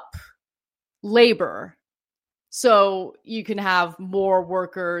up labor so you can have more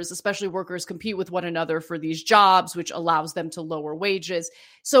workers, especially workers, compete with one another for these jobs, which allows them to lower wages.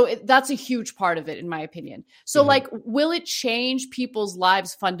 So that's a huge part of it, in my opinion. So will it change people's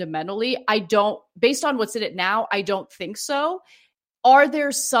lives fundamentally? Based on what's in it now, I don't think so. Are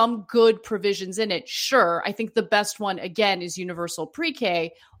there some good provisions in it? Sure. I think the best one, again, is universal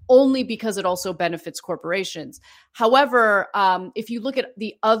pre-K, only because it also benefits corporations. However, if you look at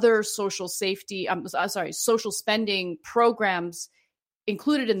the other social spending programs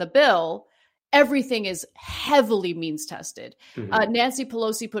included in the bill, everything is heavily means tested. Nancy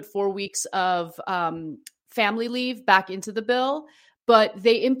Pelosi put 4 weeks of family leave back into the bill, but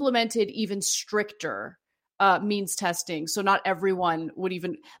they implemented even stricter means testing. So not everyone would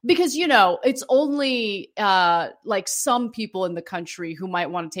even, because, it's only like some people in the country who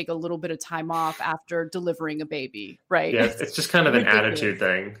might want to take a little bit of time off after delivering a baby, right? Yeah, it's just kind of an attitude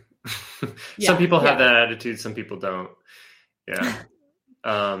thing. Some people have that attitude, some people don't. Yeah.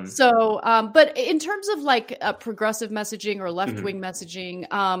 But in terms of like progressive messaging or left-wing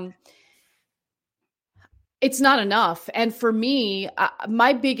messaging, it's not enough. And for me,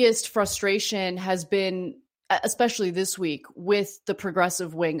 my biggest frustration has been, especially this week, with the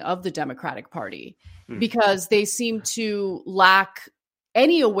progressive wing of the Democratic Party, because they seem to lack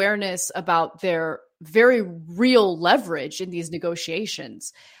any awareness about their very real leverage in these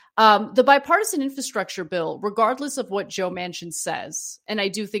negotiations. The bipartisan infrastructure bill, regardless of what Joe Manchin says, and I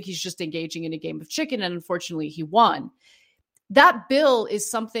do think he's just engaging in a game of chicken, and unfortunately he won, that bill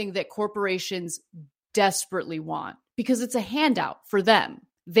is something that corporations desperately want because it's a handout for them.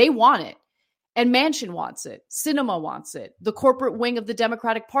 They want it. And Manchin wants it. Sinema wants it. The corporate wing of the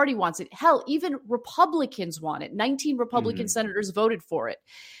Democratic Party wants it. Hell, even Republicans want it. 19 Republican senators voted for it.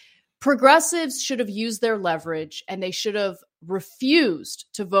 Progressives should have used their leverage, and they should have refused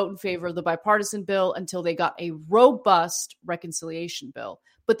to vote in favor of the bipartisan bill until they got a robust reconciliation bill.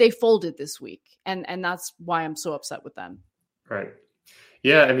 But they folded this week, and that's why I'm so upset with them. Right.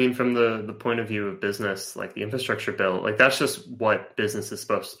 Yeah, I mean, from the point of view of business, like the infrastructure bill, like that's just what business is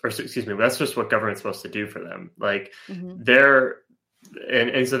that's just what government's supposed to do for them. Like they're,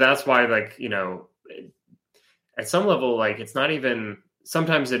 and so that's why, like, at some level, like it's not even,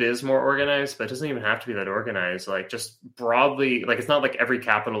 sometimes it is more organized, but it doesn't even have to be that organized. Like just broadly, like it's not like every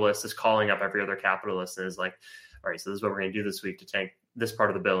capitalist is calling up every other capitalist and is like, all right, so this is what we're going to do this week to tank this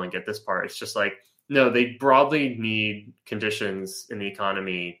part of the bill and get this part. It's just like, no, they broadly need conditions in the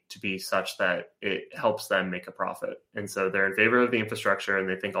economy to be such that it helps them make a profit. And so they're in favor of the infrastructure, and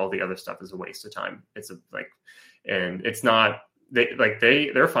they think all the other stuff is a waste of time. And it's not,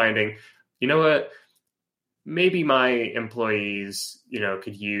 they're finding, you know what? maybe my employees,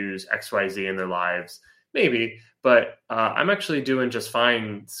 could use XYZ in their lives, maybe, but I'm actually doing just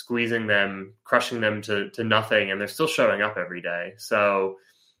fine, squeezing them, crushing them to nothing, and they're still showing up every day. So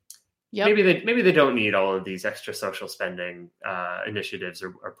maybe they don't need all of these extra social spending initiatives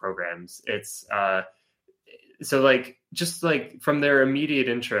or programs. It's so like just like from their immediate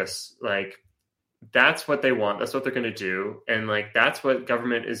interests, like that's what they want. That's what they're going to do, and like that's what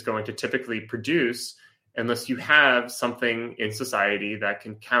government is going to typically produce, unless you have something in society that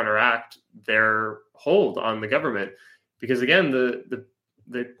can counteract their hold on the government. Because again, the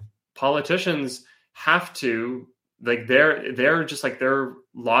politicians have to, like, they're just like, their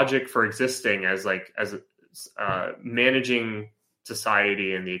logic for existing as managing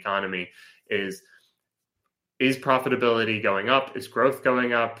society and the economy is profitability going up? Is growth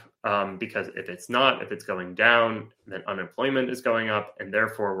going up? Because if it's going down, then unemployment is going up, and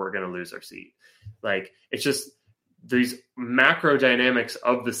therefore we're going to lose our seat. Like, it's just these macro dynamics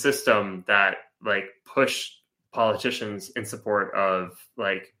of the system that like push politicians in support of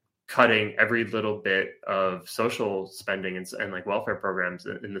like cutting every little bit of social spending and like welfare programs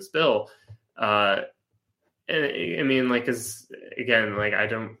in this bill. And I mean, like, cause again, like, I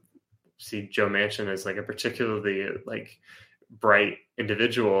don't see Joe Manchin as like a particularly like bright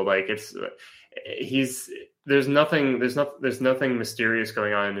individual. Like, there's nothing mysterious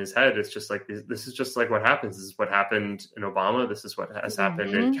going on in his head. It's just like, this is just like what happens. This is what happened in Obama. This is what has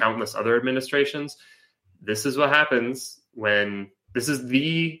happened in countless other administrations. This is what happens when this is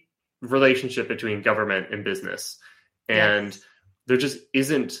the relationship between government and business. And there just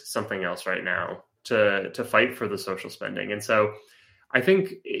isn't something else right now to fight for the social spending. And so I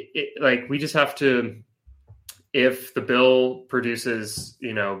think like we just have to, if the bill produces,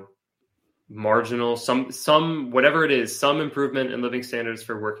 marginal, some whatever it is, some improvement in living standards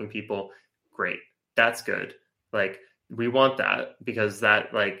for working people, great. That's good. Like, we want that, because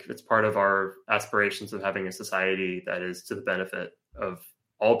that, like, it's part of our aspirations of having a society that is to the benefit of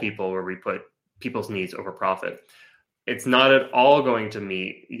all people, where we put people's needs over profit. It's not at all going to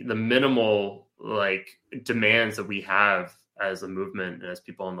meet the minimal like demands that we have as a movement and as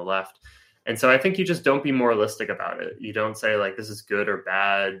people on the left. And so I think you just don't be moralistic about it. You don't say like, this is good or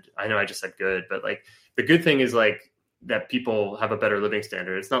bad. I know I just said good, but like the good thing is like that people have a better living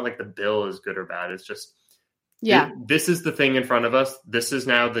standard. It's not like the bill is good or bad. It's just, this is the thing in front of us. This is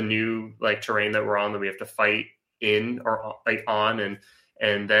now the new like terrain that we're on, that we have to fight in or like on.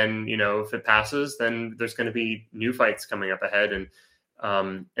 And then, if it passes, then there's going to be new fights coming up ahead. And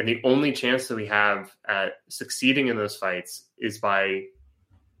the only chance that we have at succeeding in those fights is by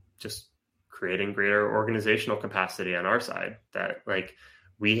just creating greater organizational capacity on our side. That like,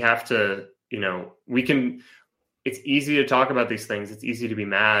 we have to, it's easy to talk about these things. It's easy to be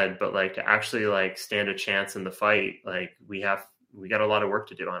mad, but like to actually like stand a chance in the fight, like we got a lot of work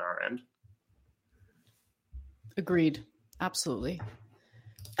to do on our end. Agreed. Absolutely.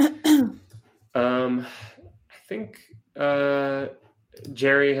 I think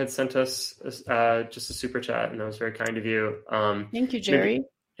Jerry had sent us just a super chat, and that was very kind of you. Thank you, Jerry.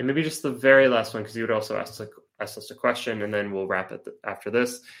 Maybe just the very last one, because you would also ask us a question, and then we'll wrap it after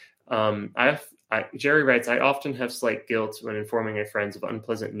this. Jerry writes, I often have slight guilt when informing my friends of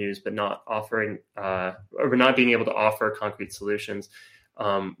unpleasant news, but not offering or not being able to offer concrete solutions,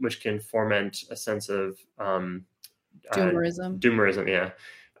 which can foment a sense of doomerism. Yeah.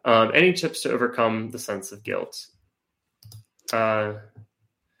 Any tips to overcome the sense of guilt? I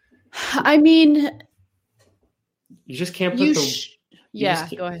mean, you just can't put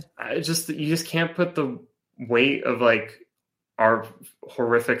go ahead. You just can't put the weight of like our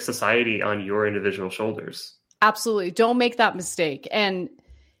horrific society on your individual shoulders. Absolutely. Don't make that mistake. And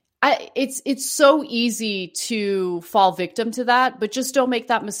it's so easy to fall victim to that, but just don't make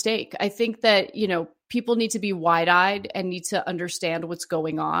that mistake. I think that, people need to be wide-eyed and need to understand what's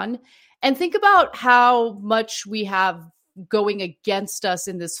going on, and think about how much we have going against us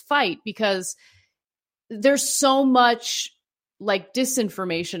in this fight, because there's so much like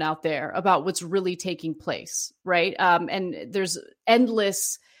disinformation out there about what's really taking place, right? And there's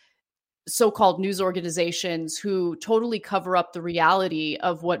endless so-called news organizations who totally cover up the reality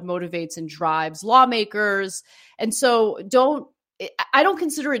of what motivates and drives lawmakers. And so I don't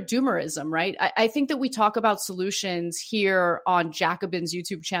consider it doomerism, right? I think that we talk about solutions here on Jacobin's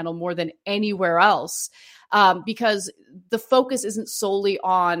YouTube channel more than anywhere else, because the focus isn't solely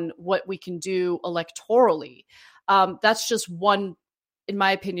on what we can do electorally. That's just one, in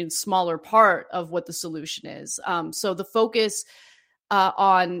my opinion, smaller part of what the solution is. So the focus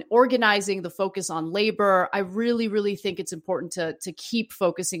on organizing, the focus on labor. I really, really think it's important to keep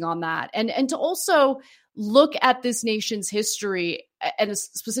focusing on that, and to also look at this nation's history and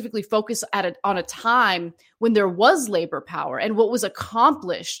specifically focus on a time when there was labor power and what was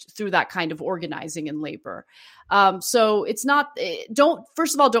accomplished through that kind of organizing and labor. So it's not,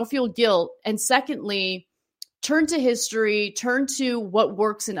 first of all, don't feel guilt. And secondly, turn to history, turn to what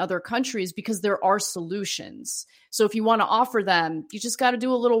works in other countries, because there are solutions. So if you want to offer them, you just got to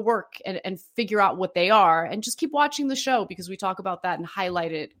do a little work and figure out what they are, and just keep watching the show, because we talk about that and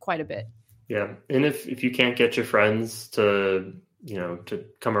highlight it quite a bit. Yeah. And if you can't get your friends to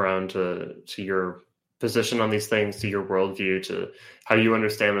come around to your position on these things, to your worldview, to how you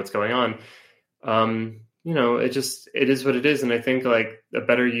understand what's going on, it is what it is. And I think like a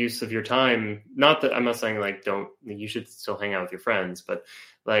better use of your time, I'm not saying like, you should still hang out with your friends, but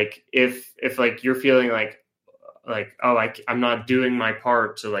like, if like you're feeling like, oh, I'm not doing my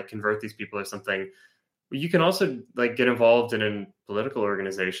part to like convert these people or something, you can also like get involved in a political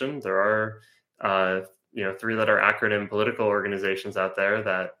organization. There are, 3-letter acronym political organizations out there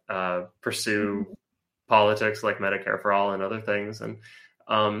that pursue politics like Medicare for All and other things, and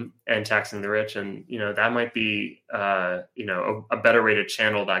taxing the rich. And, that might be, a better way to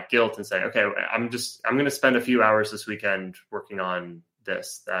channel that guilt and say, okay, I'm going to spend a few hours this weekend working on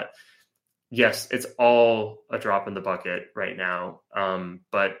this, that yes, it's all a drop in the bucket right now.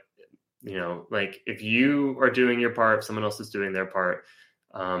 But like if you are doing your part, if someone else is doing their part,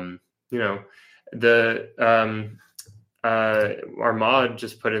 Armad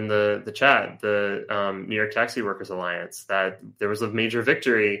just put in the chat, the New York Taxi Workers Alliance, that there was a major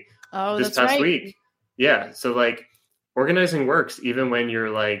victory this past week. Yeah. So like organizing works even when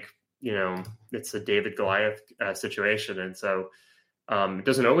you're like, it's a David Goliath situation. And so it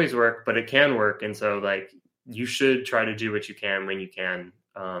doesn't always work, but it can work. And so like you should try to do what you can when you can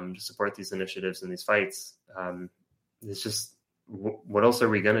to support these initiatives and these fights. It's just, what else are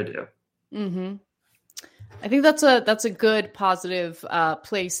we going to do? Mm-hmm. I think that's a good positive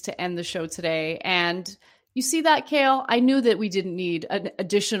place to end the show today. And you see that, Kale? I knew that we didn't need an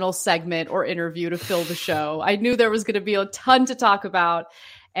additional segment or interview to fill the show. I knew there was going to be a ton to talk about.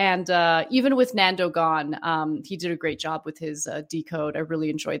 And even with Nando gone, he did a great job with his decode. I really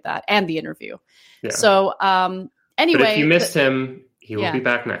enjoyed that, and the interview. Yeah. So anyway. But if you missed him, he will be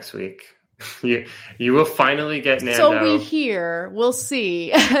back next week. You will finally get Nando. So we hear. We'll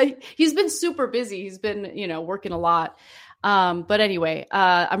see. He's been super busy. He's been, working a lot. But anyway,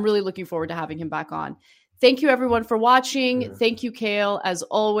 I'm really looking forward to having him back on. Thank you, everyone, for watching. Yeah. Thank you, Kale, as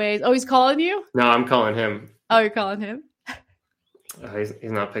always. Oh, he's calling you? No, I'm calling him. Oh, you're calling him? He's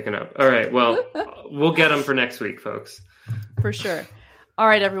not picking up. All right. Well, we'll get him for next week, folks. For sure. All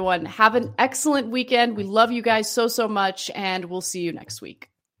right, everyone. Have an excellent weekend. We love you guys so, so much, and we'll see you next week.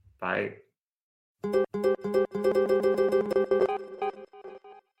 Bye.